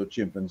 orangutans, or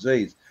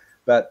chimpanzees.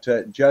 But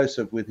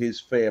Joseph, with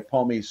his fair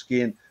pommy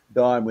skin,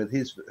 Diane with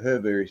her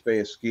very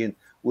fair skin,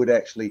 would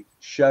actually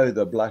show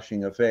the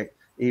blushing effect,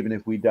 even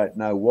if we don't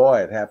know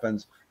why it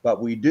happens.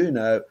 But we do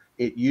know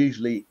it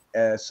usually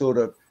sort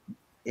of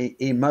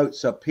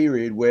emotes a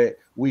period where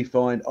we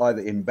find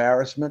either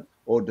embarrassment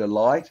or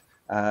delight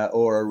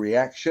or a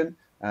reaction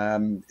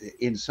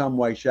in some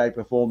way, shape,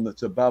 or form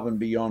that's above and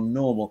beyond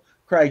normal.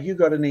 Craig, you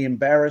got any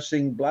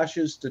embarrassing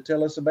blushes to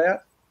tell us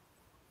about?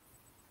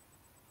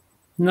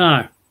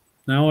 No,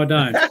 I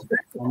don't.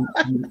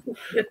 I'm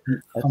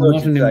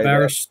not an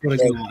embarrassed sort of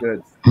guy.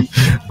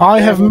 I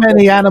have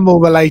many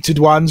animal-related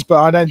ones,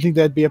 but I don't think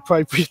they'd be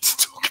appropriate to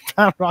talk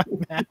about right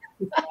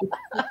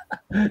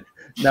now.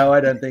 No,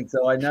 I don't think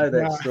so. I know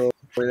that story.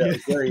 That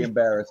was very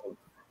embarrassing.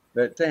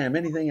 But Tam,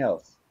 anything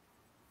else?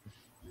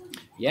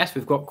 Yes,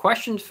 we've got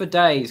questions for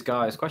days,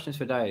 guys. Questions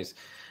for days.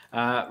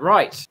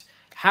 Right.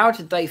 How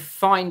did they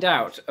find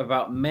out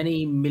about how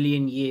many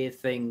million years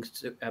things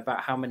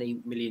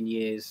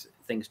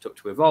took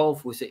to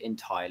evolve? Was it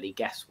entirely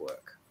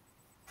guesswork?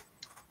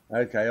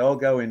 Okay, I'll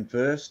go in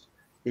first.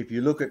 If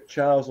you look at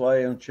Charles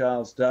Lyell and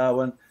Charles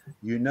Darwin,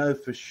 you know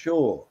for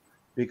sure,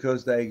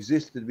 because they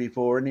existed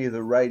before any of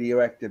the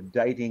radioactive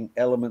dating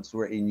elements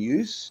were in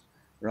use,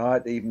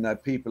 right? Even though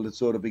people had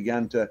sort of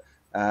begun to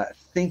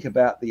think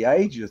about the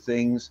age of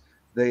things,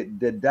 the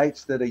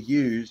dates that are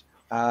used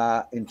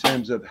in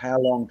terms of how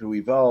long to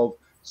evolve,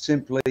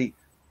 simply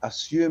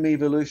assume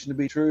evolution to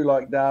be true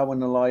like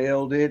Darwin and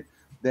Lyell did.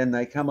 Then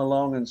they come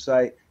along and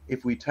say,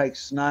 if we take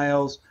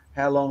snails,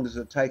 how long does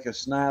it take a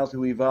snail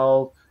to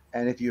evolve?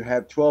 And if you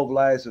have 12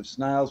 layers of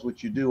snails,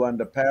 which you do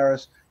under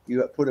Paris,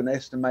 you put an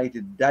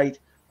estimated date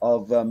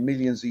of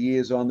millions of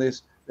years on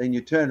this, then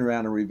you turn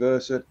around and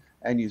reverse it,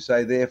 and you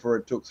say, therefore,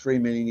 it took 3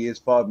 million years,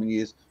 5 million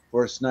years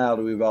for a snail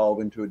to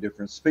evolve into a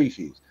different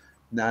species.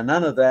 Now,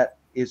 none of that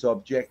is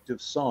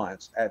objective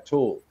science at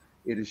all.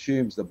 It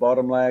assumes the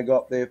bottom layer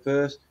got there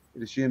first.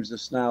 It assumes the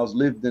snails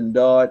lived and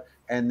died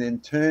and then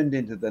turned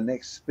into the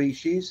next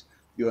species.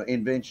 Your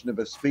invention of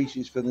a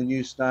species for the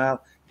new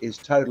snail is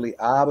totally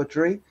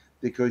arbitrary,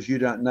 because you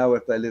don't know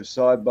if they live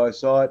side by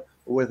side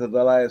or whether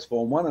the layers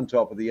form one on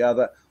top of the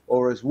other,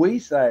 or as we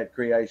say at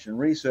Creation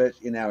Research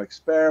in our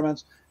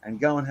experiments, and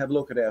go and have a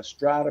look at our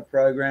strata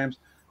programs,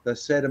 the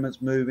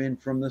sediments move in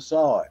from the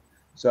side.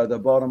 So the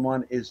bottom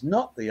one is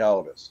not the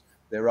oldest.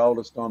 They're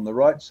oldest on the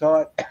right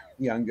side,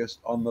 youngest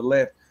on the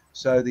left.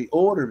 So the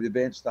order of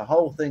events, the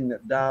whole thing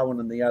that Darwin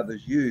and the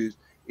others used,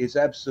 is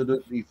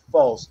absolutely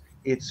false.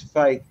 It's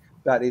fake,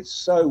 but it's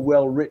so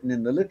well written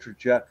in the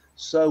literature,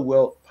 so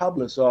well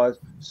publicized,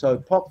 so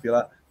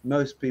popular,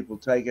 most people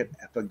take it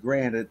for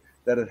granted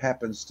that it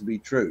happens to be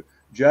true.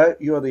 Joe,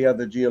 you're the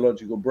other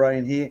geological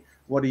brain here.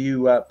 What do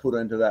you put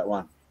into that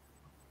one?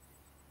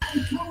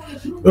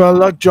 Well,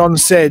 like John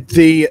said,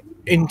 the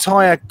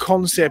entire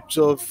concept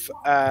of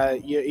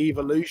your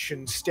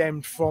evolution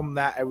stemmed from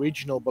that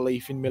original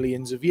belief in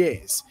millions of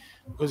years,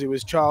 because it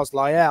was Charles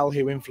Lyell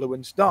who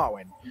influenced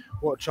Darwin.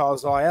 What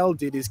Charles Lyell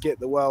did is get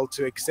the world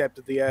to accept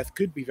that the Earth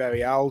could be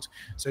very old.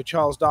 So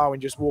Charles Darwin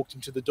just walked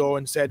into the door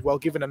and said, well,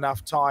 given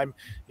enough time,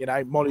 you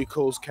know,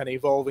 molecules can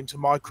evolve into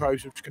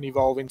microbes, which can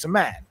evolve into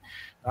man.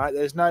 Right?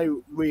 There's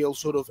no real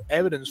sort of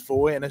evidence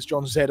for it, and as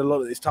John said, a lot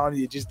of this time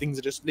things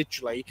are just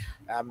literally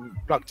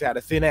plucked out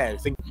of thin air.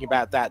 Thinking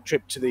about that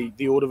trip to the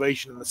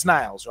Ordovician and the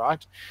snails,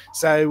 right?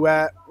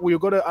 So we've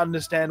got to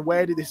understand,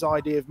 where did this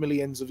idea of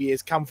millions of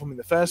years come from in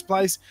the first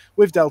place?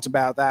 We've dealt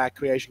about that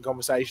Creation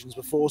Conversations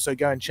before, so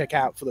go and check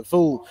out for the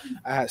full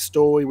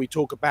story. We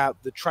talk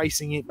about the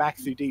tracing it back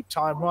through deep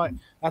time, right?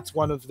 That's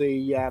one of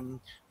the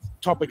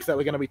topics that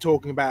we're going to be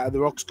talking about at the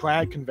Rocks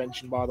Crowd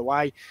Convention, by the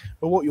way.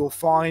 But what you'll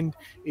find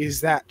is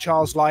that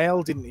Charles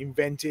Lyell didn't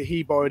invent it.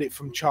 He borrowed it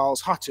from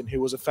Charles Hutton, who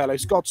was a fellow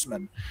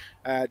Scotsman.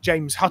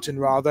 James Hutton,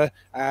 rather,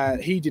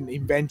 he didn't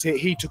invent it.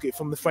 He took it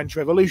from the French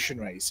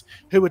revolutionaries,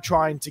 who were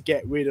trying to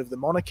get rid of the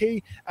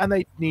monarchy, and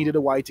they needed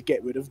a way to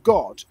get rid of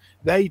God.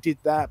 They did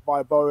that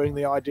by borrowing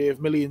the idea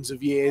of millions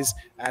of years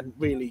and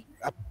really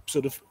a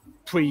sort of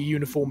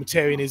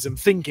pre-uniformitarianism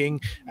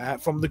thinking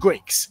from the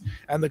Greeks.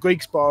 And the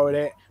Greeks borrowed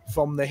it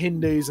from the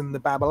Hindus and the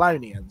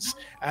Babylonians.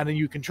 And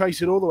you can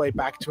trace it all the way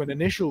back to an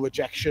initial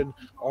rejection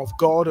of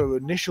God, or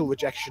initial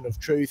rejection of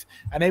truth.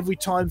 And every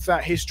time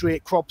throughout history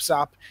it crops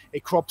up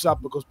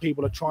because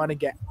people are trying to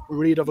get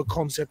rid of a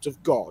concept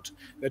of God.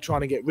 They're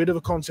trying to get rid of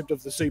a concept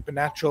of the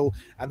supernatural.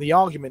 And the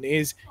argument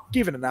is,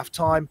 given enough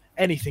time,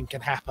 anything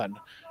can happen.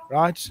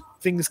 Right?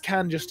 Things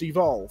can just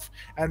evolve.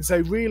 And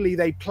so really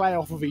they play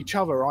off of each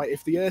other, right?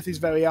 If the Earth is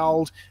very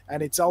old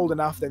and it's old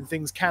enough, then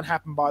things can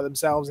happen by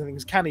themselves and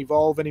things can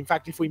evolve. And in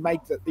fact, if we make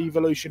the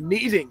evolution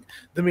needing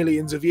the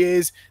millions of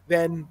years,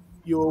 then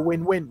you're a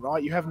win-win,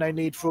 right? You have no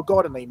need for a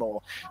God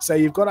anymore. So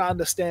you've got to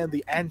understand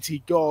the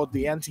anti-God,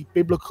 the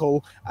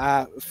anti-biblical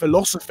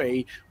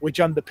philosophy, which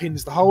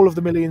underpins the whole of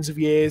the millions of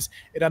years.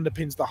 It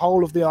underpins the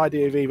whole of the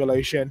idea of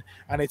evolution.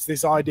 And it's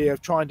this idea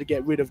of trying to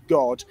get rid of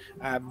God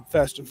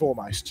first and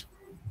foremost.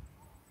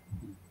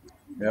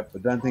 Yep, I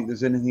don't think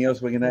there's anything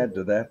else we can add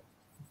to that.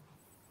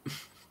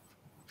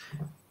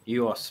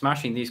 You are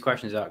smashing these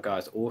questions out,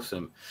 guys.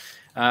 Awesome.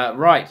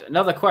 Right,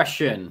 another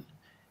question.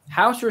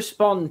 How to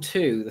respond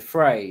to the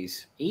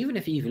phrase, even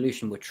if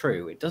evolution were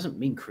true, it doesn't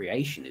mean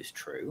creation is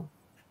true?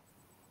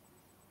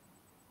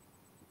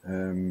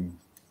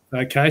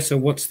 Okay, so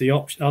what's the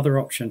other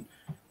option?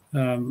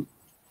 You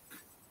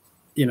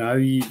know,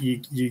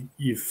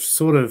 you've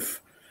sort of,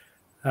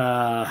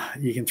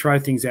 you can throw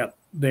things out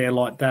there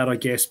like that, I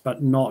guess,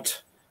 but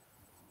not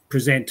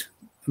present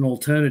an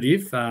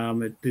alternative.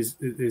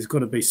 There's got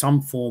to be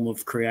some form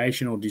of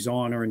creation or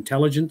design or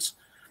intelligence,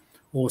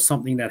 or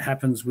something that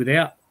happens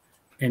without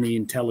any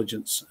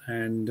intelligence.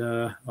 And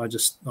I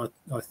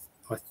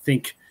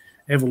think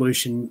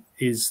evolution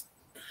is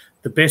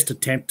the best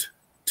attempt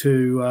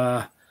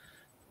to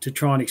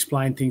try and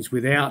explain things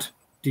without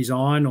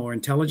design or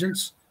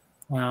intelligence,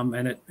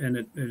 and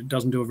it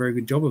doesn't do a very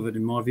good job of it,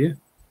 in my view.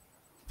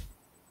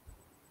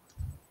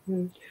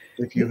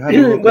 If you have a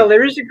look well,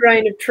 there is a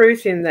grain of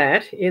truth in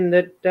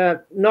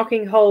that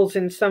knocking holes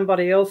in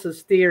somebody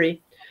else's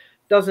theory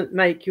doesn't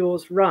make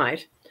yours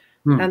right.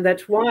 And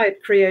that's why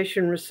at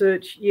Creation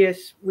Research,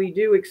 yes, we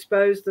do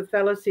expose the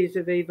fallacies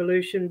of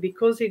evolution,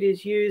 because it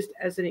is used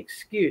as an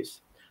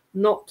excuse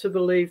not to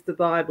believe the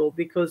Bible.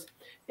 Because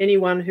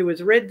anyone who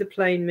has read the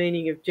plain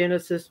meaning of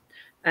Genesis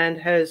and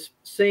has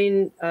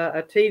seen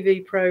a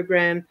TV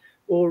program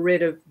or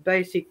read a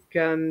basic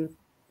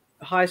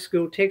high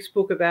school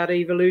textbook about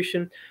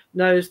evolution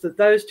knows that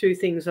those two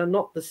things are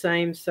not the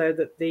same, so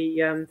that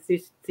the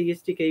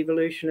theistic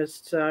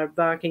evolutionists are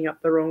barking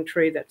up the wrong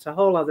tree. That's a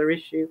whole other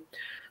issue.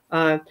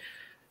 So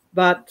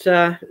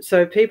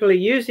people are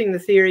using the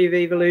theory of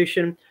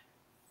evolution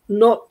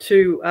not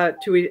to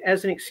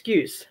as an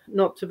excuse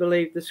not to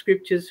believe the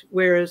scriptures,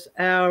 whereas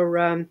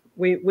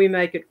we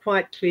make it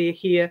quite clear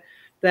here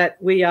that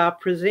we are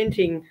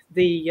presenting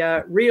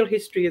the real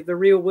history of the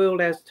real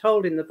world as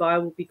told in the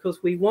Bible,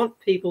 because we want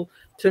people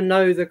to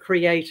know the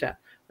Creator,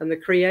 and the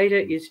Creator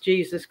is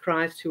Jesus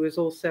Christ, who is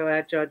also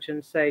our Judge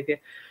and Savior.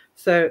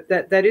 So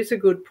that is a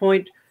good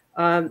point.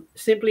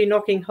 Simply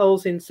knocking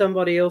holes in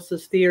somebody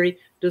else's theory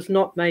does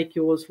not make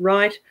yours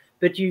right.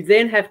 But you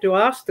then have to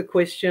ask the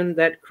question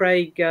that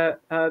Craig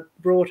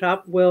brought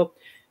up. Well,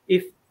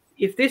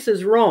 if this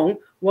is wrong,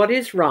 what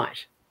is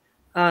right?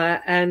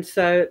 And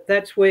so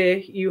that's where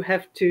you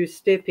have to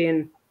step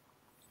in.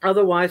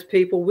 Otherwise,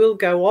 people will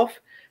go off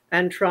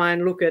and try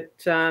and look at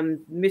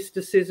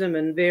mysticism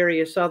and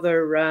various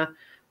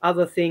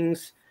other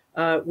things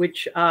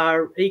which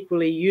are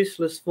equally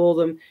useless for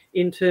them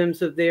in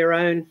terms of their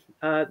own,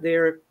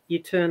 their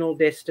eternal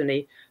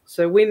destiny.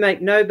 So we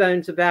make no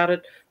bones about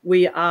it.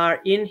 We are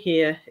in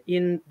here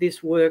in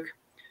this work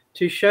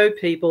to show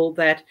people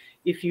that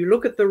if you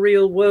look at the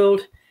real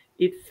world,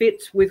 it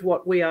fits with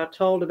what we are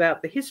told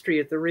about the history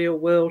of the real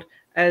world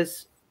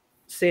as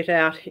set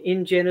out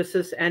in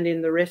Genesis and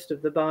in the rest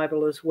of the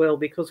Bible as well,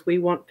 because we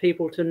want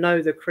people to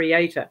know the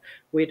Creator.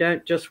 We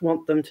don't just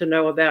want them to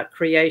know about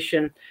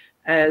creation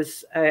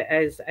as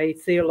a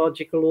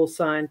theological or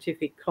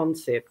scientific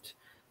concept.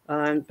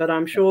 But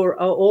I'm sure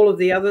all of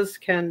the others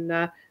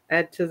can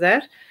add to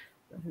that.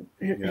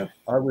 Yeah,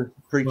 I was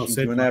preaching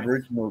to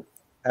an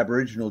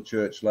Aboriginal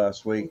church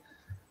last week,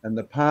 and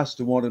the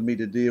pastor wanted me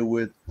to deal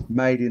with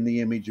made in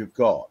the image of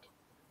God.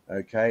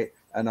 Okay.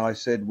 And I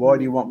said, why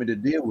do you want me to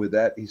deal with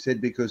that? He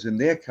said, because in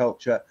their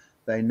culture,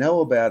 they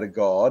know about a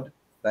God.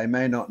 They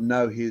may not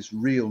know his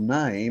real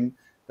name.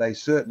 They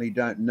certainly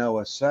don't know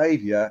a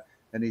savior.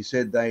 And he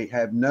said they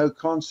have no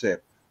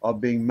concept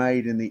of being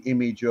made in the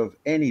image of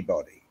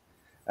anybody.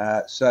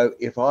 So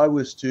if I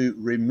was to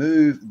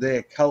remove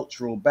their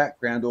cultural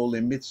background, all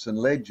their myths and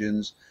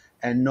legends,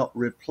 and not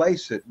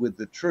replace it with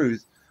the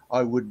truth,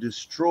 I would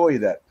destroy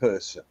that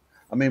person.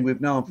 I mean,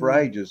 we've known for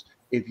ages,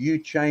 if you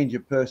change a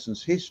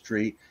person's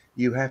history,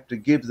 you have to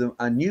give them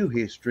a new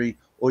history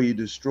or you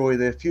destroy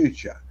their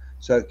future.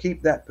 So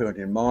keep that point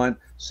in mind.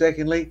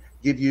 Secondly,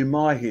 give you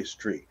my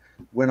history.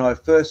 When I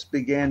first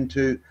began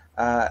to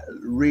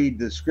read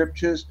the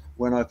scriptures,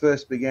 when I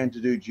first began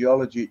to do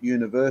geology at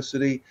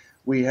university,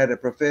 we had a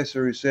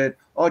professor who said,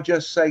 "Oh,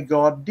 just say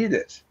God did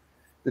it."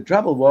 The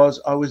trouble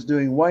was I was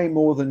doing way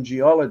more than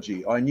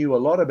geology. I knew a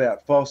lot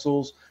about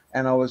fossils,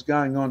 and I was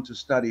going on to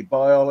study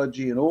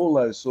biology and all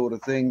those sort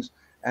of things.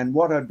 And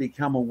what I'd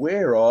become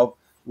aware of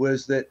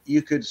was that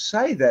you could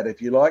say that if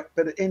you like,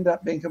 but it ended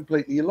up being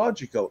completely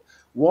illogical.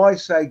 Why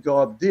say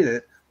God did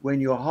it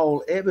when your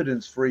whole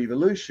evidence for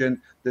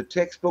evolution, the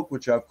textbook,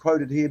 which I've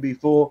quoted here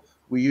before,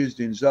 we used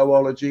in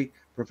zoology,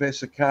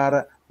 Professor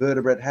Carter,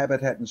 Vertebrate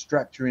Habitat and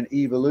Structure in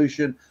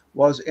Evolution,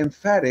 was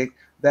emphatic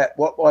that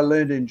what I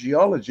learned in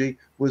geology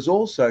was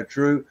also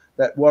true,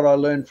 that what I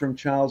learned from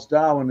Charles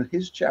Darwin in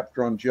his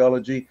chapter on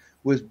geology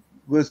was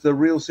the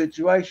real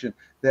situation.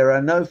 There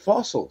are no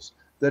fossils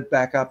that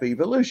back up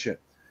evolution.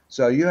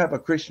 So you have a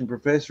Christian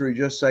professor who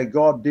just say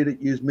God did it,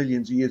 use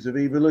millions of years of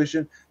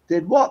evolution.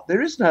 Did what?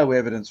 There is no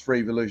evidence for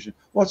evolution.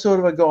 What sort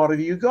of a God have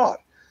you got?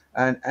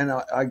 And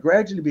I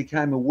gradually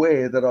became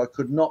aware that I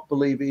could not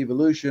believe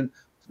evolution,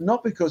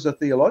 not because of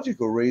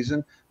theological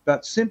reason,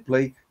 but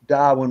simply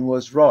Darwin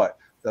was right.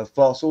 The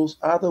fossils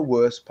are the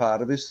worst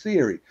part of his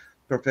theory.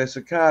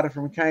 Professor Carter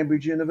from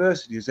Cambridge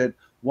University said,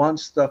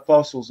 once the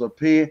fossils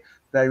appear,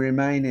 they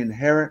remain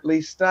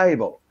inherently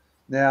stable.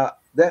 Now,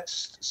 that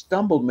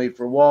stumbled me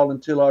for a while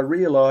until I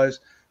realized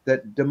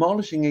that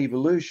demolishing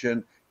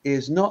evolution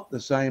is not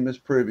the same as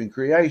proving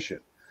creation.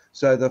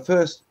 So the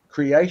first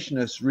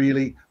creationists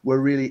were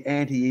really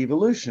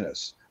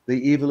anti-evolutionists.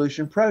 The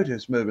evolution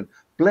protest movement,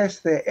 bless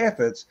their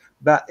efforts,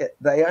 but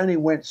they only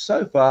went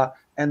so far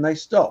and they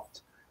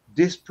stopped.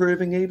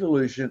 Disproving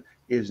evolution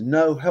is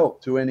no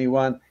help to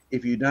anyone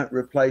if you don't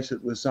replace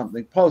it with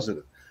something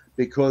positive,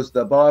 because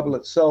the Bible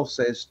itself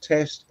says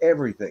test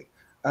everything.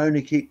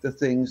 Only keep the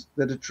things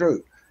that are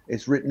true.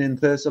 It's written in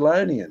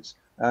Thessalonians.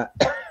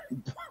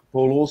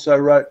 Paul also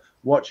wrote,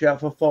 watch out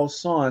for false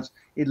science.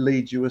 It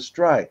leads you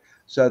astray.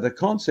 So the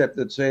concept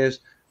that says,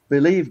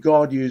 believe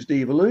God used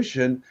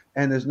evolution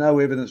and there's no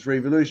evidence for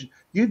evolution,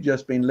 you've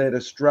just been led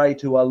astray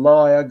to a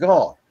liar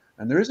God.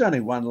 And there is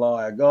only one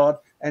liar God,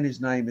 and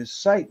his name is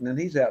Satan, and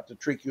he's out to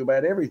trick you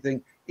about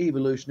everything,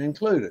 evolution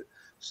included.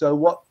 So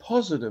what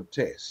positive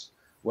tests?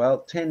 Well,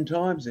 10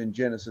 times in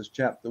Genesis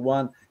chapter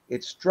 1,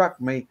 it struck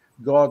me,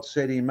 God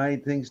said he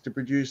made things to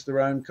produce their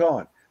own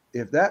kind.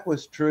 If that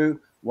was true,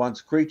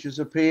 once creatures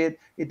appeared,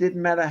 it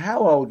didn't matter how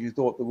old you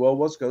thought the world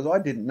was, because I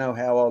didn't know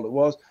how old it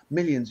was.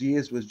 Millions of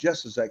years was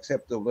just as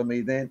acceptable to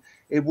me then.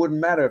 It wouldn't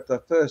matter if the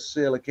first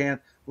coelacanth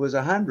was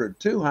 100,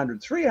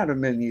 200, 300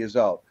 million years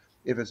old.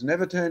 If it's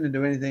never turned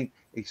into anything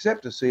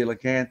except a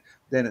coelacanth,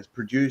 then it's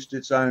produced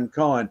its own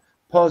kind.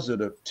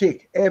 Positive,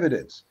 tick,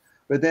 evidence.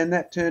 But then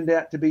that turned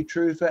out to be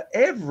true for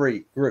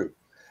every group.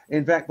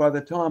 In fact, by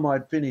the time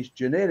I'd finished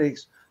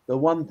genetics, the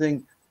one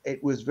thing,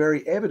 it was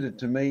very evident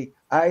to me,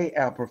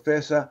 our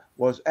professor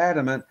was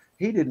adamant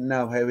he didn't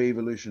know how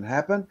evolution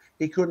happened.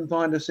 He couldn't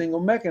find a single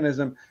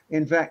mechanism.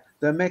 In fact,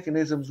 the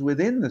mechanisms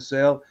within the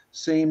cell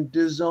seemed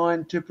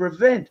designed to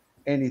prevent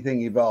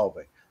anything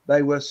evolving.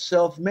 They were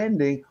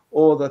self-mending,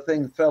 or the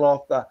thing fell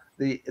off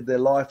the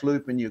life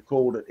loop and you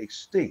called it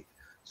extinct.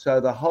 So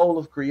the whole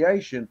of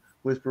creation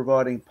was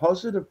providing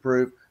positive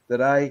proof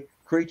that A,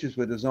 creatures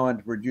were designed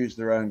to produce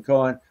their own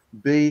kind,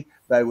 B,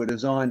 they were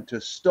designed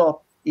to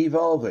stop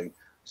evolving.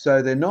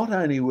 So there not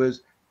only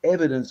was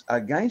evidence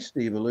against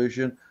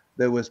evolution,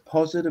 there was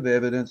positive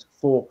evidence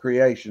for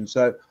creation.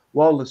 So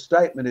while the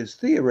statement is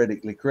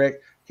theoretically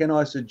correct, can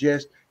I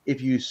suggest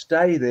If you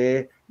stay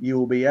there, you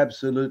will be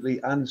absolutely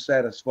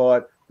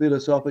unsatisfied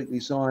philosophically,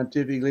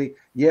 scientifically.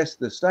 Yes,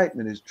 the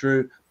statement is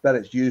true, but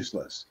it's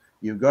useless.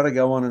 You've got to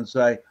go on and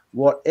say,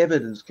 what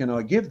evidence can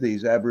I give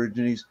these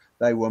Aborigines?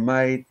 They were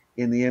made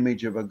in the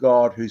image of a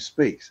God who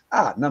speaks.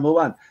 Number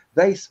one,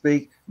 they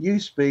speak, you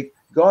speak,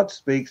 God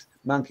speaks,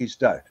 monkeys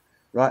don't.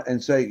 Right,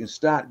 and so you can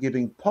start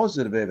giving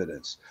positive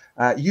evidence.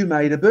 You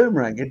made a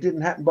boomerang. It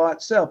didn't happen by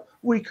itself.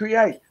 We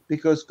create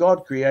because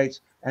God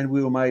creates, and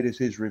we were made as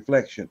his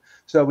reflection.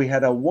 So we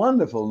had a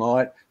wonderful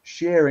night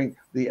sharing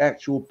the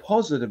actual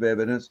positive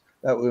evidence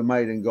that we were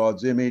made in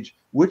God's image,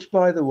 which,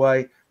 by the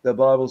way, the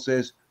Bible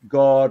says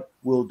God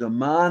will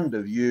demand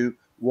of you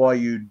why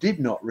you did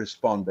not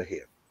respond to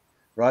him.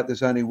 Right,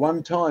 there's only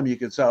one time you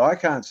could say, I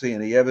can't see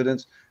any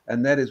evidence,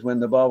 and that is when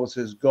the Bible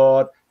says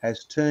God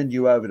has turned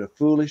you over to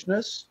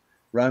foolishness.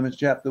 Romans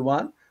chapter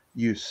 1,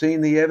 you've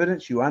seen the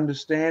evidence, you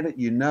understand it,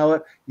 you know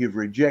it, you've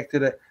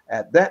rejected it.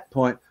 At that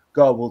point,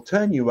 God will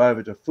turn you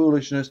over to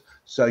foolishness,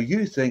 so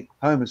you think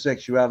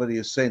homosexuality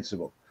is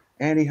sensible.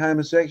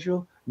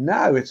 Anti-homosexual?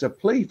 No, it's a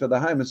plea for the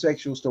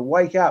homosexuals to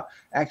wake up,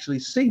 actually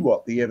see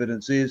what the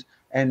evidence is,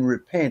 and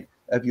repent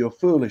of your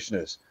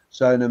foolishness.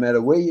 So no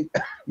matter where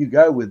you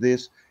go with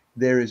this,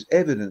 there is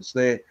evidence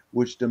there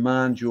which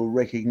demands your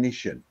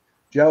recognition.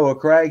 Joe or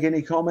Craig,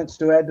 any comments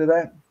to add to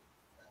that?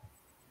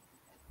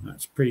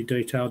 That's pretty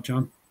detailed,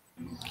 John.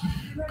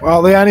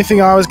 Well, the only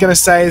thing I was going to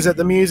say is that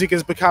the music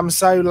has become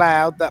so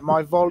loud that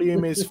my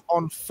volume is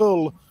on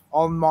full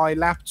on my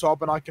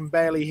laptop, and I can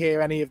barely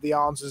hear any of the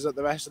answers that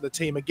the rest of the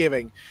team are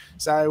giving.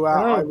 So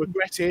I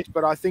regret it,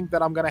 but I think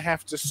that I'm going to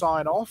have to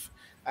sign off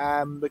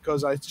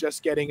because it's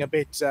just getting a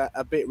bit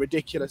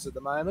ridiculous at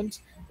the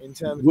moment. In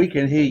terms, we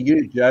can hear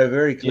you, Joe,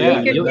 very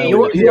clearly.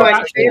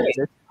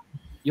 Yeah,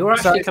 you're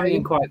actually coming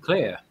in quite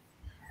clear.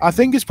 I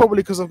think it's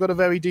probably because I've got a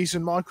very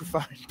decent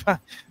microphone,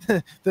 but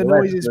the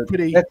noise is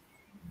pretty...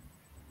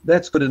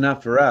 That's good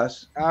enough for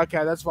us.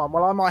 Okay, that's fine.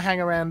 Well, I might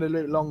hang around a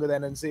little longer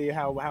then and see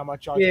how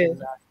much I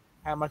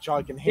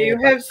can hear.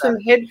 Do you have some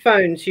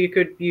headphones you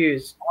could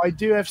use? I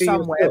do have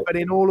somewhere, but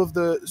in all of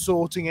the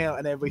sorting out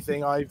and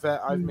everything, I've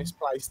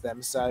misplaced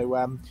them.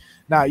 So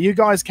no, you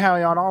guys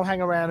carry on. I'll hang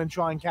around and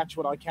try and catch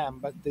what I can,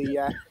 but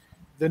the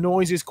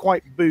noise is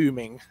quite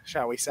booming,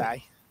 shall we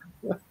say?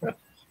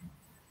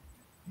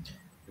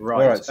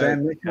 Right. All right,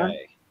 Sam.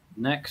 Okay.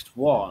 Next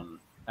one.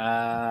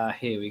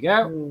 Here we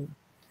go.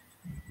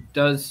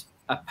 Does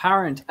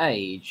apparent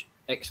age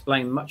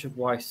explain much of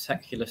why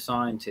secular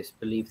scientists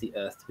believe the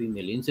Earth to be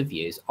millions of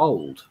years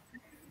old?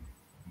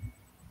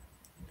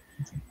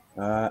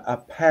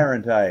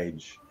 Apparent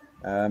age.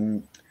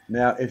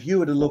 Now, if you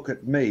were to look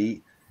at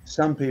me,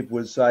 some people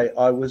would say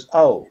I was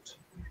old.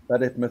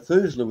 But if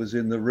Methuselah was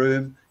in the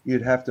room,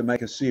 you'd have to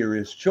make a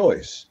serious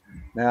choice.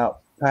 Now,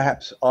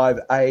 perhaps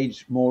I've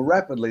aged more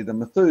rapidly than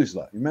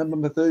Methuselah. Remember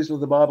Methuselah,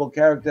 the Bible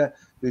character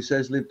who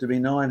says lived to be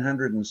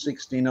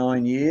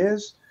 969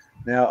 years?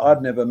 Now,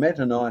 I've never met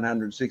a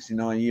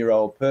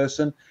 969-year-old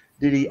person.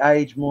 Did he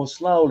age more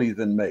slowly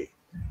than me?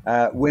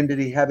 When did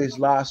he have his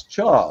last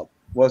child?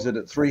 Was it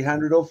at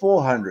 300 or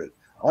 400?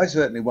 I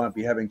certainly won't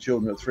be having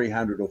children at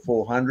 300 or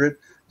 400.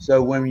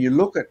 So when you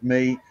look at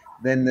me,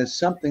 then there's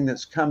something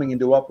that's coming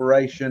into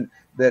operation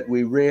that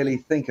we rarely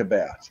think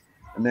about.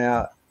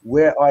 Now,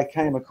 where I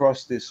came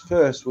across this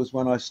first was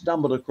when I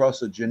stumbled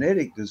across a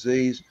genetic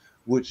disease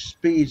which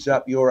speeds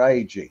up your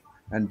aging.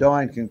 And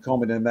Diane can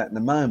comment on that in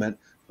a moment,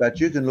 but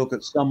you can look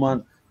at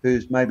someone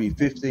who's maybe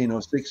 15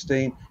 or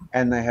 16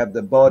 and they have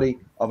the body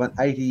of an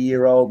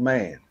 80-year-old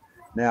man.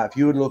 Now, if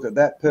you would look at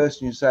that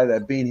person, you say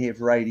they've been here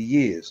for 80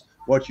 years.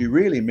 What you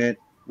really meant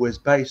was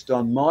based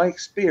on my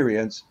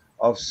experience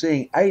of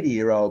seeing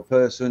 80-year-old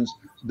persons,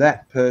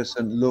 that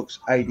person looks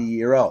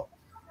 80-year-old.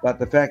 But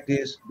the fact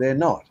is, they're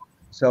not.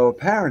 So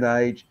apparent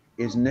age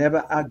is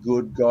never a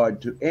good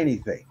guide to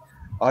anything.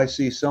 I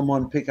see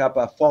someone pick up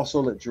a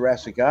fossil at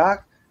Jurassic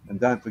Ark, and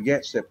don't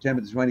forget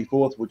September the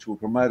 24th, which we'll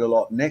promote a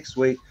lot next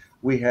week,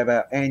 we have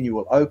our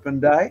annual open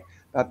day,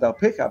 but they'll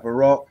pick up a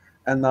rock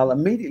and they'll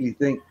immediately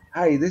think,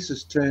 hey, this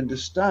is turned to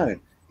stone.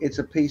 It's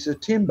a piece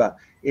of timber.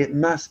 It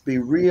must be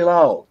real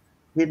old.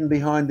 Hidden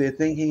behind their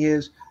thinking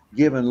is,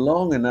 given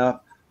long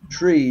enough,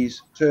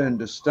 trees turn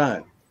to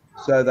stone.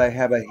 So they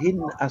have a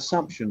hidden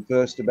assumption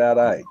first about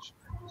age.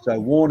 So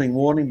warning,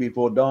 warning,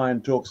 before Diane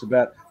talks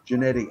about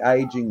genetic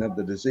aging of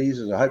the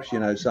diseases. I hope she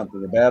knows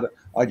something about it.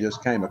 I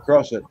just came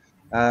across it.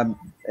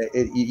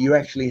 You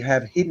actually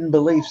have hidden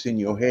beliefs in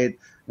your head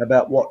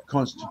about what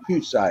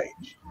constitutes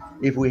age.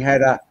 If we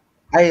had an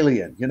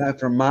alien,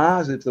 from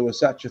Mars, if there was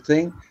such a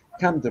thing,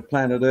 come to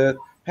planet Earth,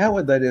 how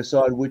would they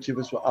decide which of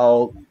us were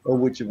old or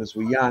which of us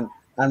were young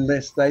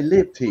unless they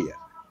lived here?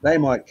 They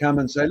might come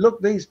and say,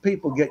 look, these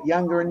people get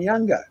younger and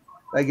younger.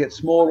 They get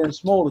smaller and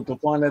smaller to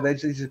finally they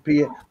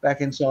disappear back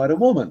inside a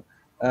woman.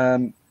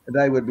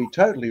 They would be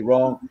totally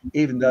wrong,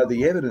 even though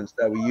the evidence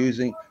they were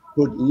using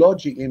could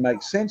logically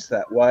make sense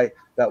that way,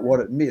 that what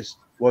it missed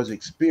was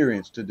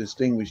experience to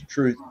distinguish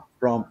truth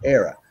from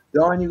error.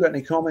 Diane, you got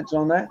any comments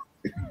on that?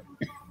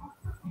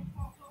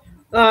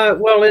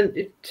 Well,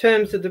 in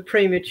terms of the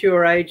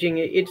premature aging,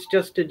 it's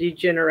just a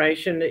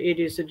degeneration. It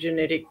is a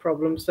genetic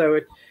problem, so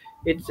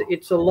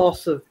it's a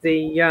loss of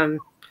the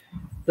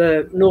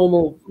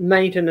normal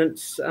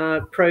maintenance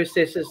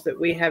processes that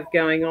we have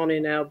going on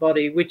in our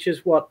body, which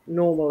is what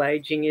normal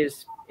aging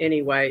is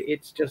anyway.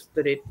 It's just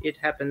that it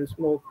happens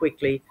more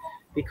quickly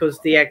because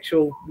the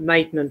actual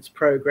maintenance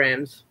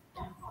programs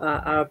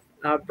are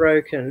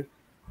broken.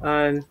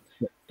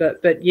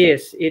 But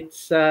yes,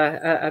 it's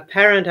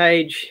apparent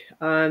age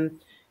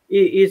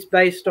is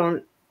based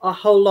on a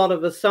whole lot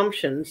of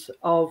assumptions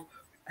of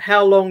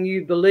how long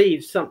you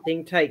believe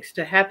something takes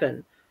to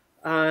happen,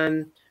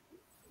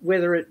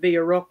 whether it be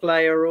a rock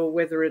layer or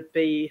whether it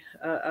be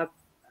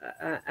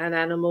an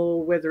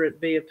animal, whether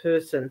it be a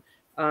person.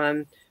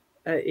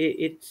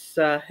 It's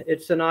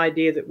an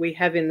idea that we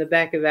have in the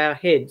back of our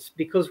heads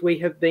because we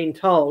have been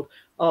told,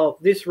 oh,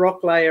 this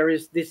rock layer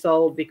is this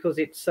old because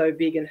it's so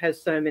big and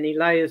has so many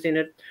layers in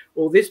it,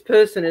 or this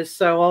person is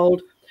so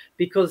old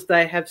because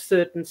they have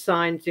certain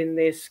signs in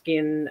their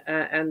skin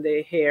and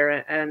their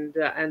hair and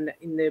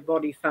in their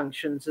body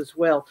functions as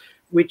well,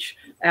 which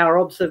our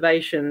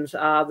observations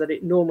are that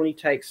it normally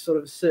takes sort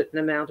of a certain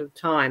amount of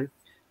time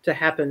to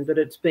happen, but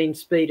it's been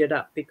speeded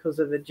up because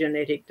of a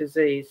genetic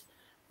disease.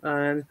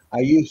 Are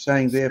you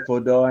saying, therefore,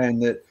 Diane,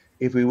 that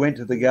if we went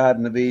to the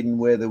Garden of Eden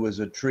where there was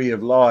a tree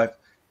of life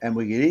and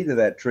we could eat of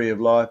that tree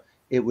of life,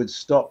 it would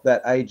stop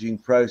that aging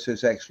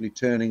process actually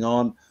turning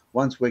on?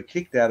 Once we're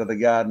kicked out of the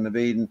Garden of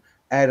Eden,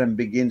 Adam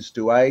begins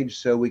to age,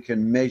 so we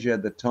can measure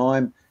the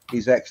time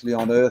he's actually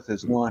on Earth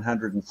as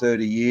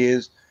 930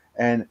 years.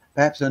 And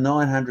perhaps a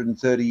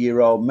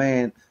 930-year-old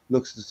man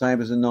looks the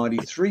same as a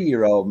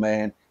 93-year-old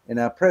man in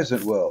our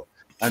present world.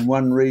 And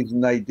one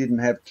reason they didn't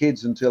have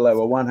kids until they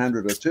were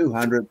 100 or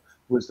 200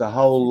 was the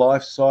whole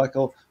life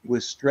cycle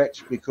was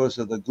stretched because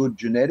of the good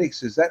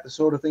genetics. Is that the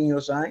sort of thing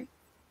you're saying?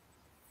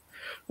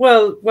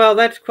 Well,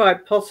 that's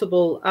quite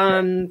possible.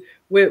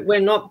 We're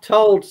not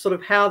told sort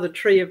of how the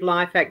tree of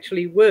life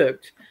actually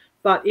worked,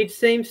 but it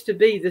seems to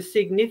be the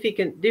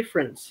significant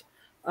difference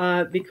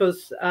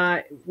because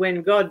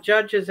when God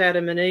judges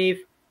Adam and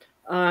Eve,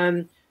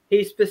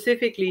 he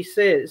specifically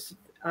says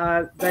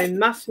they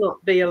must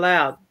not be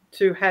allowed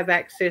to have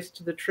access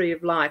to the tree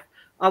of life.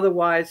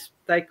 Otherwise,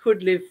 they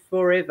could live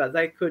forever.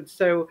 They could.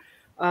 So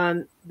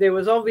there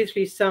was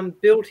obviously some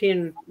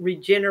built-in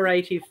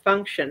regenerative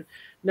function.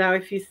 Now,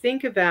 if you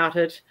think about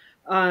it,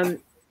 our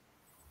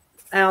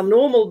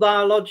normal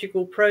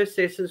biological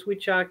processes,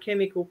 which are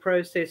chemical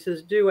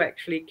processes,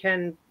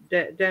 can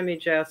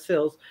damage our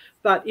cells.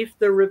 But if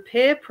the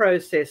repair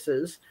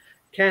processes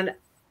can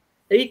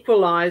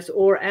equalize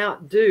or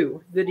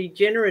outdo the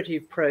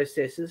degenerative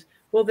processes,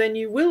 well, then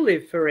you will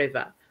live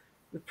forever.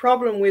 The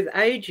problem with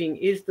aging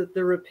is that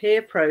the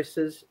repair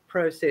processes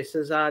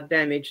are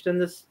damaged,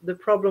 and the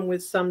problem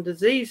with some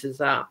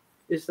diseases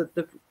is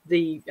that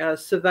the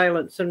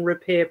surveillance and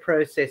repair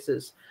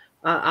processes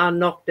are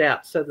knocked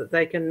out so that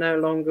they can no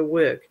longer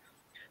work.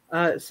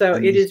 So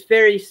it is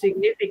very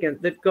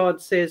significant that God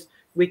says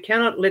we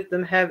cannot let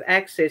them have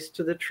access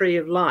to the tree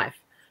of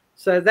life.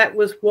 So that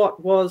was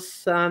what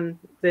was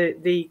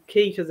the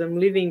key to them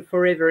living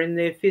forever in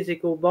their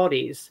physical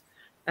bodies.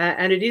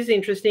 And it is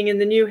interesting, in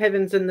the new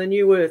heavens and the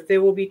new earth,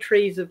 there will be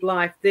trees of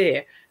life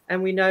there.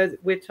 And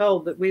we're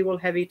told that we will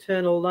have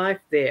eternal life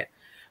there.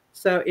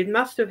 So it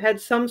must have had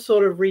some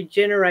sort of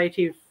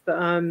regenerative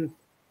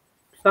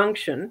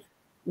function,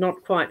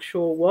 not quite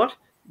sure what.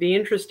 Be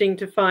interesting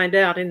to find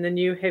out in the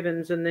new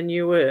heavens and the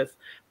new earth.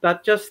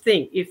 But just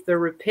think, if the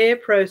repair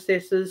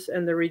processes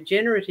and the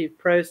regenerative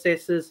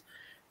processes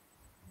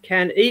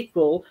can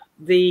equal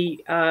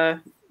the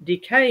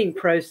decaying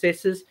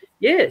processes,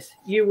 yes,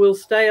 you will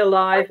stay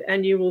alive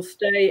and you will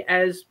stay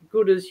as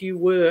good as you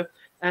were.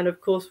 And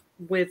of course,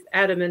 with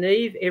Adam and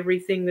Eve,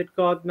 everything that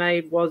God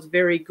made was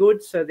very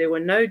good. So there were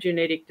no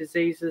genetic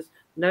diseases,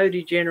 no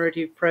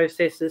degenerative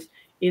processes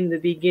in the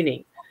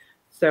beginning.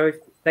 So if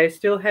they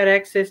still had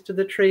access to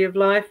the tree of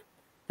life,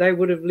 they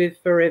would have lived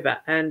forever.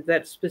 And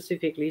that's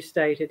specifically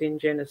stated in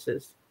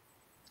Genesis.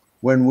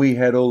 When we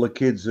had all the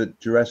kids at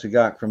Jurassic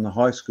Ark from the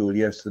high school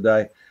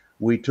yesterday,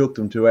 we took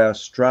them to our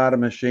strata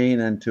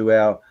machine and to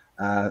our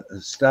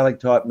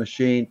stalactite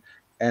machine.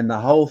 And the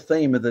whole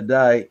theme of the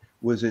day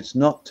was, it's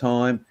not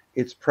time,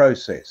 it's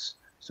process.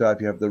 So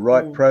if you have the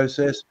right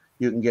process,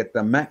 you can get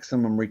the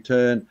maximum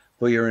return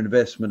for your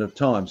investment of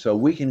time. So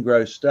we can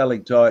grow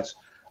stalactites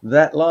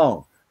that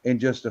long in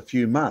just a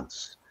few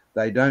months.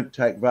 They don't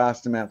take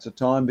vast amounts of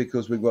time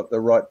because we've got the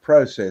right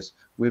process.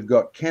 We've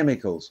got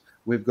chemicals.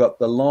 We've got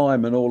the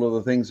lime and all of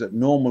the things that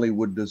normally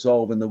would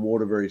dissolve in the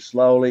water very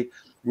slowly.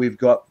 We've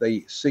got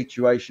the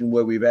situation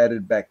where we've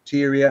added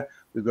bacteria.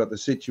 We've got the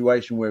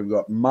situation where we've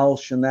got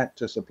mulch and that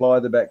to supply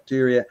the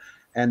bacteria,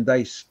 and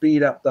they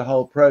speed up the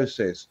whole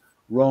process.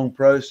 Wrong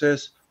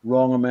process,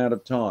 wrong amount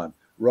of time.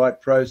 Right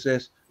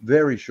process,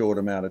 very short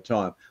amount of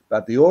time.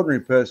 But the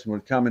ordinary person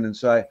would come in and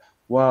say,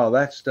 wow,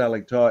 that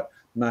stalactite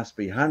must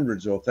be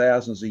hundreds or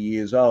thousands of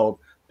years old,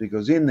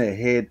 because in their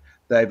head,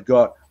 they've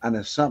got an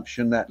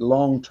assumption that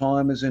long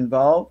time is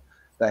involved.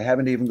 They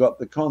haven't even got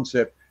the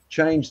concept.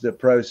 Change the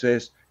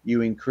process.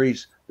 You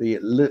increase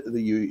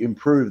you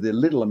improve the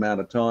little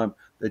amount of time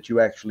that you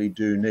actually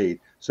do need.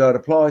 So it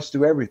applies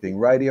to everything: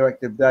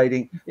 radioactive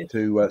dating,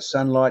 to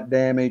sunlight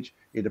damage.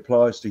 It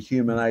applies to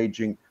human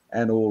aging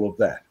and all of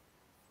that.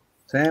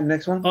 Sam,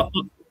 next one.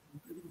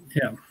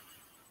 Yeah.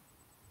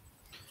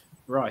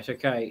 Right.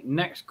 Okay.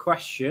 Next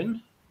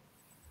question.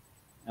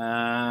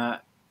 Here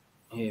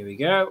we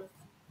go.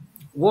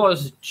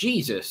 Was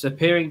Jesus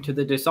appearing to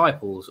the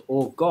disciples,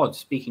 or God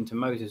speaking to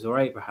Moses or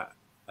Abraham?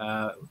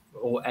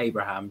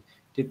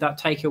 Did that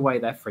take away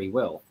their free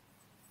will?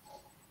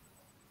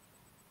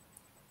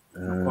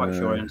 I'm not quite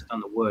sure I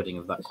understand the wording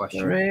of that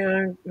question.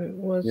 I'm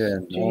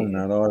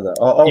not either.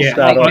 I'll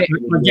start off.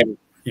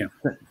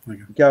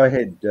 Go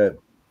ahead,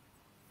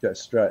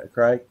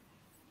 Craig.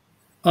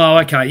 Oh,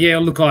 okay. Yeah.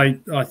 Look,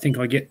 I think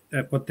I get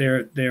what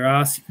they're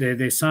asking.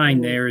 They're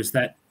saying there is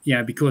that,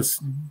 because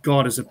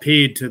God has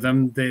appeared to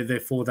them,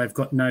 therefore they've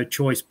got no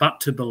choice but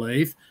to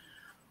believe.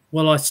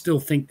 Well, I still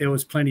think there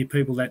was plenty of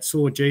people that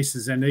saw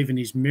Jesus and even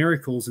his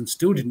miracles and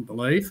still didn't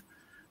believe,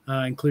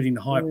 including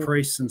the high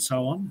priests and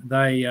so on.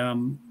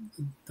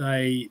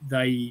 They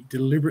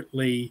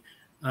deliberately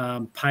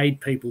paid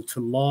people to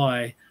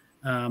lie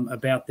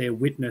about their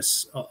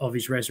witness of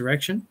his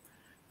resurrection,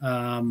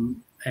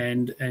 and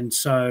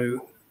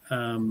so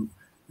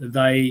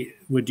they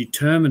were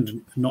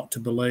determined not to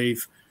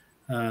believe,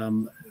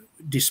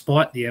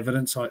 despite the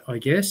evidence, I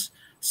guess.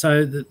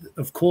 So,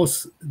 of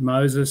course,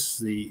 Moses,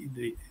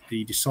 the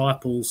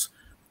disciples,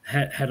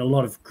 had a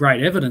lot of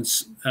great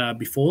evidence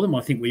before them.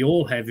 I think we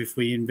all have if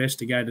we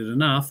investigated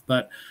enough,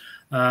 but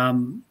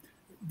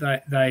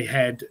they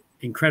had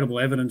incredible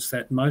evidence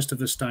that most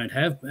of us don't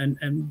have,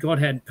 and God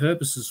had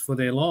purposes for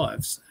their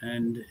lives,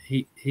 and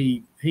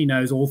he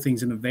knows all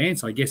things in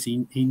advance. I guess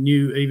he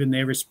knew even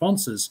their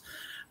responses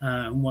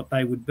and what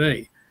they would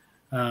be.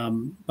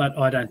 But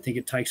I don't think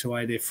it takes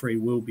away their free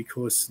will,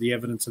 because the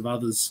evidence of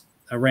others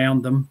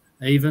around them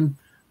even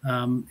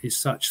is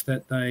such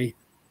that they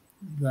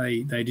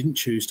didn't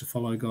choose to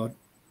follow God.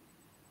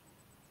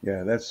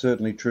 Yeah, that's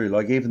certainly true.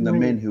 Like even the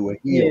men who were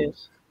healed,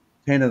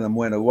 10 of them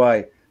went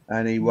away.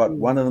 Only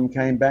one of them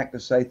came back to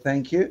say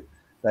thank you.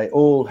 They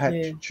all had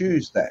to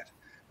choose that.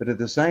 But at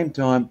the same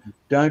time,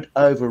 don't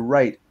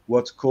overrate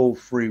what's called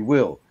free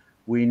will.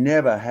 We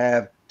never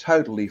have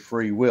totally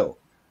free will.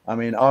 I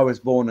mean, I was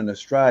born in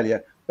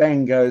Australia.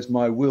 Bang goes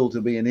my will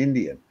to be an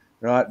Indian,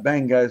 right?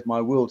 Bang goes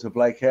my will to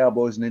play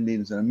cowboys and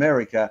Indians in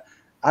America.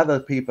 Other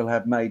people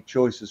have made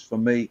choices for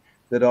me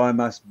that I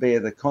must bear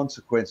the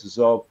consequences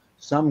of,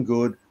 some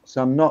good,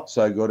 some not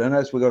so good. And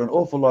as we've got an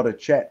awful lot of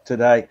chat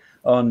today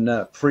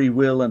on free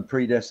will and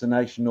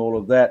predestination, all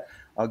of that,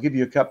 I'll give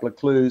you a couple of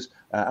clues.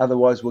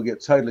 Otherwise, we'll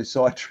get totally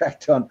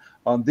sidetracked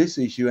on this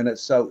issue. And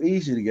it's so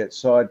easy to get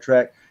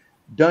sidetracked.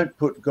 Don't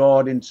put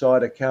God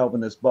inside a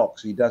Calvinist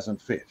box. He doesn't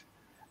fit.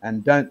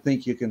 And don't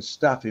think you can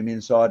stuff him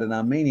inside an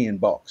Armenian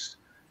box.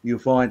 You'll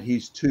find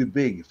he's too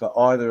big for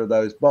either of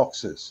those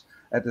boxes.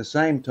 At the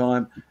same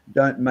time,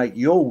 don't make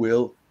your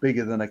will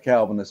bigger than a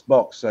Calvinist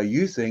box, so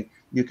you think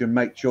you can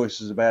make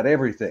choices about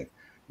everything.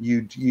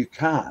 You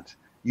can't.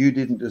 You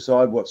didn't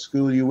decide what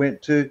school you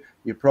went to.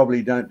 You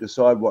probably don't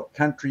decide what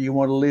country you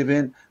want to live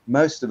in.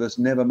 Most of us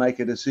never make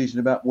a decision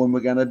about when we're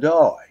going to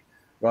die,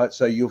 right?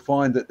 So you'll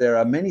find that there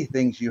are many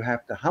things you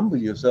have to humble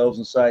yourselves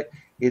and say,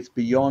 it's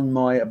beyond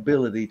my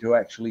ability to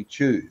actually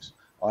choose.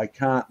 I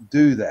can't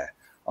do that.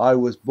 I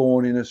was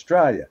born in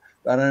Australia,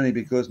 but only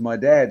because my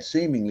dad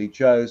seemingly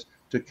chose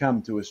to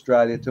come to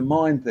Australia to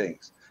mine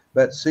things.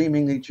 But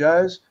seemingly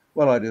chose,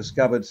 well, I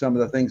discovered some of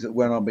the things that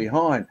went on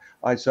behind.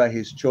 I'd say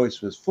his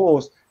choice was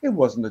forced. It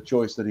wasn't a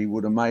choice that he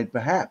would have made,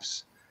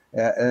 perhaps.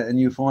 And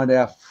you find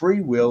our free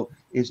will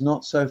is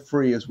not so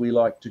free as we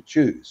like to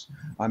choose.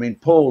 I mean,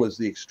 Paul is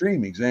the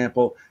extreme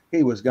example.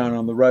 He was going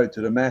on the road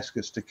to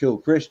Damascus to kill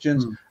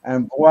Christians,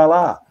 and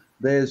voila,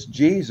 there's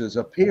Jesus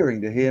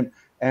appearing to him,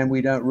 and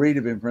we don't read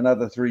of him for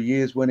another 3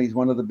 years when he's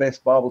one of the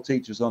best Bible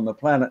teachers on the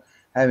planet,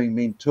 having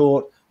been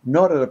taught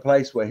not at a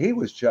place where he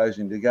was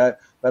chosen to go,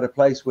 but a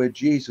place where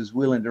Jesus'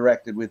 will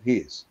interacted with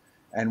his.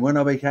 And when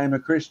I became a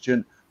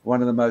Christian,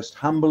 one of the most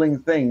humbling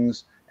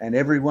things, and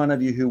every one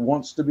of you who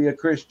wants to be a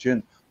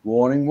Christian,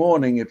 warning,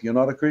 warning, if you're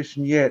not a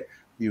Christian yet,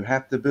 you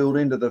have to build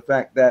into the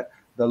fact that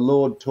the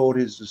Lord taught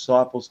his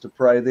disciples to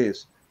pray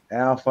this: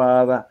 Our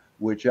Father,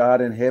 which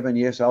art in heaven,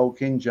 yes, old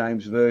King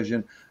James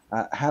Version,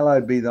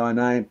 hallowed be thy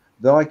name,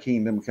 thy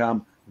kingdom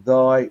come,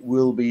 thy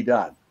will be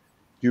done.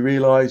 Do you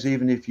realize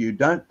even if you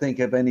don't think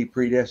of any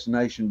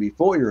predestination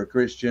before you're a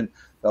Christian,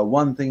 the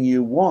one thing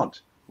you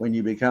want when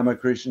you become a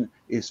Christian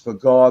is for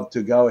God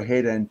to go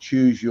ahead and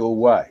choose your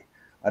way?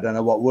 I don't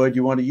know what word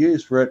you want to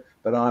use for it,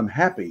 but I'm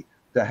happy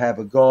to have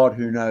a God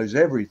who knows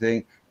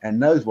everything and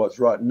knows what's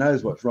right and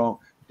knows what's wrong,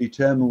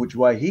 determine which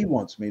way he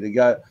wants me to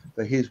go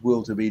for his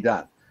will to be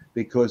done.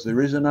 Because there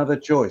is another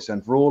choice.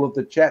 And for all of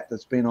the chat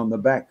that's been on the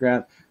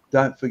background,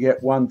 don't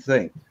forget one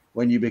thing.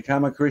 When you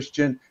become a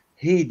Christian,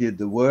 he did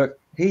the work.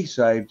 He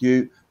saved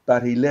you,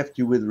 but he left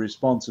you with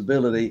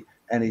responsibility,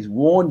 and he's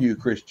warned you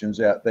Christians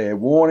out there,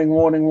 warning,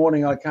 warning,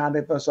 warning, I can't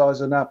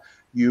emphasize enough,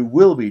 you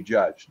will be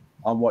judged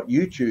on what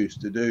you choose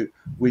to do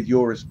with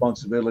your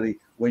responsibility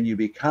when you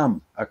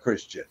become a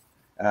Christian.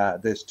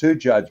 There's two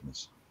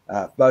judgments,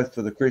 both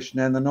for the Christian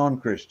and the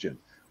non-Christian.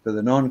 For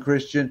the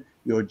non-Christian,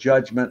 your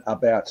judgment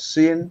about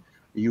sin,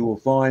 you will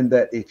find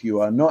that if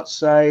you are not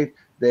saved,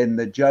 then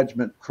the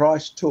judgment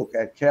Christ took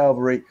at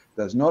Calvary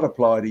does not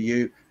apply to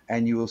you,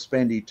 and you will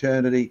spend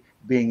eternity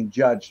being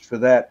judged for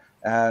that.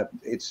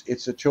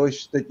 It's a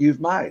choice that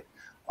you've made.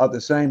 At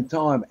the same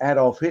time,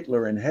 Adolf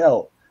Hitler in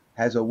hell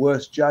has a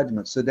worse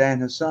judgment. Saddam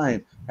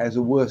Hussein has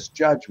a worse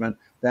judgment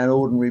than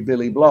ordinary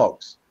Billy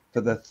Bloggs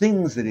for the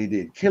things that he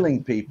did,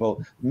 killing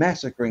people,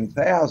 massacring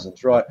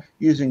thousands, right,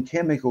 using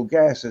chemical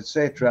gas,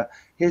 etc.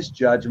 His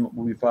judgment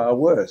will be far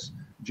worse.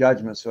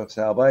 Judgments for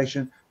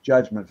salvation,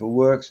 judgment for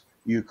works.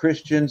 You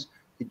Christians,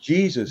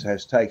 Jesus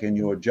has taken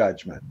your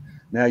judgment.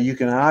 Now, you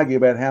can argue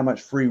about how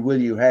much free will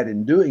you had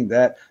in doing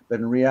that, but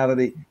in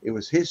reality, it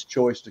was his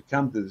choice to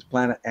come to this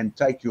planet and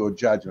take your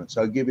judgment.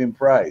 So give him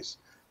praise.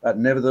 But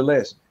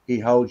nevertheless, he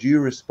holds you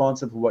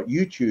responsible for what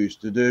you choose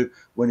to do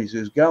when he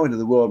says, go into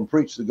the world and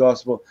preach the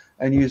gospel,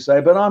 and you say,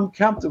 but I'm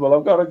comfortable,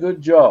 I've got a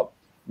good job.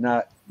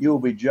 No, you'll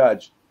be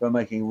judged for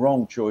making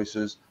wrong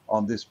choices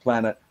on this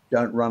planet.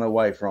 Don't run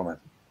away from it.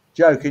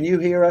 Joe, can you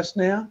hear us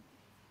now?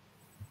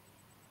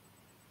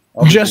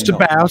 Obviously just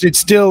about. Not. It's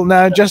still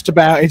just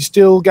about. It's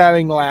still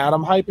going loud.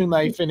 I'm hoping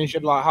they finish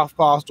at like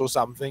past or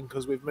something,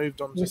 because we've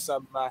moved on to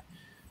some.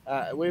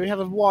 We have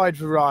a wide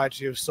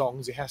variety of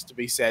songs, it has to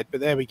be said.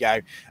 But there we go.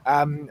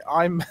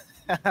 I'm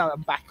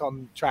I'm back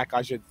on track,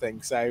 I should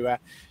think. So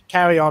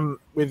carry on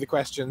with the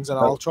questions, and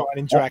I'll try and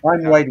interact.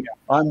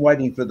 I'm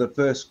waiting for the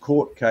first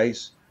court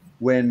case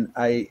when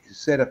a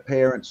set of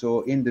parents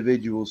or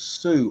individuals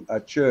sue a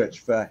church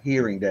for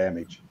hearing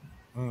damage.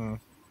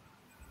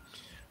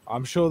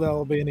 I'm sure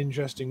there'll be an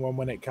interesting one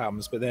when it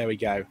comes, but there we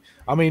go.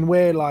 I mean,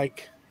 we're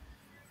like,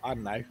 I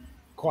don't know,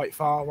 quite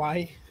far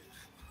away.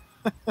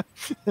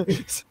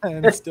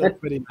 And it's still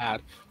pretty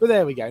mad. But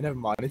there we go, never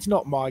mind. It's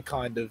not my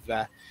kind of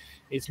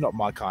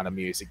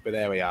music, but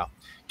there we are.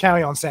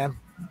 Carry on, Sam.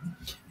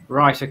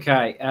 Right,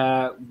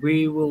 okay.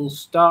 We will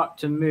start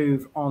to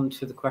move on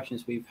to the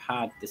questions we've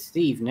had this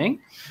evening.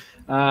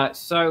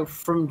 So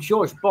from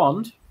George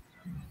Bond,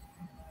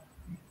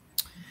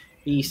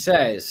 he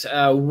says,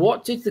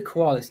 what did the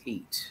koalas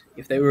eat?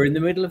 If they were in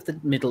the middle of the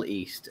Middle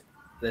East,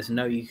 there's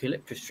no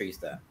eucalyptus trees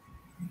there.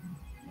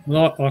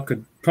 Well, I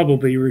could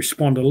probably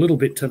respond a little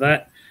bit to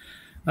that.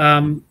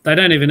 They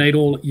don't even eat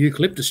all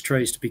eucalyptus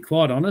trees, to be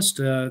quite honest.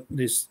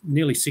 There's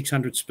nearly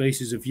 600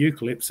 species of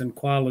eucalypts, and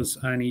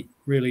koalas only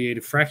really eat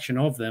a fraction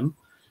of them.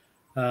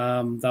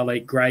 They'll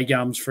eat grey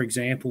gums, for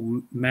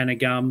example, manna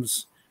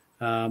gums,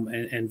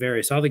 and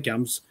various other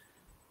gums.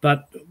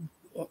 But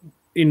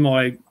in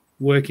my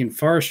work in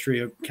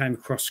forestry, I came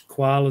across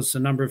koalas a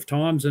number of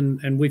times,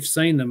 and we've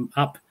seen them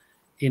up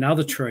in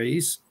other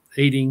trees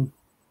eating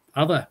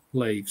other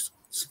leaves.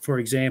 For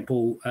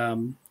example,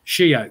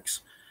 she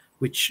oaks,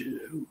 which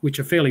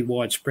are fairly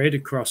widespread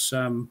across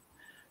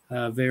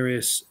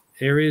various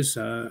areas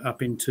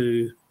up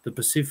into the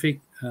Pacific,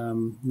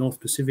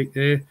 North Pacific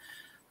there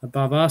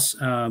above us.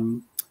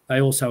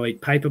 They also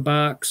eat paper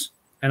barks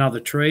and other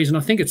trees. And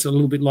I think it's a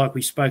little bit like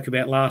we spoke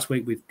about last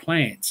week with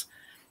plants,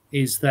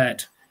 is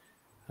that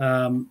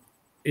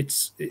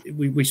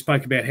we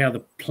spoke about how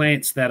the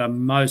plants that are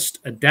most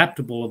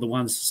adaptable are the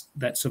ones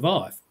that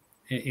survive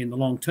in the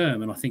long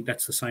term. And I think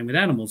that's the same with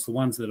animals. The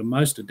ones that are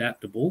most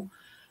adaptable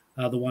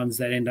are the ones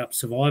that end up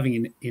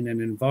surviving in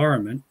an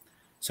environment.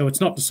 So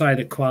it's not to say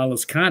that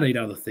koalas can't eat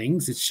other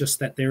things. It's just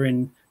that they're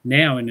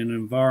now in an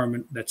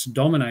environment that's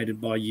dominated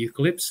by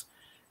eucalypts,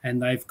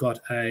 and they've got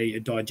a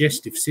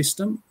digestive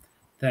system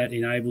that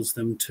enables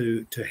them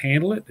to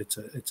handle it.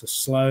 It's a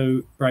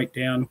slow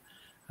breakdown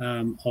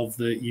of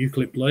the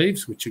eucalypt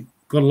leaves, which have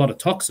got a lot of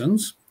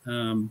toxins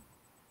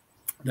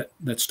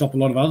that stop a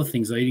lot of other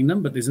things eating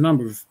them. But there's a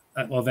number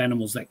of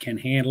animals that can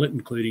handle it,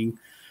 including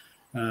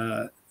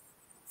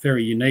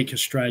very unique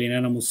Australian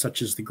animals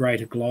such as the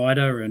greater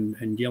glider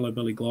and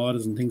yellow-bellied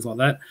gliders and things like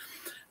that.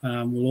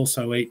 Will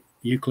also eat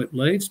eucalypt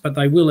leaves, but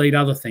they will eat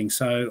other things.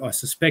 So I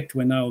suspect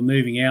when they were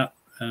moving out,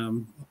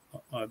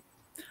 I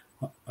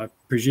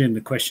presume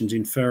the question's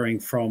inferring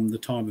from the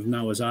time of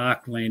Noah's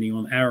Ark landing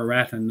on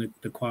Ararat, and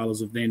the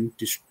koalas have then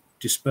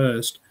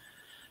dispersed,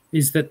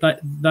 is that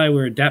they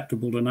were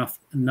adaptable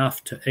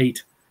enough to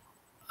eat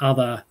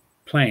other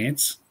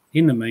plants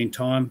in the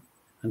meantime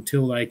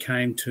until they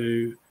came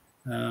to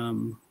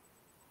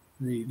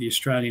the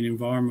Australian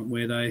environment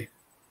where they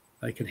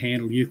could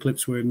handle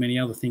eucalypts where many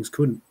other things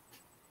couldn't.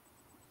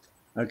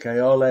 Okay,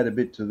 I'll add a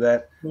bit to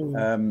that.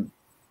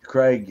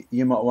 Craig,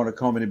 you might want to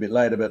comment a bit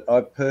later, but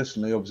I've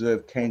personally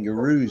observed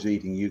kangaroos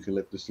eating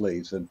eucalyptus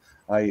leaves, and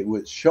I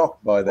was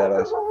shocked by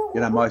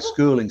that. My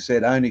schooling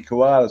said only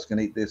koalas can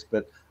eat this,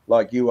 but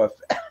like you,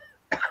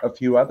 a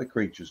few other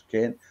creatures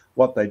can.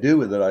 What they do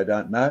with it, I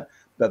don't know,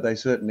 but they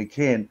certainly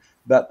can.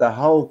 But the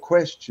whole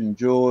question,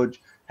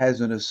 George,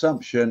 has an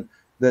assumption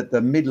that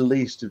the Middle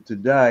East of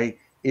today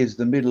is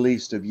the Middle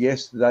East of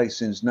yesterday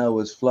since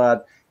Noah's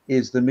flood,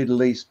 is the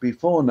Middle East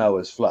before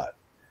Noah's flood.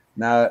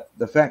 Now,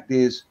 the fact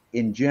is,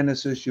 in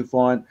Genesis, you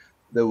find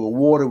the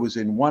water was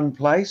in one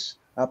place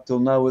up till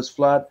Noah's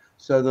flood,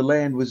 so the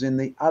land was in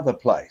the other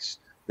place.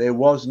 There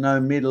was no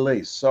Middle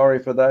East. Sorry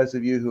for those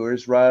of you who are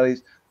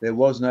Israelis, there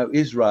was no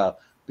Israel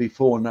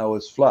before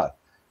Noah's flood.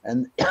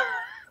 And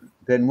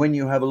then when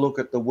you have a look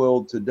at the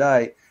world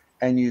today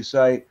and you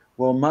say,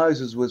 well,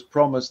 Moses was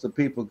promised that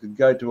people could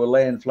go to a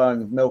land flowing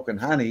with milk and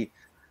honey.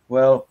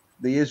 Well,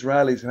 the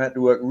Israelis have had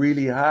to work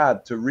really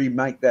hard to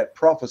remake that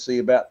prophecy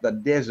about the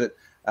desert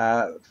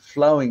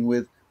flowing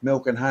with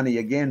milk and honey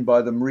again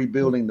by them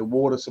rebuilding the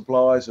water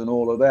supplies and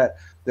all of that.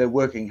 They're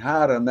working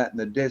hard on that, and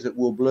the desert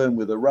will bloom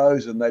with a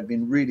rose, and they've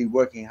been really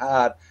working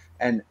hard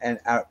and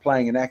are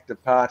playing an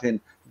active part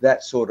in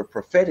that sort of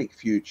prophetic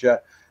future.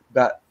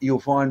 But you'll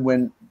find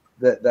when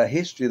the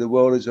history of the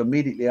world is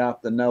immediately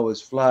after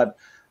Noah's flood,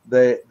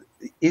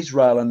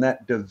 Israel and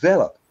that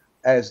develop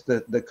as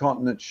the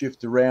continents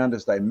shift around,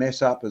 as they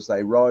mess up, as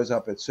they rise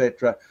up,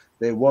 etc.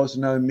 There was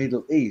no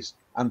Middle East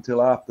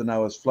until after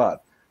Noah's flood.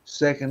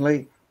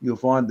 Secondly, you'll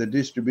find the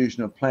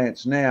distribution of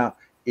plants now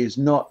is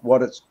not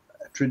what it's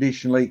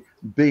traditionally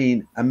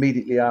been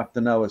immediately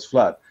after Noah's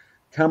flood.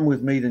 Come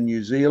with me to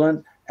New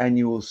Zealand and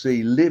you will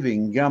see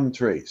living gum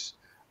trees,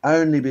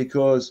 only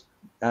because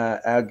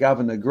our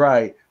Governor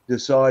Gray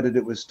decided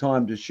it was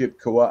time to ship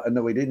koalas.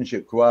 No, he didn't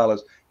ship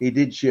koalas. He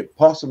did ship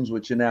possums,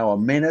 which are now a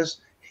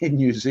menace in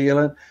New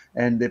Zealand,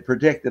 and they're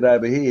protected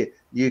over here.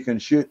 You can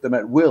shoot them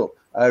at will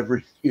over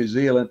in New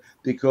Zealand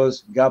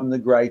because Governor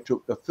Gray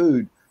took the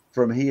food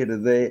from here to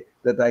there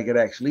that they could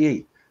actually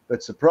eat.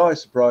 But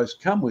surprise, surprise,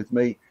 come with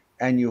me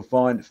and you'll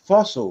find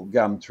fossil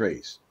gum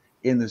trees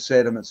in the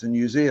sediments in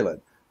New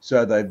Zealand.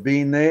 So they've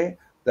been there.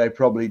 They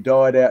probably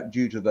died out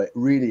due to the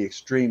really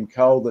extreme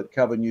cold that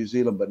covered New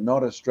Zealand, but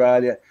not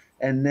Australia.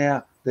 And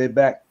now they're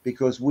back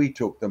because we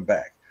took them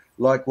back.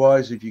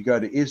 Likewise, if you go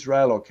to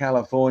Israel or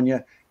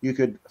California, you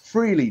could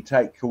freely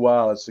take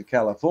koalas to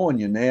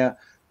California now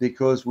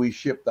because we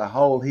shipped a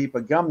whole heap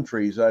of gum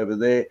trees over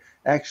there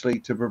actually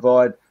to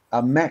provide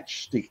a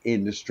matchstick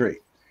industry.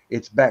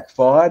 It's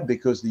backfired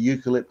because the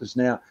eucalyptus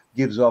now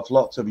gives off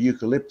lots of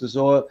eucalyptus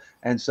oil,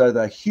 and so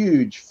the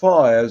huge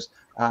fires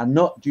are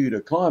not due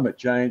to climate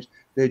change,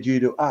 they're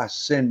due to us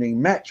sending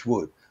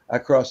matchwood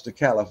across to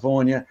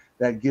California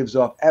that gives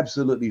off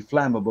absolutely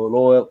flammable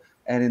oil,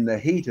 and in the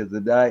heat of the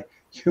day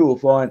you will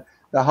find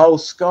the whole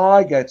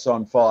sky gets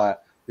on fire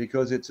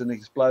because it's an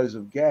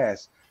explosive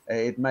gas.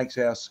 It makes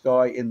our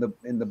sky in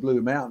the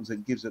blue mountains,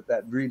 it gives it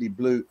that really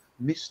blue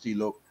misty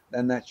look,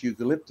 and that's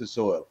eucalyptus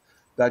oil.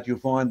 But you'll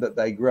find that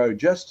they grow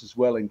just as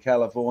well in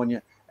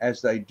California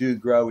as they do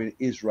grow in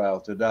Israel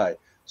today.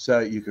 So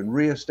you can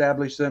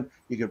re-establish them.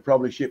 You could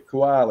probably ship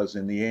koalas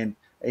in the end,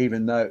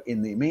 even though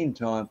in the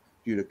meantime,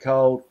 due to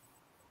cold,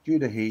 due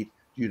to heat,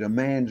 due to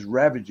man's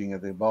ravaging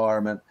of the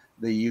environment,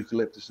 the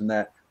eucalyptus and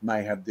that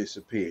may have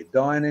disappeared.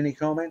 Diane, any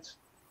comments?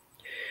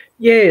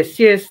 Yes.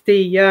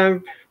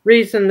 The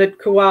reason that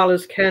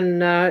koalas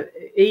can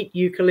eat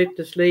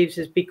eucalyptus leaves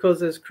is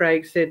because, as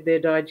Craig said, their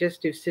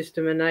digestive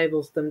system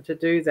enables them to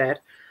do that.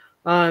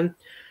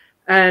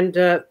 And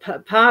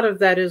part of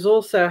that is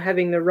also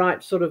having the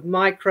right sort of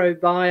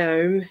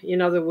microbiome.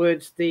 In other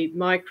words, the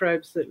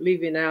microbes that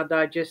live in our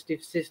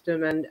digestive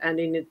system and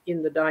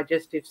in the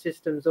digestive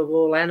systems of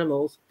all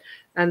animals.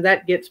 And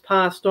that gets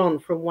passed on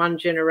from one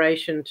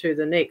generation to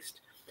the next,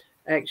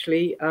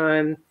 actually.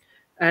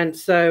 And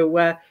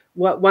so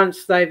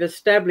once they've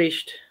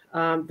established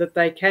that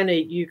they can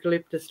eat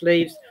eucalyptus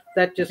leaves,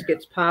 that just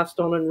gets passed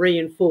on and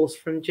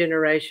reinforced from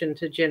generation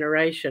to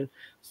generation.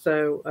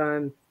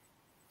 So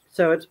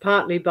it's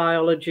partly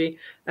biology,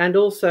 and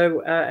also,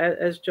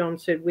 as John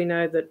said, we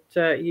know that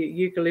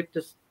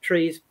eucalyptus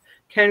trees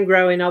can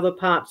grow in other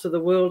parts of the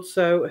world.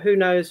 So who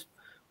knows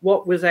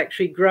what was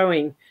actually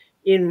growing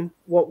in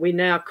what we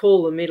now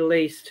call the Middle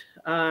East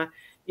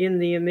in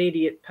the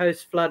immediate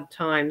post-flood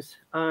times.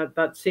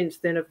 But since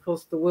then, of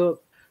course, the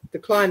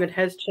climate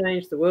has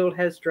changed, the world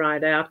has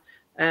dried out,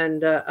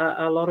 and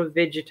a lot of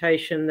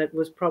vegetation that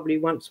was probably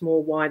once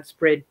more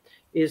widespread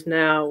is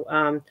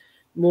now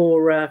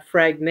more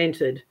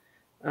fragmented.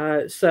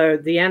 So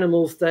the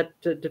animals that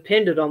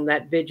depended on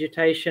that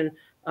vegetation,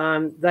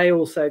 they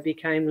also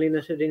became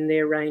limited in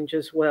their range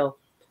as well.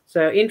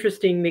 So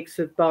interesting mix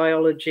of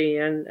biology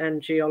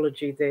and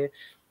geology there.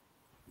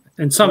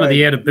 And some of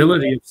the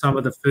edibility of some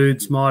of the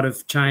foods might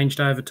have changed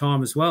over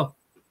time as well.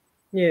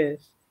 Yes.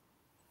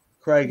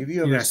 Craig, have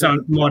you ever so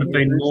it might have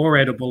been more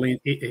edible right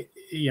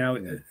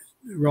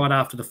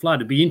after the flood.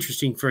 It'd be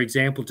interesting, for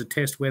example, to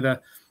test whether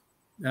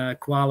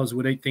koalas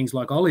would eat things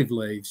like olive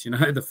leaves,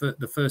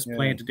 the first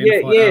plant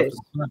identified after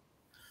the flood.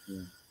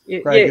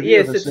 Craig,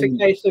 yes, it's a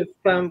case of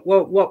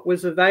what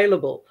was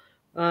available,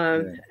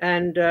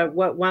 and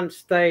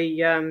once they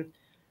have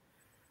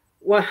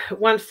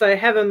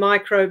a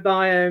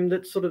microbiome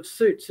that sort of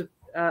suits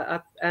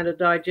and a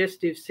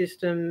digestive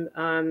system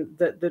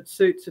that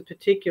suits a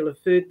particular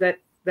food, that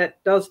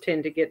does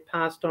tend to get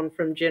passed on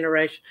from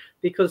generation,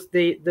 because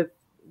the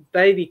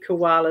baby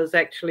koalas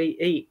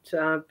actually eat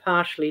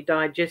partially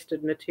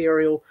digested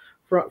material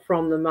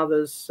from the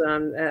mother's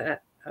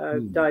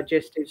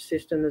digestive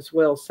system as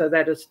well. So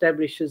that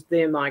establishes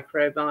their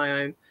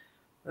microbiome.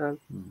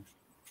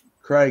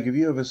 Craig, have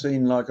you ever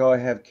seen, like I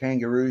have,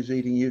 kangaroos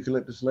eating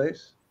eucalyptus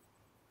leaves?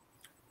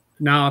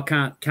 No,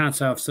 I can't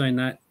say I've seen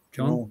that,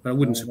 John, but it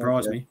wouldn't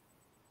surprise me.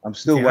 I'm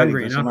still waiting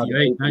for some other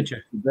people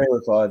to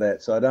verify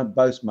that, so I don't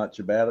boast much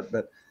about it,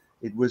 but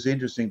it was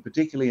interesting,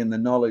 particularly in the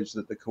knowledge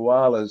that the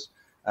koalas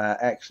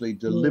actually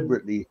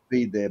deliberately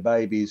feed their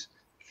babies,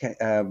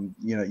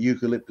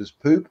 eucalyptus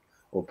poop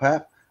or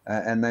pap,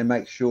 and they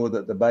make sure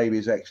that the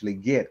babies actually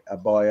get a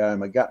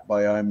gut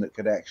biome that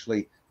could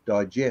actually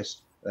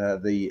digest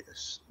the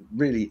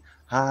really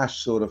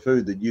harsh sort of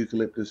food that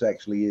eucalyptus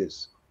actually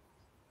is.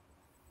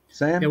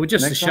 Sam? Yeah, well,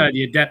 just to show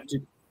the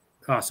adaptive.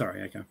 Oh,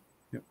 sorry. Okay.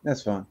 Yep.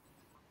 That's fine.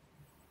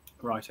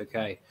 Right.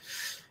 Okay.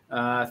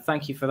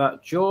 Thank you for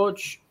that,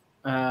 George.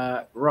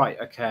 Right.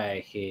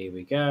 Okay. Here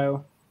we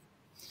go.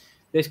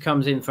 This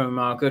comes in from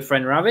our good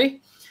friend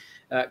Ravi.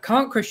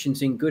 Can't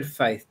Christians in good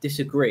faith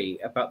disagree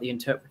about the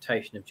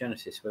interpretation of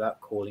Genesis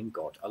without calling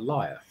God a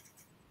liar?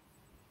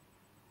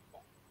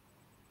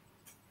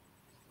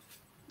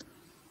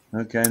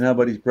 Okay,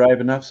 nobody's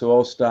brave enough, so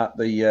I'll start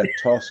the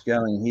toss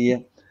going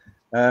here.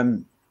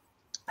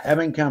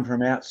 Having come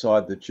from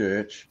outside the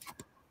church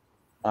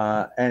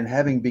and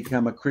having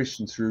become a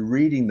Christian through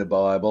reading the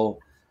Bible,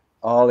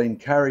 I'll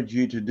encourage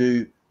you to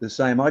do the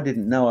same. I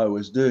didn't know I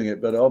was doing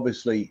it, but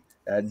obviously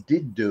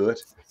did do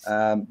it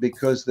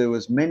because there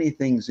was many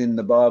things in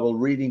the Bible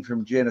reading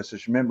from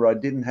Genesis. Remember, I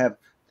didn't have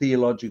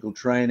theological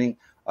training.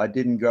 I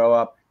didn't grow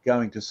up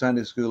going to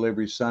Sunday school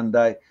every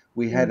Sunday.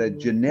 We had a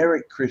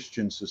generic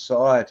Christian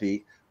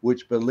society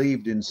which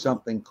believed in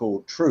something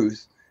called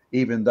truth,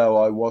 even though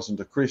I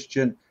wasn't a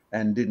Christian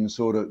and didn't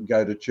sort of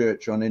go to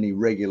church on any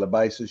regular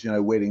basis,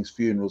 weddings,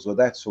 funerals, or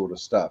that sort of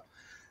stuff.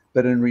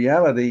 But in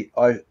reality,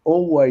 I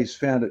always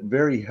found it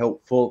very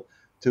helpful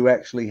to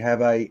actually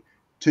have a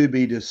to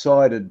be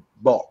decided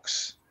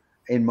box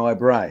in my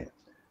brain.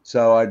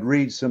 So I'd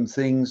read some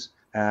things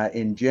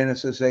in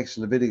Genesis, Exodus,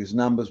 Leviticus,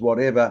 Numbers,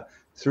 whatever,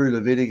 through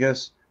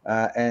Leviticus,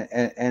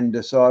 and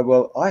decide,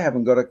 well, I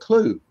haven't got a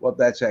clue what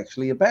that's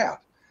actually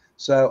about.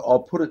 So I'll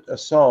put it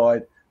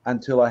aside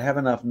until I have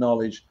enough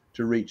knowledge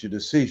to reach a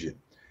decision.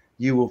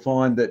 You will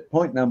find that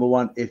point number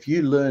one, if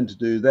you learn to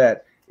do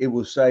that, it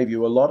will save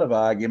you a lot of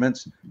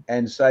arguments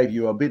and save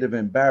you a bit of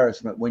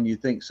embarrassment when you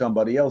think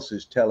somebody else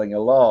is telling a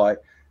lie.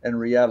 In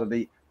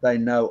reality, they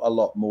know a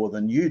lot more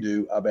than you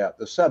do about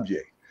the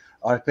subject.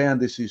 I found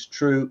this is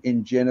true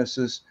in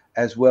Genesis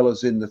as well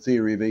as in the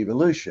theory of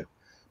evolution,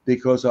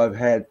 because I've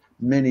had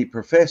many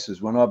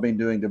professors, when I've been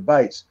doing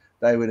debates,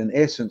 they would in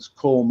essence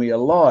call me a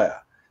liar.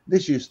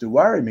 This used to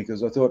worry me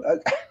because I thought,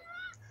 okay,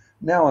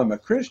 now I'm a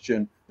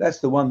Christian, that's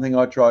the one thing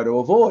I try to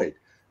avoid,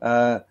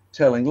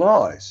 telling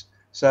lies.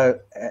 So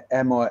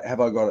have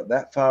I got it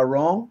that far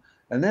wrong?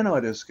 And then I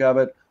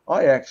discovered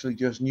I actually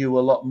just knew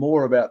a lot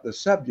more about the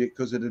subject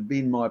because it had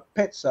been my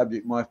pet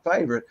subject, my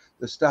favorite,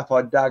 the stuff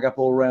I dug up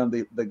all around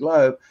the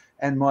globe.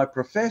 And my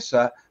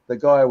professor, the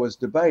guy I was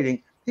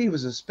debating, he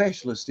was a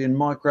specialist in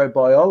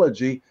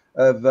microbiology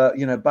of,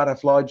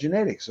 butterfly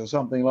genetics or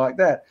something like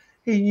that.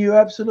 He knew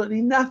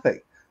absolutely nothing.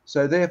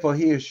 So therefore,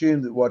 he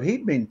assumed that what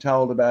he'd been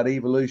told about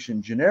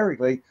evolution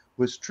generically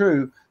was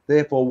true.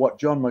 Therefore, what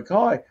John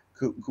Mackay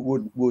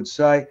would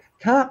say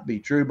can't be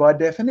true by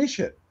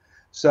definition.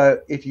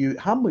 So if you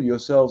humble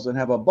yourselves and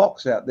have a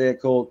box out there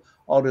called,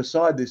 I'll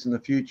decide this in the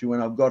future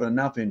when I've got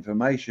enough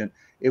information,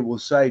 it will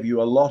save you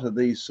a lot of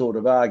these sort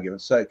of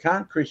arguments. So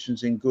can't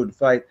Christians in good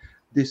faith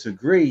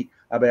disagree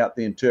about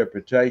the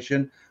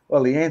interpretation?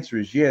 Well, the answer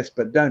is yes,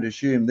 but don't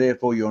assume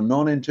therefore your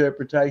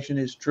non-interpretation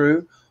is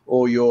true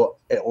or your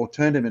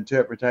alternative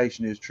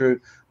interpretation is true.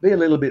 Be a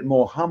little bit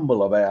more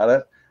humble about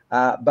it.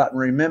 But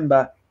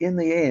remember, in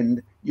the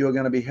end, you're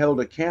going to be held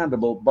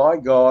accountable by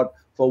God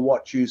for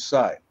what you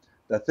say.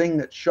 The thing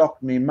that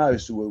shocked me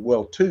most,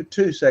 well,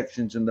 two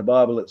sections in the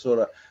Bible that sort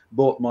of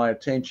brought my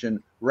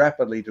attention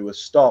rapidly to a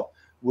stop,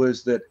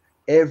 was that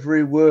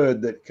every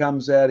word that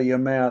comes out of your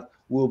mouth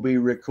will be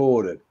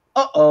recorded.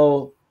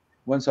 Uh-oh.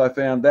 Once I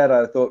found that,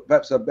 I thought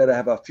perhaps I better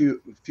have a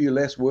few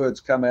less words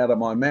come out of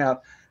my mouth,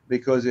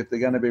 because if they're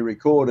going to be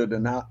recorded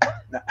and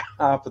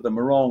half of them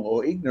are wrong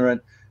or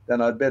ignorant,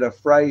 then I'd better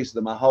phrase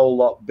them a whole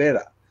lot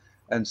better.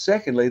 And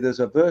secondly,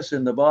 there's a verse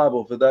in the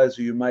Bible, for those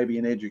of you maybe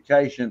in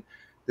education,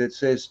 that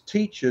says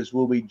teachers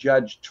will be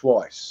judged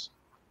twice.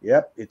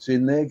 Yep, it's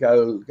in there.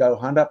 Go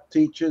hunt up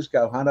teachers,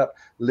 go hunt up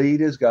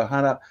leaders, go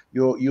hunt up.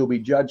 You'll be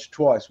judged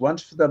twice.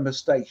 Once for the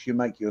mistakes you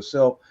make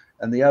yourself,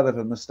 and the other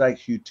for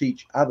mistakes you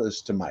teach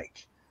others to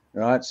make.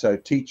 Right? So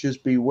teachers,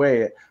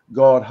 beware.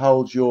 God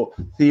holds your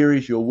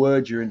theories, your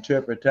words, your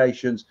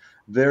interpretations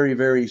very,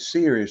 very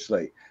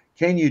seriously.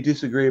 Can you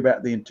disagree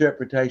about the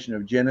interpretation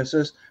of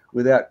Genesis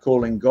without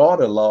calling God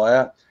a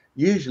liar?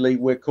 Usually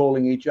we're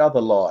calling each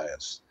other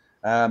liars.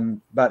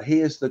 But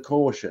here's the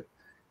caution.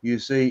 You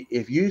see,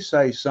 if you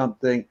say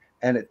something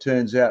and it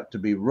turns out to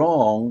be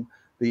wrong,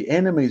 the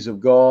enemies of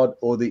God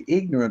or the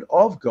ignorant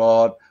of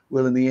God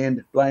will in the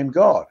end blame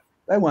God.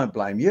 They won't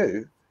blame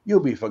you.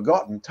 You'll be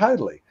forgotten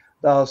totally.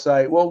 They'll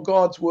say, well,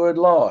 God's word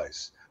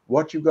lies.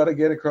 What you've got to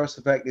get across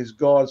the fact is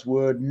God's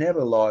word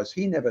never lies.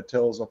 He never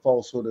tells a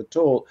falsehood at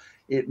all.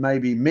 It may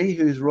be me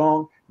who's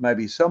wrong,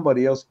 maybe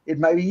somebody else, it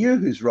may be you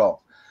who's wrong.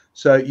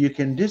 So you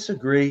can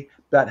disagree,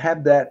 but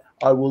have that,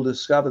 I will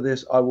discover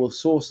this, I will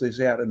source this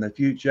out in the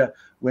future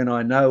when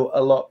I know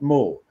a lot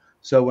more.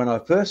 So when I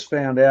first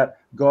found out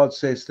God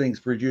says things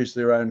produce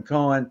their own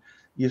kind,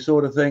 you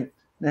sort of think,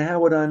 now how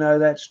would I know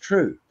that's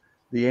true?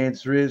 The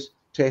answer is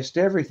test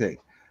everything.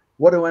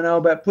 What do I know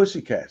about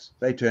pussycats?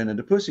 They turn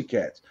into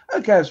pussycats.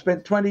 Okay, I've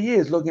spent 20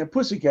 years looking at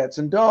pussycats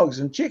and dogs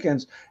and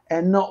chickens,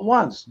 and not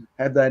once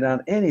have they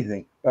done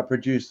anything but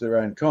produce their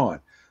own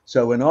kind.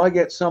 So when I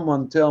get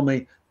someone tell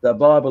me the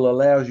Bible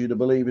allows you to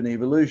believe in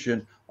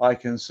evolution, I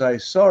can say,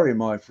 sorry,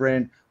 my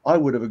friend, I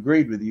would have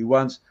agreed with you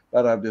once,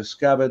 but I've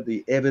discovered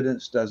the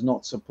evidence does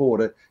not support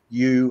it.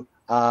 You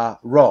are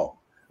wrong.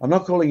 I'm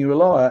not calling you a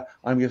liar,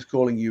 I'm just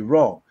calling you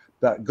wrong.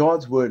 But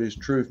God's word is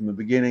true from the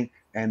beginning,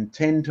 and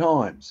 10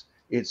 times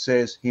it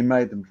says he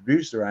made them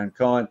produce their own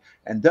kind.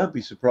 And don't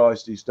be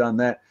surprised he's done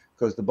that,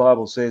 because the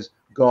Bible says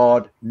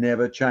God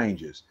never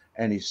changes,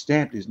 and he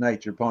stamped his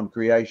nature upon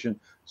creation.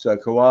 So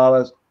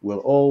koalas will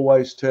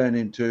always turn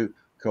into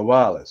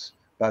koalas.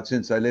 But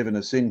since they live in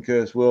a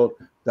sin-cursed world,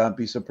 don't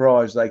be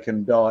surprised they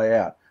can die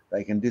out.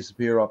 They can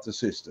disappear off the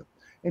system.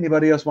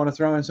 Anybody else want to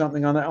throw in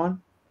something on that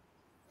one?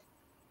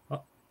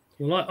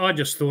 Well, I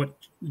just thought,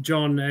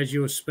 John, as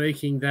you were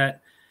speaking,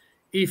 that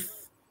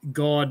if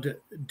God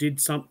did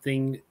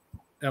something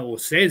or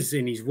says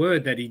in his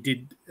word that he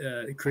did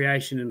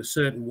creation in a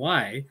certain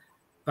way,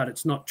 but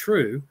it's not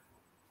true,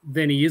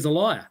 then he is a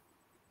liar.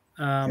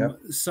 Yep.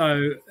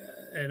 So,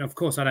 and of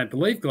course, I don't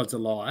believe God's a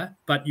liar,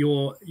 but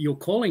you're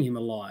calling him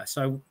a liar.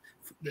 So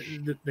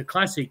the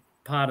classic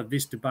part of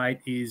this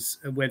debate is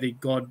whether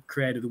God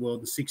created the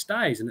world in 6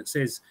 days. And it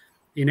says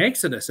in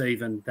Exodus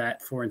even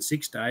that for in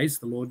 6 days,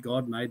 the Lord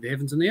God made the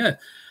heavens and the earth.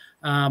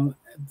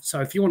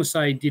 So if you want to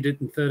say he did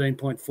it in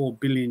 13.4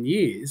 billion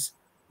years,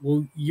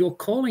 well, you're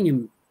calling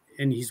him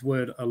and his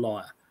word a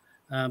liar,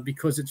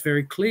 because it's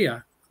very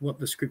clear what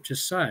the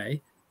scriptures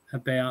say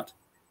about,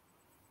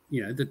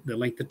 you know, the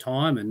length of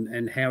time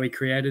and how he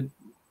created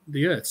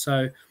the earth.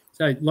 So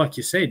like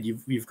you said,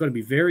 you've got to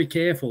be very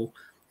careful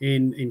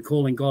in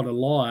calling God a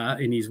liar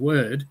in his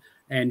word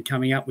and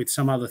coming up with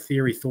some other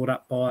theory thought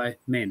up by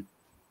men.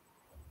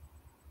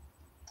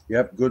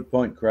 Yep, good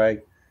point,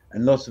 Craig.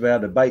 And lots of our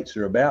debates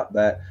are about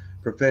that.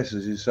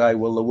 Professors who say,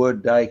 well, the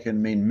word day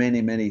can mean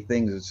many, many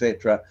things,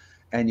 etc.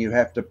 And you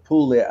have to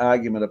pull their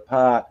argument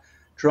apart,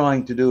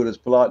 trying to do it as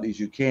politely as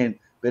you can.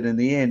 But in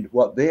the end,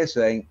 what they're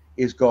saying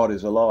is God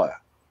is a liar,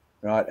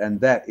 right? And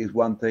that is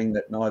one thing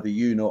that neither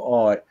you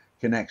nor I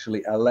can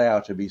actually allow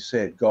to be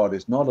said. God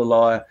is not a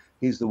liar.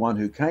 He's the one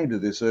who came to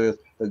this earth,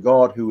 the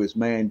God who is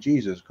man,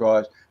 Jesus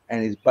Christ.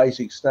 And his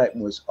basic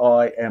statement was,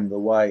 I am the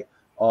way,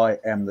 I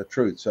am the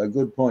truth. So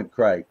good point,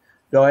 Craig.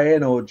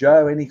 Diane or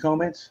Joe, any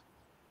comments?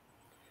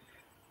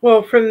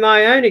 Well, from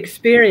my own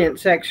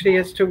experience, actually,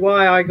 as to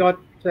why I got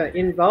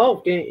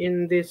involved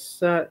in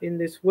this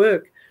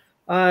work,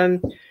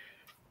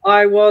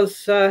 I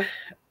was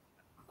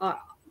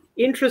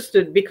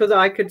interested because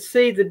I could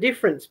see the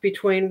difference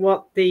between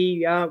what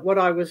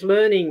I was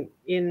learning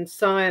in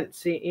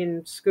science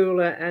in school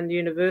and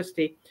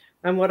university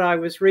and what I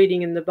was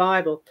reading in the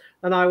Bible,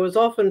 and I was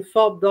often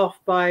fobbed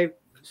off by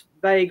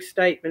vague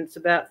statements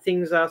about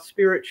things are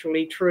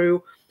spiritually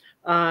true,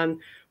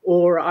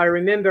 or I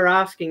remember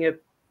asking a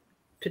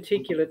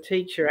particular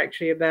teacher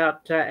actually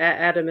about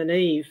Adam and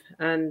Eve,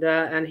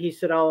 and he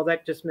said, oh,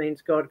 that just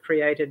means God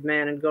created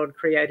man and God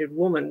created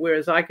woman,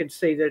 whereas I could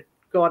see that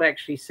God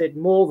actually said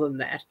more than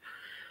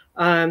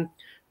that.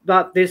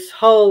 But this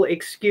whole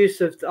excuse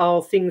of,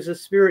 oh, things are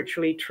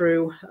spiritually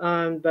true,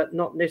 but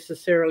not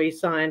necessarily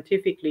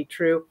scientifically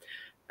true.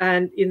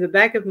 And in the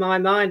back of my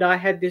mind, I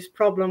had this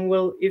problem,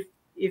 well,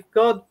 if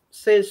God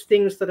says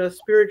things that are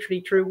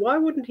spiritually true, why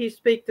wouldn't he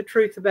speak the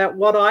truth about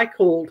what I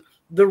called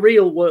the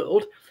real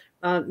world?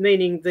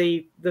 Meaning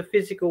the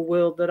physical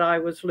world that I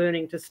was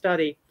learning to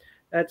study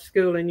at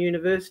school and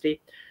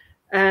university.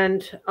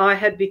 And I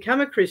had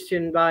become a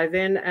Christian by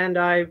then, and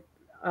I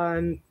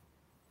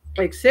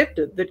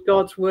accepted that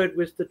God's word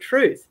was the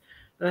truth.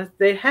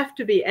 There have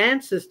to be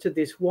answers to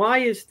this. Why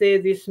is there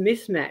this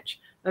mismatch?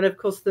 And of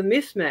course, the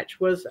mismatch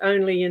was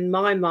only in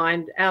my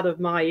mind out of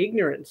my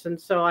ignorance.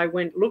 And so I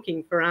went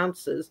looking for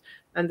answers,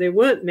 and there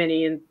weren't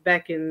many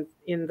back in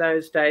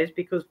those days,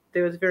 because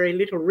there was very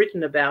little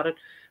written about it,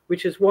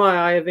 which is why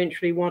I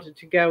eventually wanted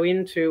to go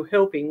into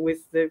helping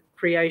with the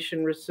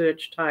creation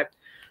research type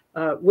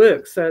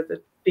work, so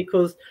that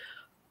because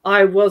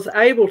I was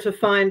able to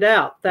find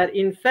out that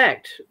in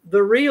fact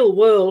the real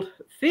world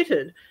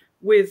fitted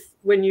with,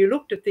 when you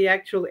looked at the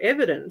actual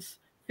evidence,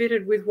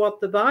 fitted with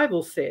what the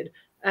Bible said.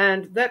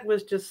 And that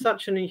was just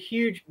such a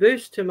huge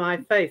boost to my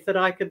faith that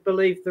I could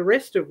believe the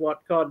rest of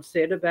what God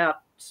said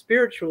about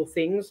spiritual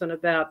things and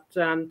about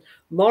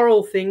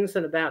moral things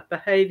and about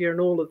behavior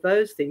and all of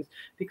those things,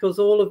 because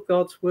all of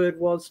God's word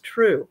was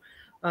true.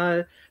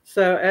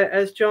 So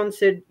as John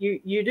said,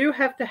 you do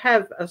have to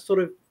have a sort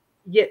of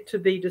yet to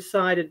be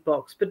decided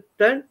box, but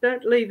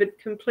don't leave it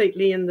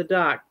completely in the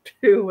dark.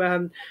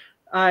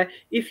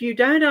 If you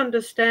don't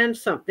understand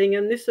something,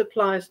 and this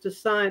applies to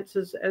science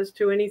as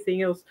to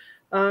anything else,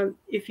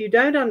 if you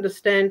don't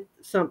understand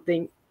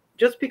something,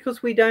 just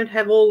because we don't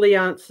have all the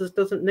answers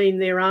doesn't mean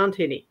there aren't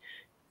any.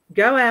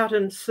 Go out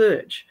and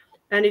search.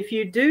 And if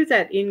you do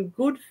that in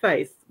good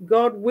faith,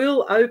 God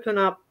will open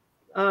up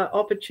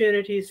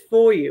opportunities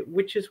for you,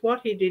 which is what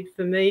he did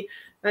for me,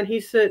 and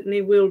he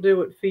certainly will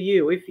do it for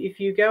you. If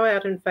you go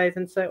out in faith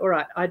and say, all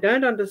right, I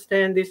don't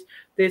understand this,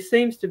 there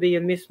seems to be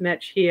a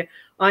mismatch here,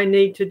 I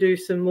need to do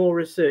some more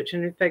research.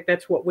 And in fact,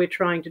 that's what we're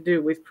trying to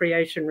do with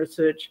creation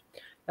research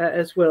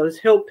as well, is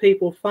help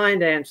people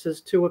find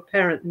answers to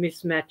apparent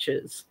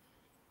mismatches.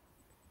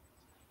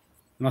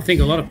 And I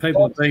think a lot of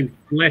people have been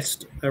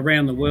blessed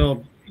around the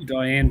world,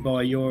 Diane,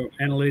 by your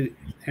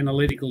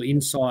analytical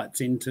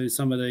insights into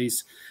some of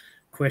these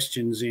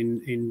questions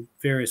in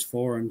various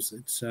forums.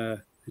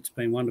 It's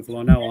been wonderful.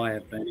 I know I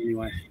have been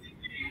anyway.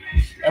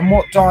 And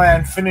what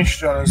Diane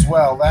finished on as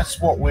well,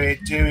 that's what we're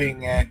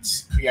doing at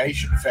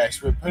Creation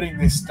Fest. We're putting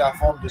this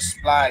stuff on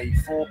display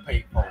for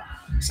people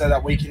so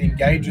that we can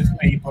engage with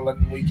people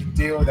and we can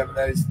deal with them,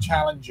 those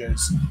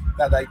challenges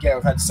that they get.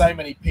 We've had so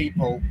many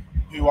people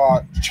who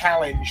are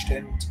challenged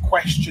and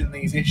question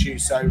these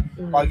issues. So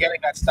by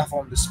getting that stuff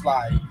on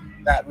display,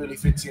 that really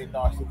fits in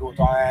nicely with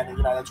Diane.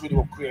 And, that's really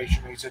what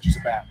creation research is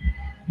about.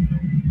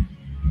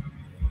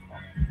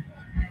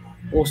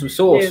 Awesome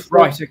sauce. Yes,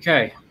 right,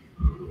 okay.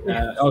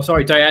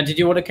 Sorry, Diane, did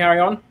you want to carry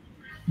on?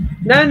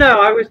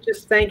 No, I was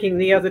just thanking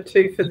the other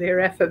two for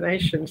their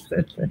affirmations.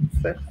 There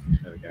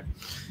we go.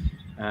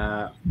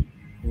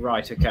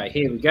 Right, okay,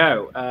 here we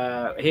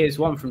go. Here's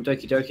one from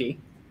Doki Doki.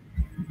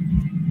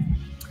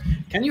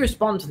 Can you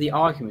respond to the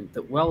argument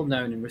that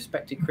well-known and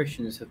respected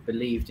Christians have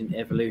believed in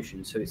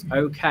evolution, so it's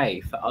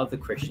okay for other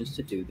Christians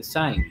to do the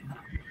same?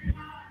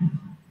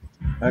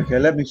 Okay,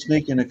 let me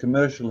sneak in a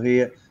commercial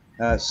here.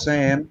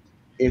 Sam,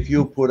 if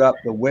you'll put up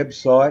the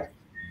website,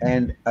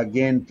 and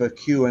again for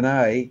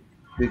Q&A,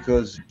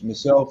 because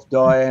myself,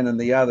 Diane, and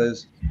the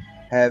others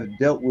have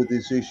dealt with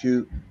this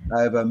issue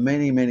over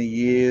many, many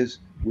years.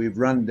 We've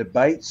run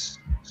debates.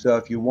 So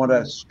if you want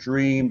to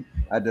stream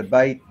a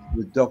debate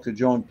with Dr.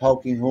 John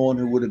Polkinghorne,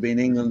 who would have been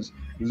England's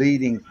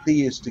leading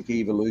theistic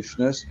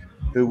evolutionist,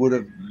 who would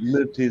have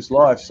lived his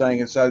life saying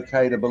it's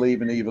okay to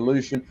believe in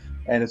evolution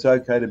and it's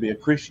okay to be a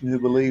Christian who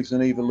believes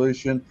in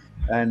evolution,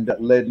 and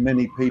led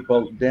many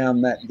people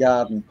down that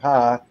garden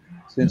path,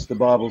 since the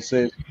Bible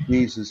says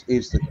Jesus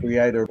is the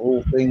creator of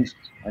all things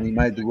and he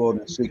made the world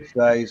in 6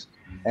 days.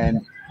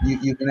 And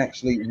you can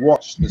actually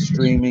watch the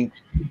streaming.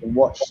 You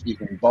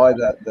can buy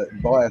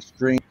buy a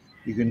stream.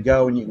 You can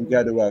go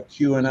to our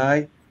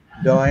Q&A.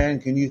 Diane,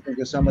 can you think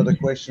of some of the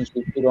questions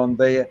we put on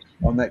there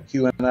on that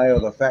Q&A or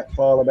the fact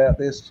file about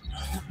this?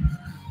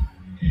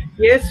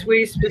 Yes,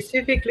 we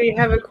specifically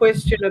have a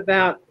question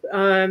about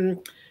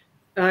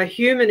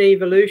human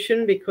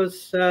evolution,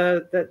 because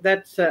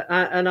that's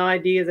an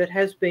idea that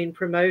has been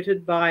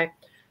promoted by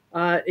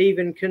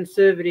even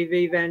conservative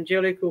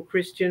evangelical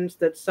Christians,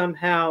 that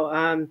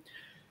somehow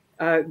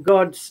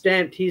God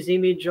stamped his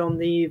image on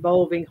the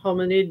evolving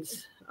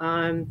hominids.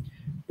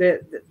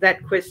 That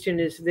question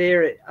is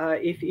there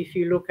if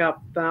you look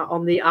up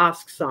on the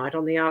Ask site,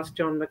 on the Ask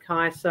John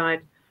Mackay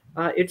site.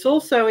 It's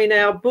also in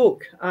our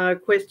book,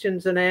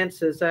 Questions and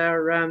Answers,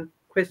 our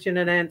question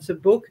and answer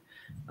book.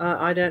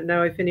 I don't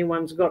know if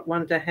anyone's got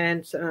one to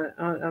hand.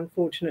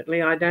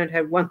 Unfortunately, I don't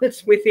have one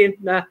that's within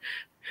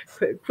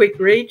quick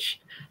reach,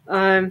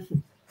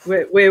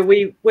 where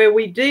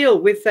we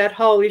deal with that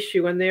whole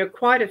issue. And there are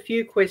quite a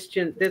few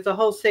questions. There's a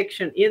whole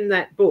section in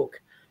that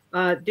book.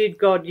 Did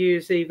God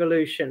use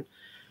evolution?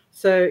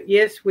 So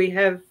yes, we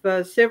have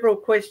several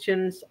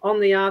questions on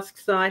the Ask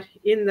site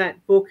in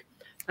that book.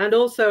 And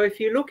also, if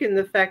you look in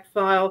the fact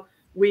file,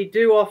 we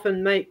do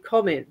often make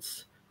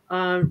comments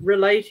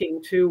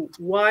relating to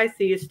why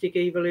theistic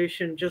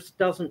evolution just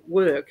doesn't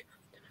work.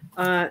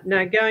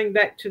 Now, going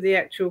back to the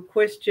actual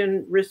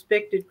question,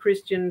 respected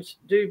Christians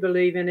do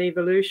believe in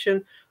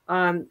evolution.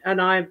 And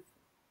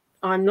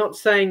I'm not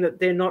saying that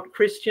they're not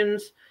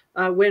Christians.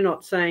 We're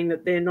not saying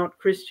that they're not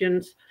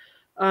Christians.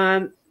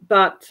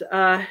 But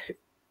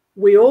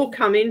we all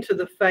come into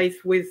the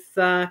faith with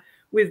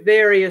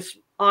various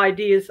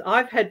ideas.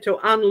 I've had to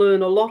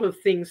unlearn a lot of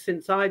things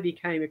since I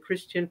became a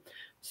Christian.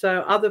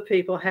 So other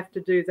people have to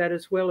do that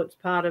as well. It's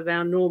part of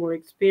our normal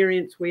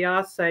experience. We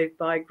are saved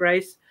by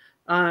grace.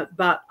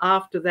 But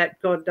after that,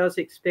 God does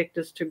expect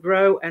us to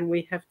grow, and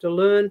we have to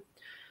learn.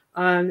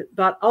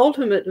 But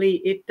ultimately,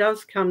 it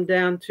does come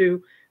down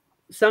to,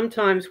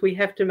 sometimes we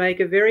have to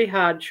make a very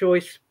hard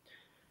choice.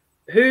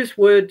 Whose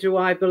word do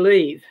I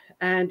believe?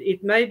 And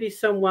it may be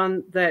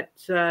someone that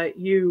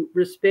you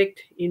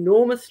respect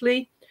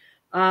enormously,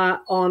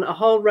 on a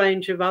whole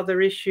range of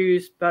other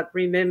issues. But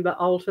remember,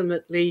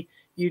 ultimately,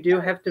 you do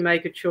have to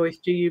make a choice.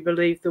 Do you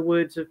believe the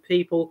words of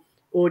people,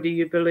 or do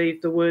you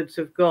believe the words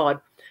of God?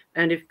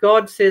 And if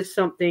God says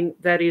something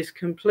that is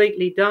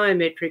completely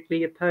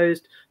diametrically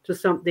opposed to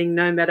something,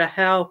 no matter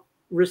how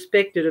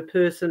respected a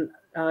person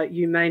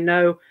you may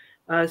know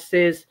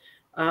says,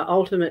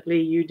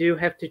 ultimately you do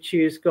have to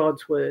choose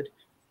God's word.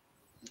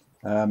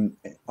 I'll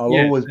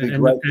always be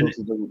grateful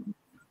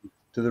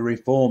to the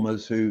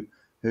reformers who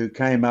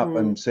came up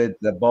and said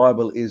the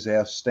Bible is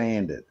our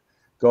standard.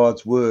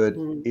 God's word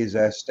is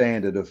our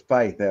standard of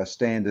faith, our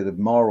standard of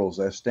morals,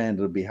 our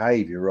standard of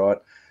behavior, right?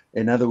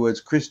 In other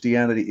words,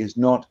 Christianity is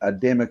not a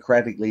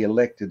democratically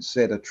elected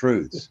set of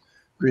truths.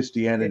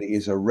 Christianity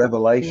is a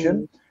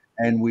revelation,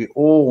 and we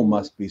all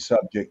must be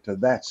subject to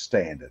that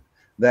standard.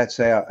 That's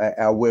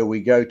our where we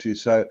go to.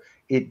 So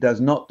it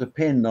does not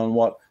depend on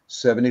what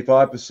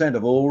 75%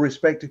 of all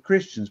respected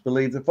Christians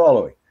believe the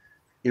following.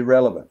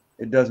 Irrelevant.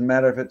 It doesn't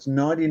matter if it's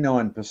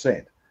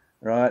 99%,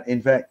 right?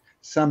 In fact,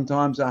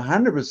 sometimes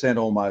 100%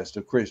 almost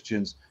of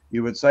Christians,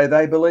 you would say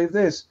they believe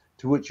this,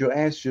 to which your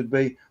answer should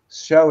be,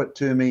 show it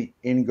to me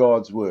in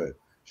God's word.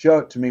 Show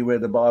it to me where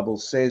the Bible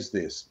says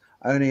this.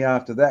 Only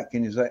after that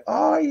can you say,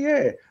 oh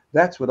yeah,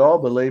 that's what I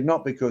believe,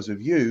 not because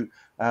of you,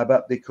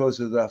 but because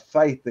of the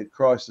faith that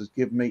Christ has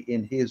given me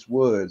in his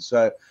word.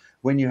 So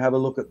when you have a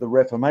look at the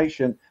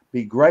Reformation,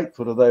 be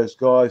grateful to those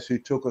guys who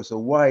took us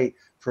away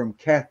from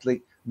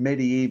Catholic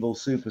medieval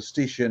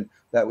superstition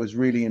that was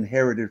really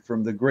inherited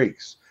from the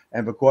Greeks.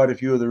 And for quite a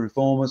few of the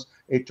reformers,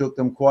 it took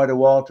them quite a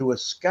while to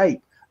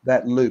escape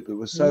that loop. It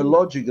was so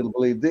logical to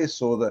believe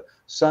this, or the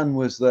sun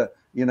was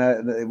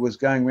it was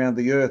going around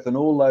the earth, and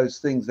all those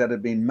things that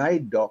had been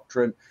made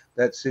doctrine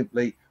that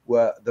simply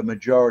were the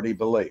majority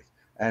belief.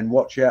 And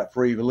watch out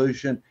for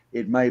evolution.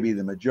 It may be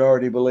the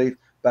majority belief,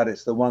 but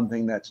it's the one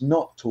thing that's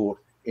not taught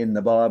in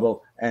the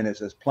Bible, and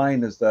it's as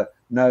plain as the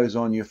nose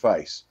on your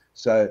face.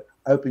 So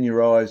open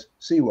your eyes,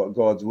 see what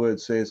God's word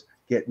says,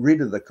 get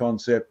rid of the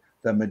concept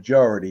the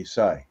majority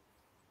say.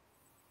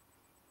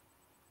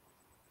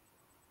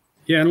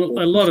 Yeah, and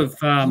a lot of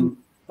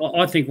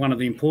I think one of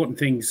the important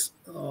things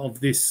of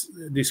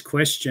this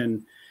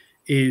question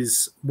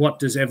is, what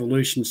does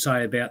evolution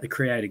say about the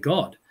Creator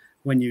God?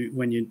 When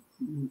you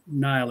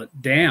nail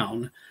it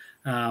down,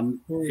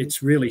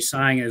 it's really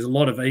saying, as a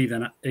lot of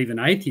even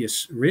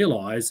atheists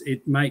realize,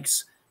 it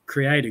makes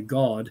Creator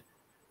God,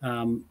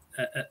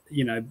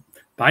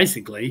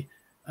 basically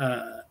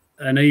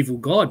an evil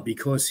God,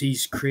 because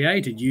he's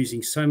created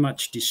using so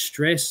much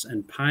distress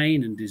and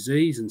pain and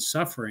disease and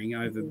suffering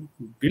over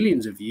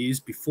billions of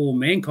years before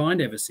mankind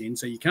ever sinned.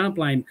 So you can't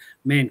blame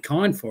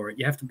mankind for it.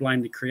 You have to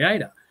blame the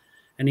Creator.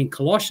 And in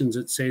Colossians,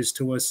 it says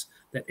to us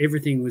that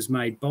everything was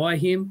made by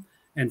him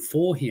and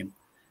for him.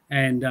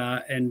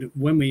 And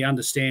when we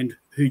understand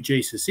who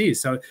Jesus is,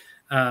 so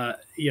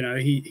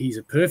he's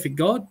a perfect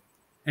God,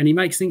 and he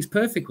makes things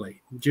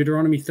perfectly.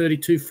 Deuteronomy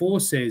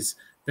 32:4 says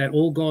that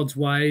all God's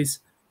ways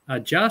are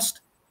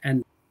just,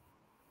 and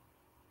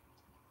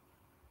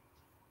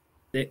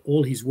that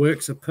all his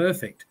works are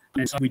perfect.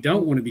 And so we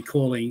don't want to be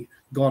calling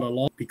God a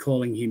liar, be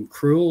calling him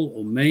cruel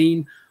or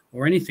mean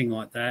or anything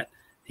like that.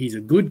 He's a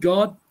good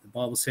God. The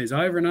Bible says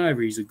over and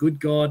over, he's a good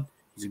God.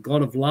 He's a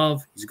God of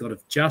love. He's a God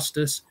of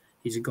justice.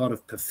 He's a God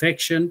of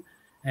perfection.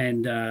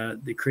 And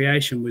the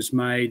creation was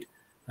made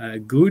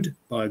good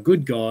by a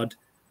good God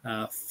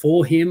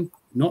for him,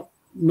 not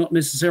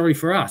necessarily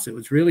for us. It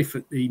was really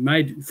he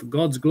made it for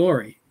God's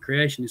glory.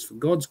 Creation is for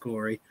God's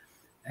glory.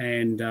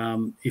 And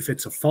if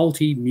it's a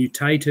faulty,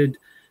 mutated,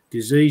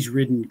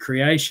 disease-ridden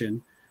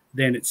creation,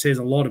 then it says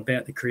a lot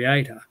about the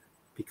Creator,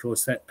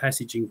 because that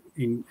passage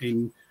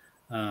in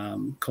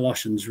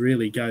Colossians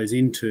really goes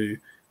into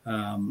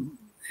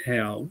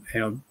how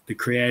the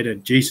Creator,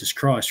 Jesus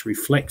Christ,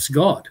 reflects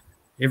God,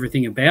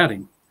 everything about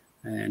him.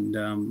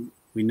 And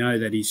we know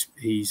that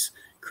he's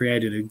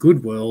created a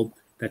good world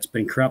that's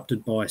been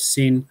corrupted by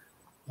sin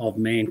of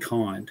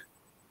mankind.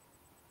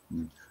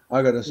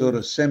 I got a sort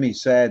of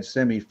semi-sad,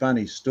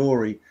 semi-funny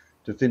story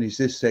to finish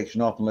this section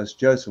off, unless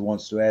Joseph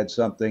wants to add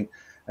something.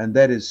 And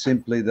that is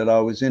simply that I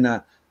was in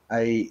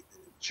a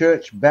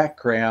church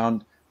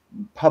background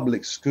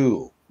public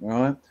school,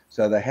 right?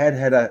 So they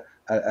had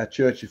a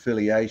church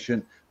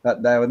affiliation,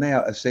 but they were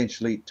now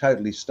essentially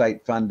totally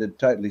state funded,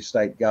 totally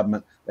state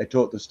government. They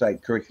taught the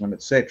state curriculum,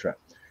 etc.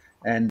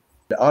 And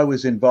I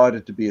was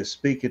invited to be a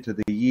speaker to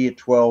the year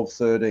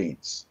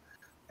 12-13s.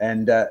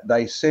 And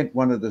they sent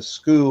one of the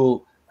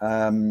school,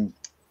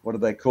 what do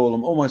they call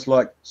them? Almost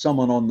like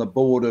someone on the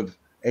board of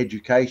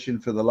education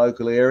for the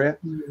local area.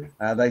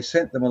 They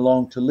sent them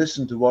along to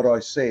listen to what I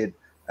said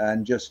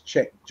and just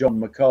check John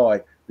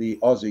Mackay, the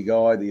Aussie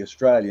guy, the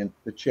Australian,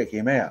 to check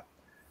him out.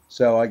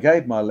 So I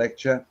gave my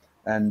lecture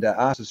and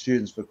asked the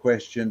students for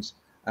questions.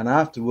 And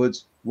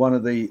afterwards, one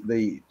of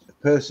the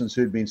persons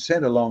who'd been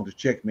sent along to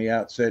check me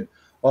out said,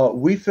 "Oh,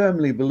 we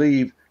firmly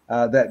believe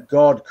that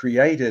God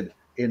created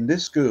in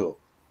this school."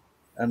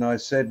 And I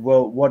said,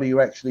 "Well, what do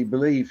you actually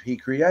believe he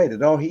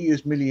created?" "Oh, he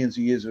used millions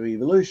of years of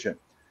evolution."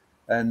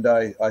 And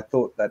I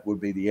thought that would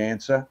be the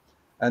answer.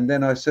 And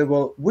then I said,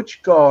 well,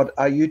 which God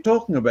are you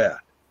talking about?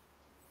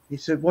 He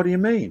said, what do you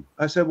mean?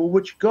 I said, well,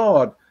 which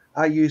God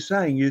are you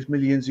saying used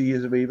millions of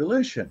years of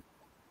evolution?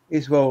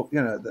 He said, well,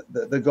 you know,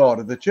 the God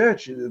of the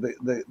church,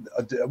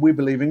 we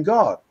believe in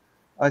God.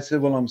 I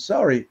said, well, I'm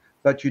sorry,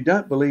 but you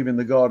don't believe in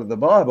the God of the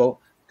Bible,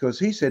 because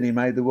he said he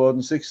made the world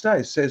in 6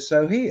 days, says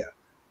so here,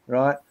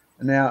 right?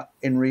 Now,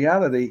 in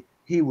reality,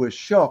 he was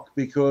shocked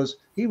because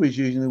he was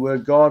using the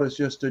word God as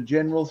just a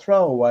general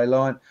throwaway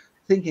line,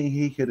 thinking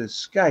he could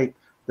escape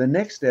the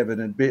next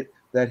evident bit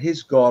that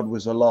his God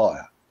was a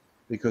liar,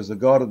 because the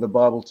God of the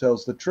Bible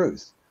tells the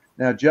truth.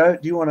 Now, Joe,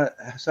 do you want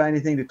to say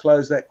anything to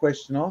close that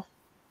question off?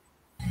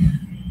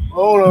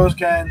 All I was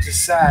going to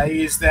say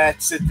is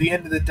that at the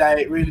end of the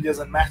day, it really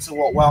doesn't matter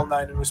what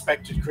well-known and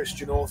respected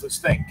Christian authors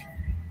think.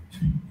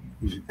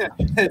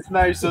 There's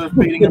no sort of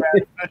beating around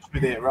the bush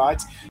with it, right?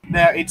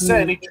 Now, it's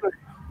certainly true.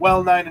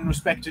 Well-known and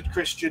respected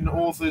Christian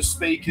authors,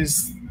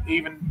 speakers,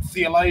 even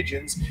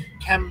theologians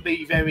can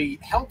be very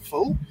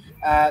helpful.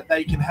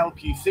 They can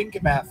help you think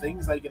about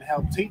things. They can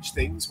help teach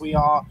things. We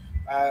are,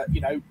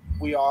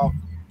 we are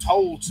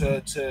told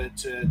to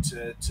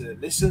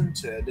listen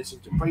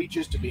to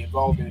preachers, to be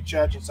involved in a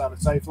church, and so on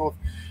and so forth.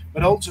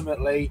 But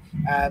ultimately,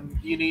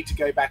 you need to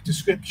go back to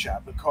Scripture,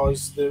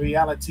 because the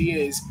reality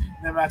is,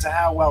 no matter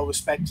how well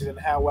respected and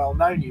how well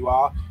known you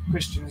are,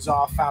 Christians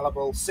are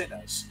fallible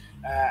sinners.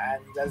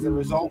 And as a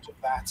result of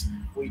that,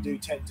 we do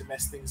tend to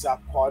mess things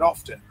up quite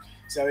often.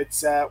 So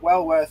it's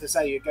well worth,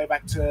 you go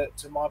back to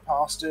my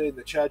pastor in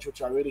the church,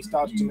 which I really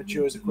started to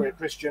mature as a career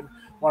Christian.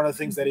 One of the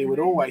things that he would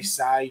always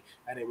say,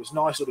 and it was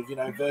nice sort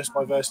of, verse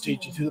by verse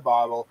teaching through the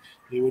Bible,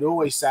 he would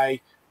always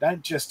say,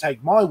 don't just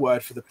take my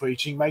word for the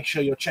preaching, make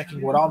sure you're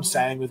checking what I'm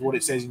saying with what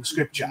it says in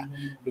Scripture,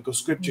 because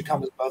Scripture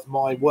comes above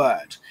my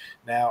word.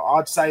 Now,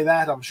 I'd say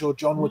that, I'm sure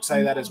John would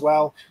say that as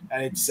well,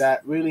 and it's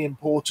really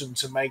important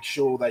to make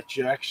sure that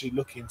you're actually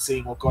looking and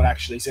seeing what God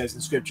actually says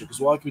in Scripture,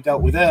 because like we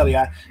dealt with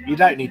earlier, you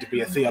don't need to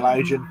be a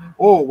theologian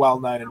or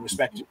well-known and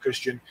respected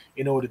Christian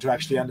in order to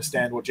actually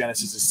understand what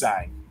Genesis is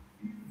saying.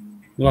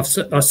 Well,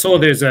 I saw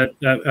there's a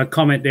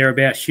comment there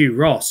about Hugh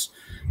Ross,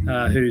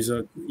 who's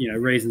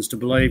reasons to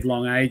believe,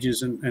 long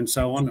ages, and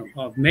so on.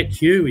 I've met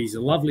Hugh. He's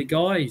a lovely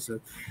guy. He's a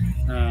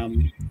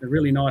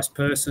really nice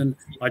person.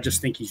 I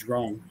just think he's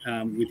wrong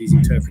with his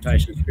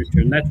interpretation of Scripture,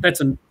 and that's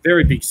a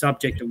very big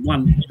subject, and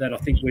one that I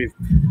think we've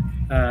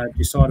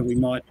decided we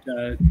might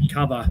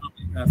cover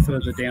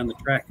further down the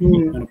track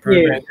on a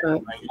program. Yeah,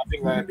 I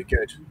think that'd be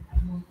good.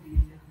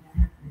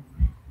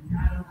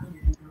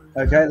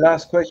 Okay,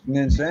 last question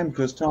then, Sam,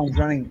 because time's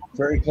running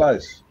very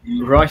close.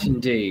 Right,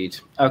 indeed.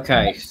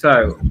 Okay,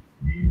 so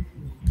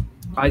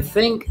I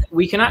think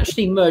we can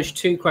actually merge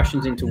two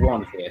questions into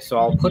one here. So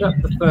I'll put up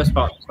the first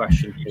part of the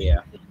question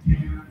here.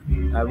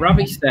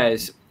 Ravi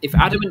says, if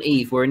Adam and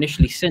Eve were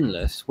initially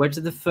sinless, where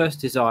did the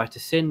first desire to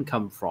sin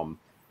come from?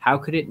 How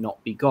could it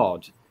not be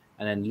God?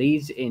 And then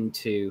leads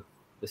into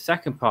the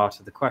second part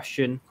of the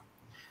question.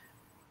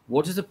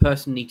 What does a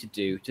person need to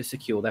do to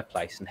secure their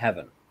place in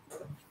heaven?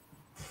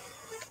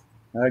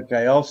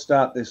 Okay, I'll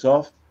start this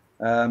off.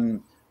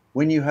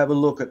 When you have a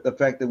look at the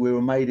fact that we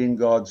were made in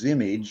God's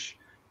image,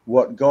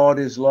 what God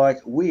is like,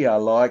 we are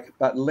like,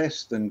 but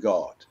less than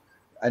God.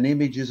 An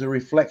image is a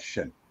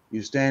reflection.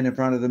 You stand in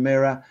front of the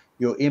mirror,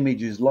 your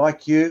image is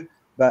like you,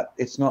 but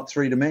it's not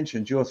 3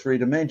 dimensions, you're 3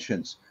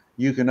 dimensions.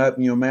 You can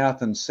open your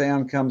mouth and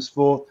sound comes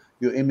forth.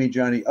 Your image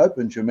only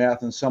opens your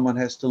mouth and someone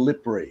has to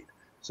lip read.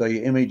 So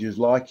your image is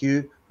like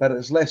you, but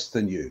it's less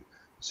than you.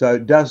 So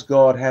does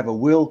God have a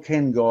will?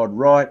 Can God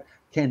write?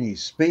 Can he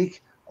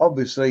speak?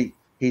 Obviously,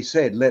 he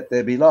said, let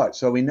there be light.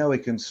 So we know he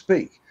can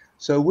speak.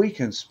 So we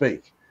can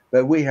speak,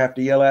 but we have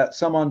to yell out,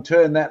 someone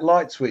turn that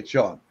light switch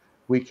on.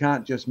 We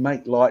can't just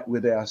make light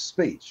with our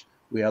speech.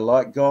 We are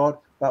like God,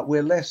 but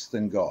we're less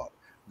than God.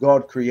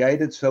 God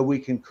created so we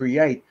can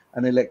create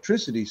an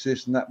electricity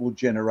system that will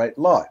generate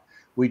light.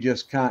 We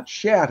just can't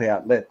shout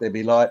out, let there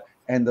be light,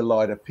 and the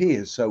light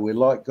appears. So we're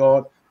like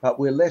God, but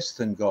we're less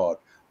than God.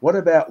 What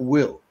about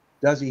will?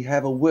 Does he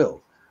have a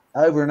will?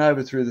 Over and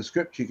over through the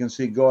Scripture, you can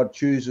see God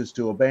chooses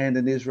to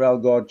abandon Israel.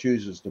 God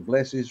chooses to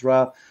bless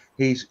Israel.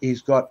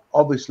 He's got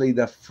obviously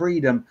the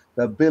freedom,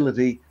 the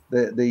ability,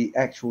 the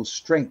actual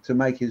strength to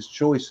make his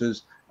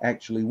choices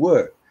actually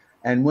work.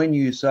 And when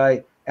you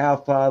say, our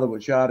Father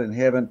which art in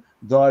heaven,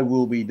 thy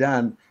will be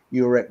done,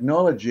 you're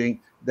acknowledging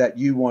that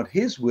you want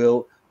his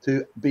will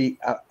to be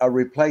a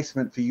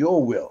replacement for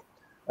your will.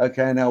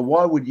 Okay, now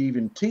why would you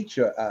even teach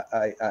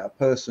a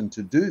person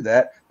to do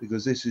that?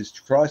 Because this is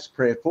Christ's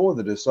prayer for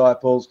the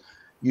disciples.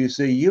 You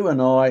see, you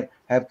and I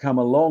have come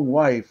a long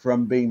way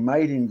from being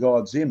made in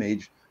God's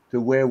image to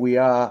where we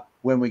are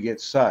when we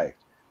get saved.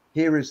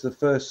 Here is the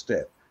first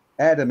step.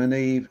 Adam and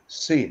Eve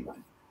sinned.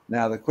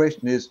 Now the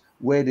question is,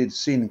 where did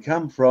sin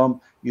come from?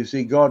 You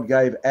see, God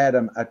gave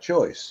Adam a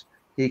choice.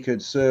 He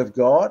could serve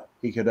God,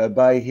 he could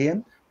obey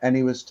him, and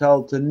he was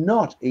told to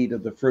not eat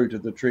of the fruit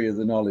of the tree of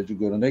the knowledge of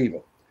good and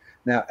evil.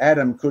 Now,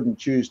 Adam couldn't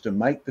choose to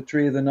make the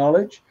tree of the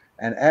knowledge,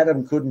 and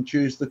Adam couldn't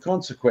choose the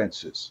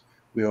consequences.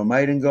 We were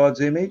made in God's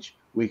image.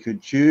 We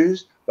could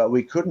choose, but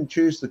we couldn't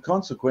choose the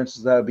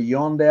consequences. They were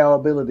beyond our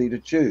ability to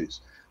choose.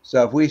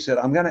 So if we said,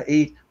 I'm going to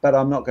eat, but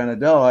I'm not going to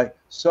die,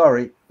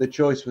 sorry, the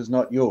choice was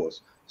not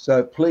yours.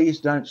 So please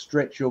don't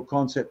stretch your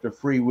concept of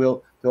free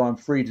will to I'm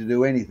free to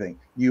do anything.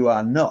 You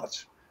are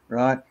not,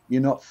 right?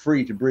 You're not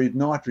free to breathe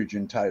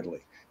nitrogen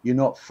totally. You're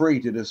not free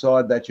to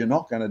decide that you're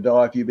not going to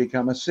die if you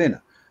become a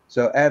sinner.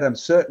 So Adam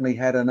certainly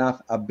had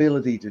enough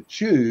ability to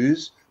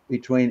choose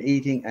between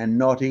eating and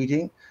not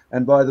eating.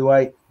 And by the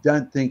way,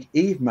 don't think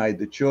Eve made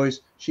the choice.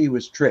 She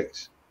was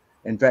tricked.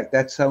 In fact,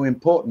 that's so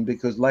important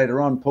because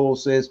later on, Paul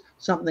says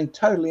something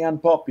totally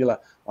unpopular.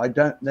 I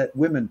don't let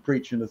women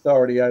preach in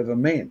authority over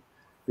men,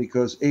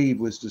 because Eve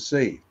was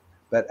deceived.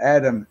 But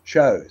Adam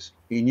chose.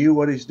 He knew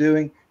what he's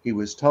doing. He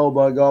was told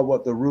by God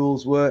what the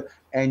rules were,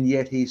 and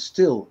yet he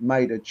still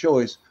made a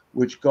choice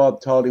which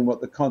God told him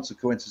what the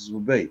consequences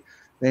would be.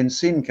 Then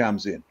sin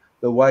comes in.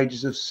 The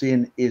wages of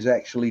sin is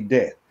actually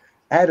death.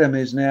 Adam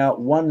is now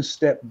one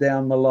step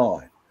down the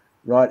line,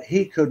 right?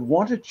 He could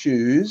want to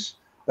choose,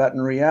 but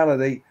in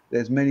reality,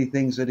 there's many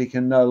things that he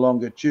can no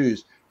longer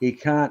choose. He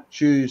can't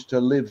choose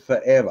to live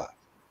forever,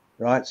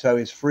 right? So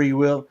his free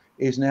will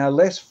is now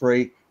less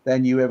free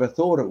than you ever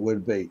thought it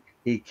would be.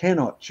 He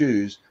cannot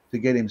choose to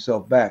get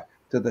himself back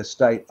to the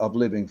state of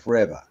living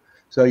forever.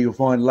 So you'll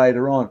find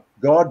later on,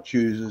 God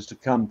chooses to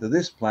come to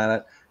this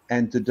planet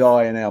and to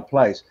die in our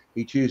place.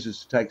 He chooses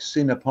to take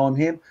sin upon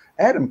him.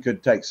 Adam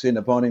could take sin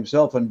upon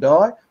himself and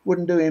die.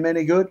 Wouldn't do him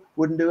any good.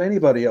 Wouldn't do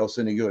anybody else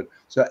any good.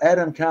 So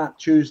Adam can't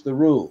choose the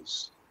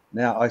rules.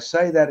 Now, I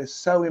say that it's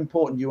so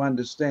important you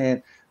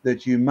understand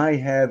that you may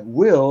have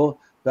will,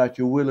 but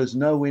your will is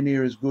nowhere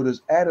near as good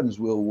as Adam's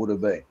will would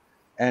have been.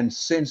 And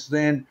since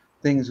then,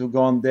 things have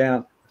gone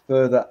down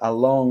further a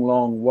long,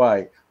 long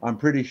way. I'm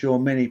pretty sure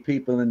many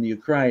people in the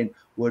Ukraine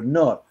would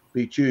not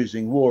be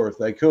choosing war if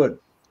they could.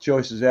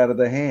 Choices out of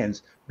their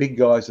hands. Big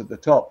guys at the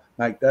top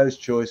make those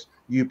choices.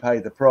 You pay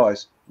the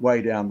price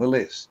way down the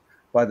list.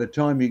 By the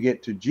time you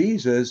get to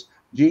Jesus,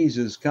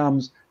 Jesus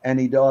comes and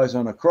he dies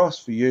on a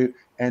cross for you.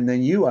 And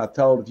then you are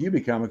told, if you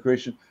become a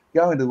Christian,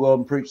 go into the world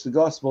and preach the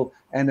gospel.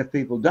 And if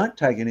people don't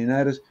take any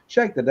notice,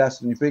 shake the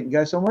dust on your feet and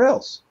go somewhere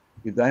else.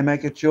 If they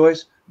make a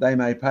choice, they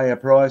may pay a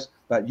price,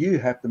 but you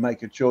have to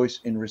make a choice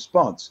in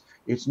response.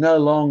 It's no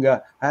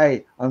longer,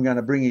 hey, I'm going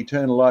to bring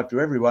eternal life to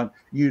everyone.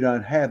 You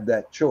don't have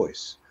that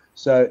choice.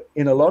 So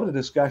in a lot of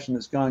discussion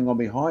that's going on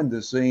behind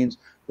the scenes,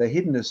 the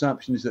hidden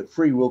assumption is that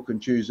free will can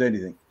choose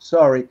anything.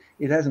 Sorry,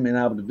 it hasn't been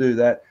able to do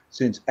that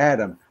since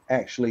Adam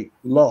actually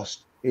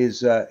lost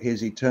his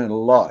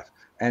eternal life.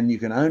 And you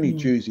can only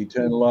choose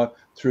eternal life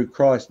through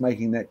Christ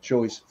making that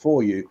choice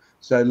for you.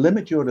 So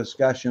limit your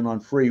discussion on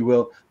free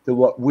will to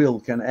what will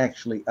can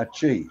actually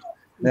achieve.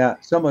 Now,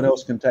 someone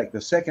else can take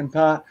the second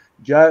part.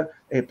 Joe,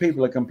 if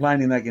people are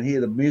complaining they can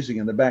hear the music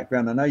in the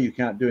background, I know you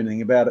can't do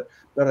anything about it,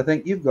 but I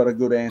think you've got a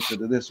good answer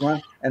to this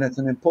one, and it's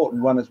an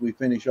important one as we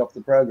finish off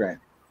the program.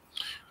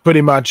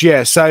 Pretty much,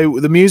 yeah. So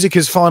the music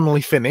is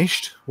finally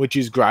finished, which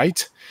is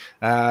great,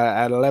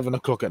 at 11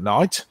 o'clock at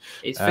night.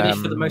 It's finished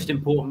for the most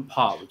important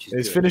part, which is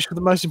It's good. finished for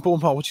the most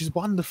important part, which is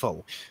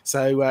wonderful.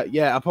 So,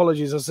 yeah,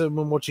 apologies. As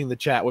someone watching the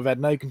chat, we've had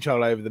no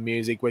control over the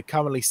music. We're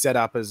currently set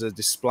up as a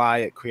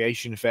display at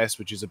Creation Fest,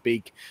 which is a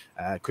big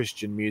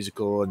Christian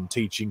musical and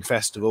teaching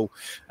festival.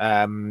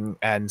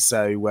 And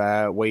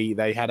so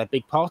they had a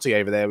big party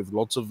over there with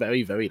lots of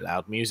very, very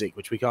loud music,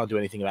 which we can't do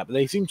anything about. But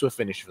they seem to have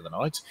finished for the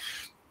night.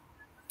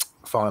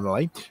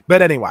 Finally.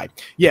 But anyway,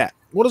 yeah,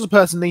 what does a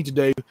person need to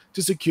do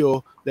to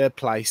secure their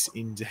place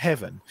into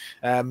heaven?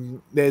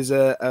 There's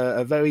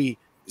a very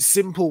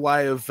simple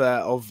way of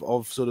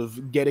sort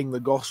of getting the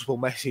gospel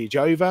message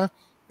over.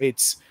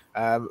 It's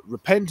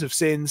repent of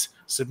sins,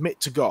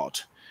 submit to God.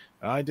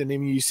 Right? And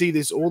then you see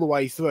this all the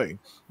way through.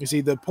 You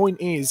see, the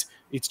point is,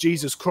 it's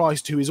Jesus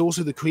Christ, who is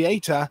also the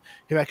creator,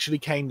 who actually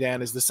came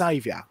down as the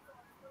savior.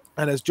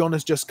 And as John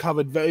has just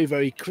covered very,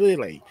 very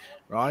clearly,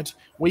 right,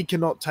 we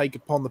cannot take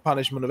upon the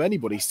punishment of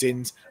anybody's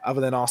sins other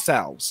than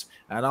ourselves.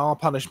 And our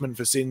punishment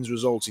for sins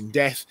results in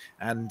death,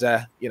 and,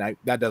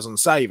 that doesn't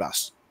save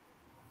us.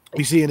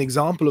 We see an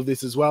example of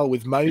this as well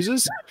with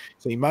Moses.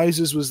 See,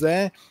 Moses was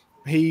there.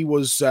 He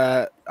was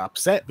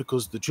upset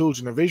because the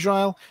children of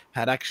Israel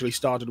had actually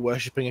started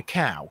worshipping a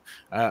cow,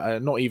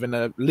 not even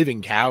a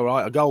living cow,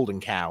 right, a golden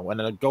cow,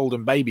 and a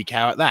golden baby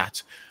cow at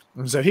that.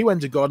 And so he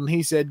went to God and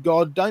he said,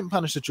 God, don't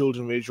punish the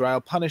children of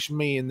Israel, punish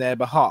me in their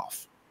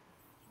behalf.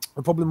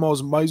 The problem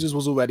was Moses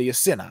was already a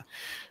sinner.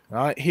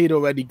 Right? He'd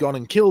already gone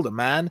and killed a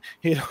man.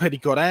 He'd already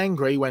got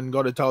angry when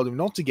God had told him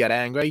not to get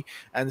angry.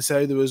 And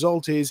so the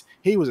result is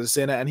he was a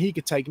sinner and he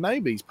could take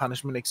nobody's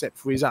punishment except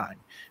for his own.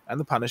 And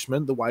the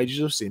punishment, the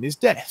wages of sin, is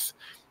death.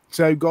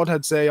 So God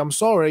had to say, I'm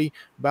sorry,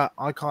 but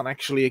I can't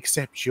actually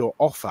accept your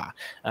offer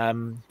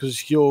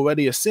because you're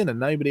already a sinner.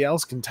 Nobody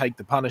else can take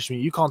the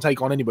punishment. You can't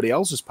take on anybody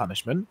else's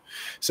punishment.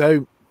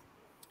 So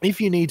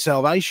if you need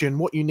salvation,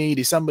 what you need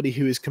is somebody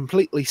who is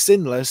completely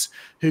sinless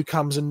who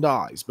comes and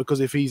dies. Because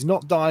if he's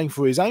not dying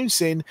for his own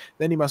sin,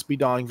 then he must be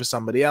dying for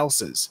somebody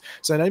else's.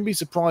 So don't be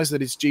surprised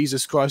that it's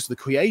Jesus Christ, the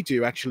Creator,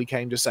 who actually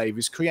came to save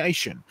his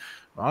creation.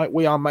 Right?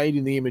 We are made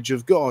in the image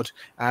of God.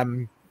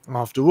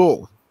 after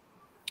all.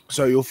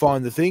 So you'll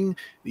find the thing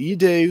that you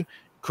do,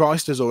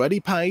 Christ has already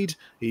paid.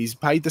 He's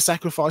paid the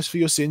sacrifice for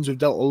your sins. We've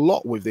dealt a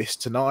lot with this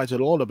tonight, a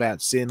lot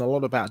about sin, a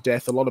lot about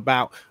death, a lot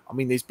about, I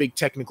mean, these big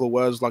technical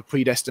words like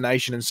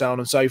predestination and so on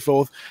and so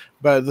forth.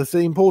 But the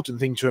important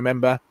thing to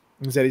remember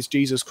is that it's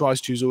Jesus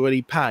Christ who's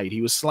already paid.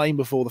 He was slain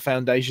before the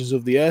foundations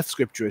of the earth,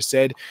 Scripture has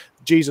said.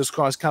 Jesus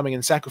Christ coming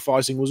and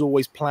sacrificing was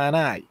always plan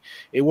A.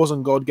 It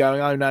wasn't God going,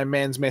 oh no,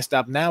 man's messed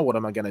up, now what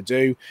am I going to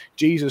do?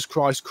 Jesus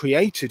Christ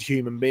created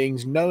human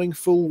beings knowing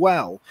full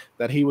well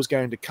that he was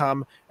going to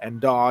come and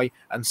die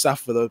and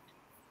suffer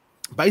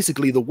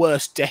basically the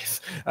worst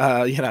death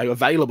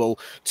available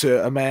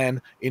to a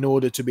man in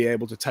order to be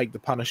able to take the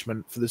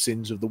punishment for the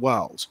sins of the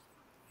world.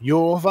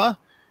 Your offer: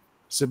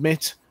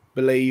 submit,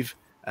 believe,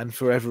 and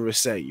forever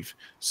receive.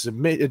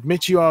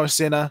 Admit you are a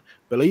sinner,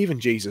 believe in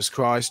Jesus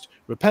Christ,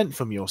 repent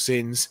from your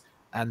sins,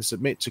 and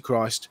submit to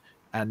Christ,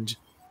 and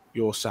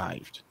you're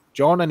saved.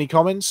 John, any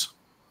comments?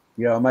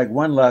 Yeah, I'll make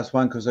one last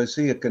one because I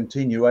see a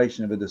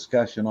continuation of a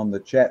discussion on the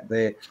chat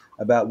there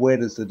about where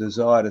does the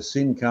desire to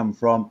sin come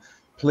from.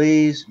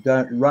 Please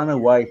don't run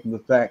away from the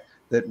fact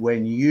that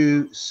when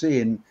you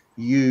sin,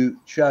 you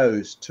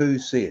chose to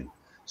sin.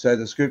 So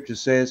the scripture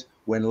says,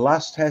 when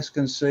lust has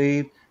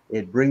conceived,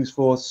 it brings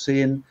forth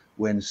sin.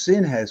 When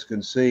sin has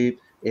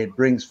conceived, it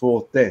brings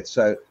forth death.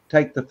 So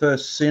take the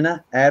first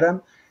sinner,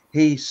 Adam.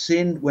 He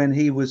sinned when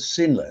he was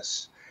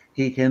sinless.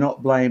 He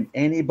cannot blame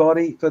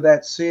anybody for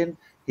that sin.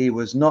 He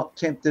was not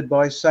tempted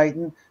by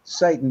Satan.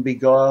 Satan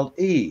beguiled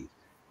Eve.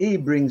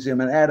 Eve brings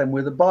him an Adam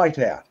with a bite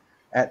out.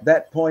 At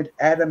that point,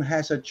 Adam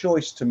has a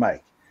choice to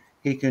make.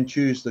 He can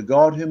choose the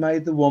God who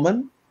made the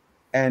woman,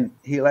 and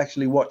he'll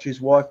actually watch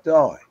his wife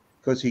die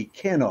because he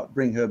cannot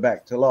bring her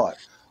back to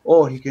life.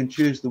 Or he can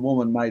choose the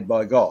woman made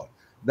by God.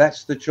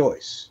 That's the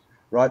choice,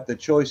 right? The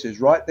choice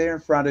is right there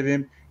in front of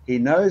him. He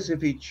knows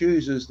if he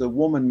chooses the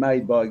woman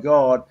made by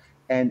God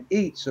and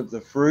eats of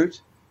the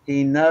fruit,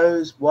 he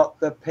knows what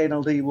the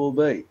penalty will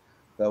be.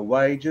 The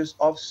wages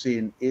of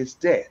sin is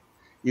death.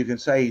 You can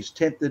say he's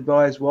tempted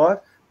by his wife,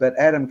 but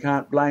Adam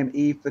can't blame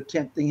Eve for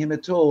tempting him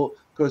at all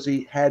because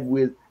he had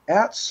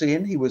without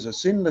sin, he was a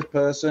sinless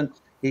person.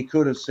 He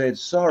could have said,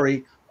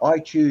 sorry, I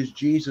choose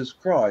Jesus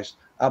Christ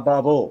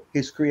above all,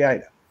 his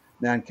creator.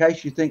 Now, in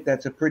case you think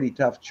that's a pretty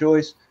tough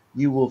choice,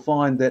 you will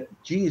find that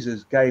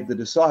Jesus gave the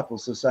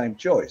disciples the same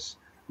choice.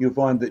 You'll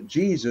find that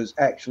Jesus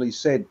actually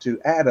said to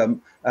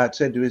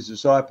said to his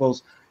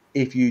disciples,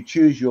 if you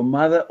choose your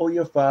mother or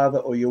your father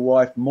or your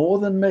wife more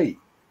than me,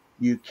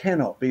 you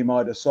cannot be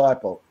my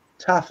disciple.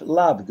 Tough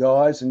love,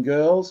 guys and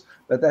girls,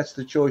 but that's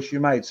the choice you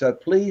made. So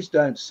please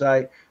don't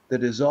say the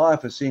desire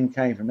for sin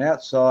came from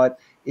outside.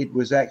 It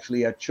was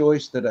actually a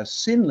choice that a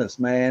sinless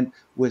man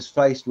was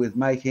faced with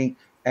making,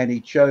 and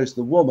he chose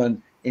the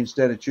woman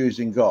instead of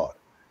choosing God.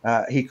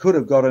 He could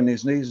have got on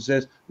his knees and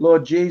says,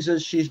 Lord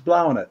Jesus, she's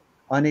blowing it.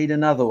 I need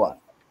another one,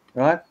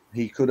 right?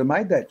 He could have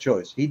made that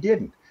choice. He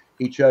didn't.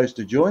 He chose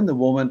to join the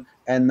woman,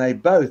 and they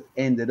both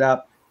ended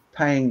up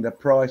paying the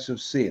price of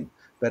sin.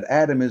 But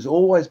Adam is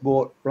always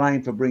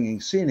blamed for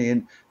bringing sin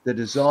in. The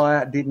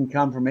desire didn't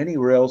come from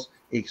anywhere else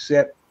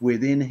except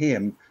within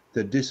him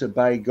to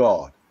disobey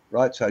God,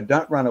 right? So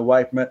don't run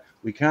away from it.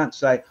 We can't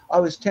say, I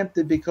was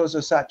tempted because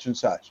of such and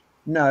such.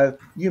 No,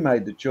 you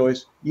made the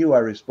choice. You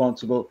are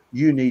responsible.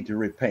 You need to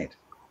repent.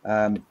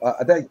 I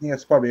don't think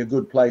that's probably a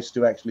good place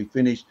to actually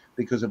finish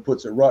because it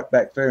puts it right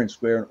back fair and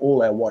square on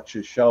all our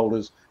watchers'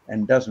 shoulders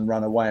and doesn't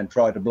run away and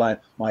try to blame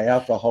my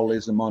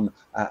alcoholism on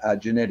a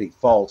genetic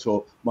fault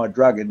or my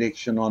drug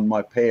addiction on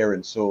my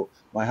parents or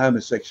my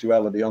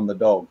homosexuality on the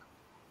dog.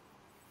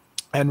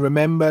 And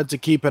remember to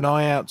keep an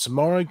eye out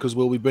tomorrow because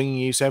we'll be bringing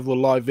you several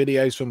live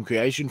videos from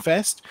Creation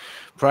Fest.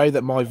 Pray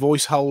that my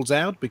voice holds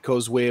out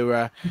because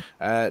we're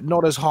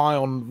not as high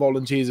on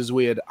volunteers as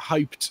we had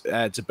hoped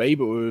to be,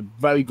 but we're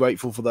very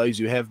grateful for those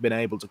who have been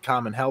able to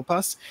come and help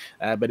us.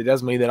 But it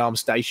does mean that I'm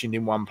stationed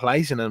in one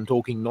place and I'm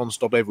talking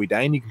non-stop every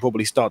day, and you can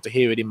probably start to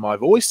hear it in my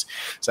voice.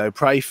 So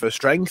pray for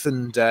strength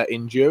and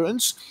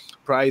endurance.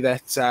 Pray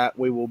that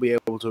we will be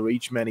able to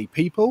reach many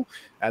people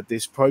at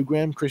this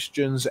program,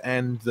 Christians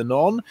and the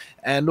non.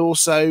 And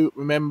also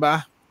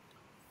remember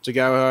to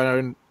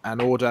go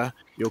and order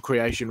your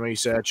creation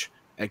research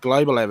at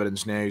Global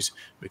Evidence News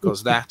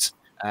because that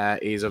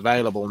is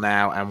available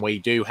now, and we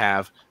do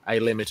have a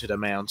limited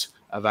amount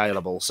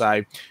available.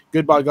 So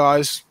goodbye,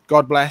 guys.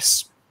 God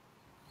bless.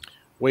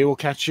 We will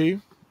catch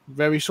you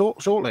very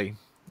shortly.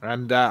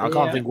 And I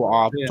can't think what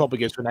our topic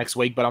is for next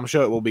week, but I'm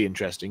sure it will be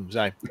interesting.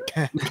 So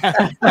catch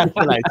you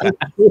later.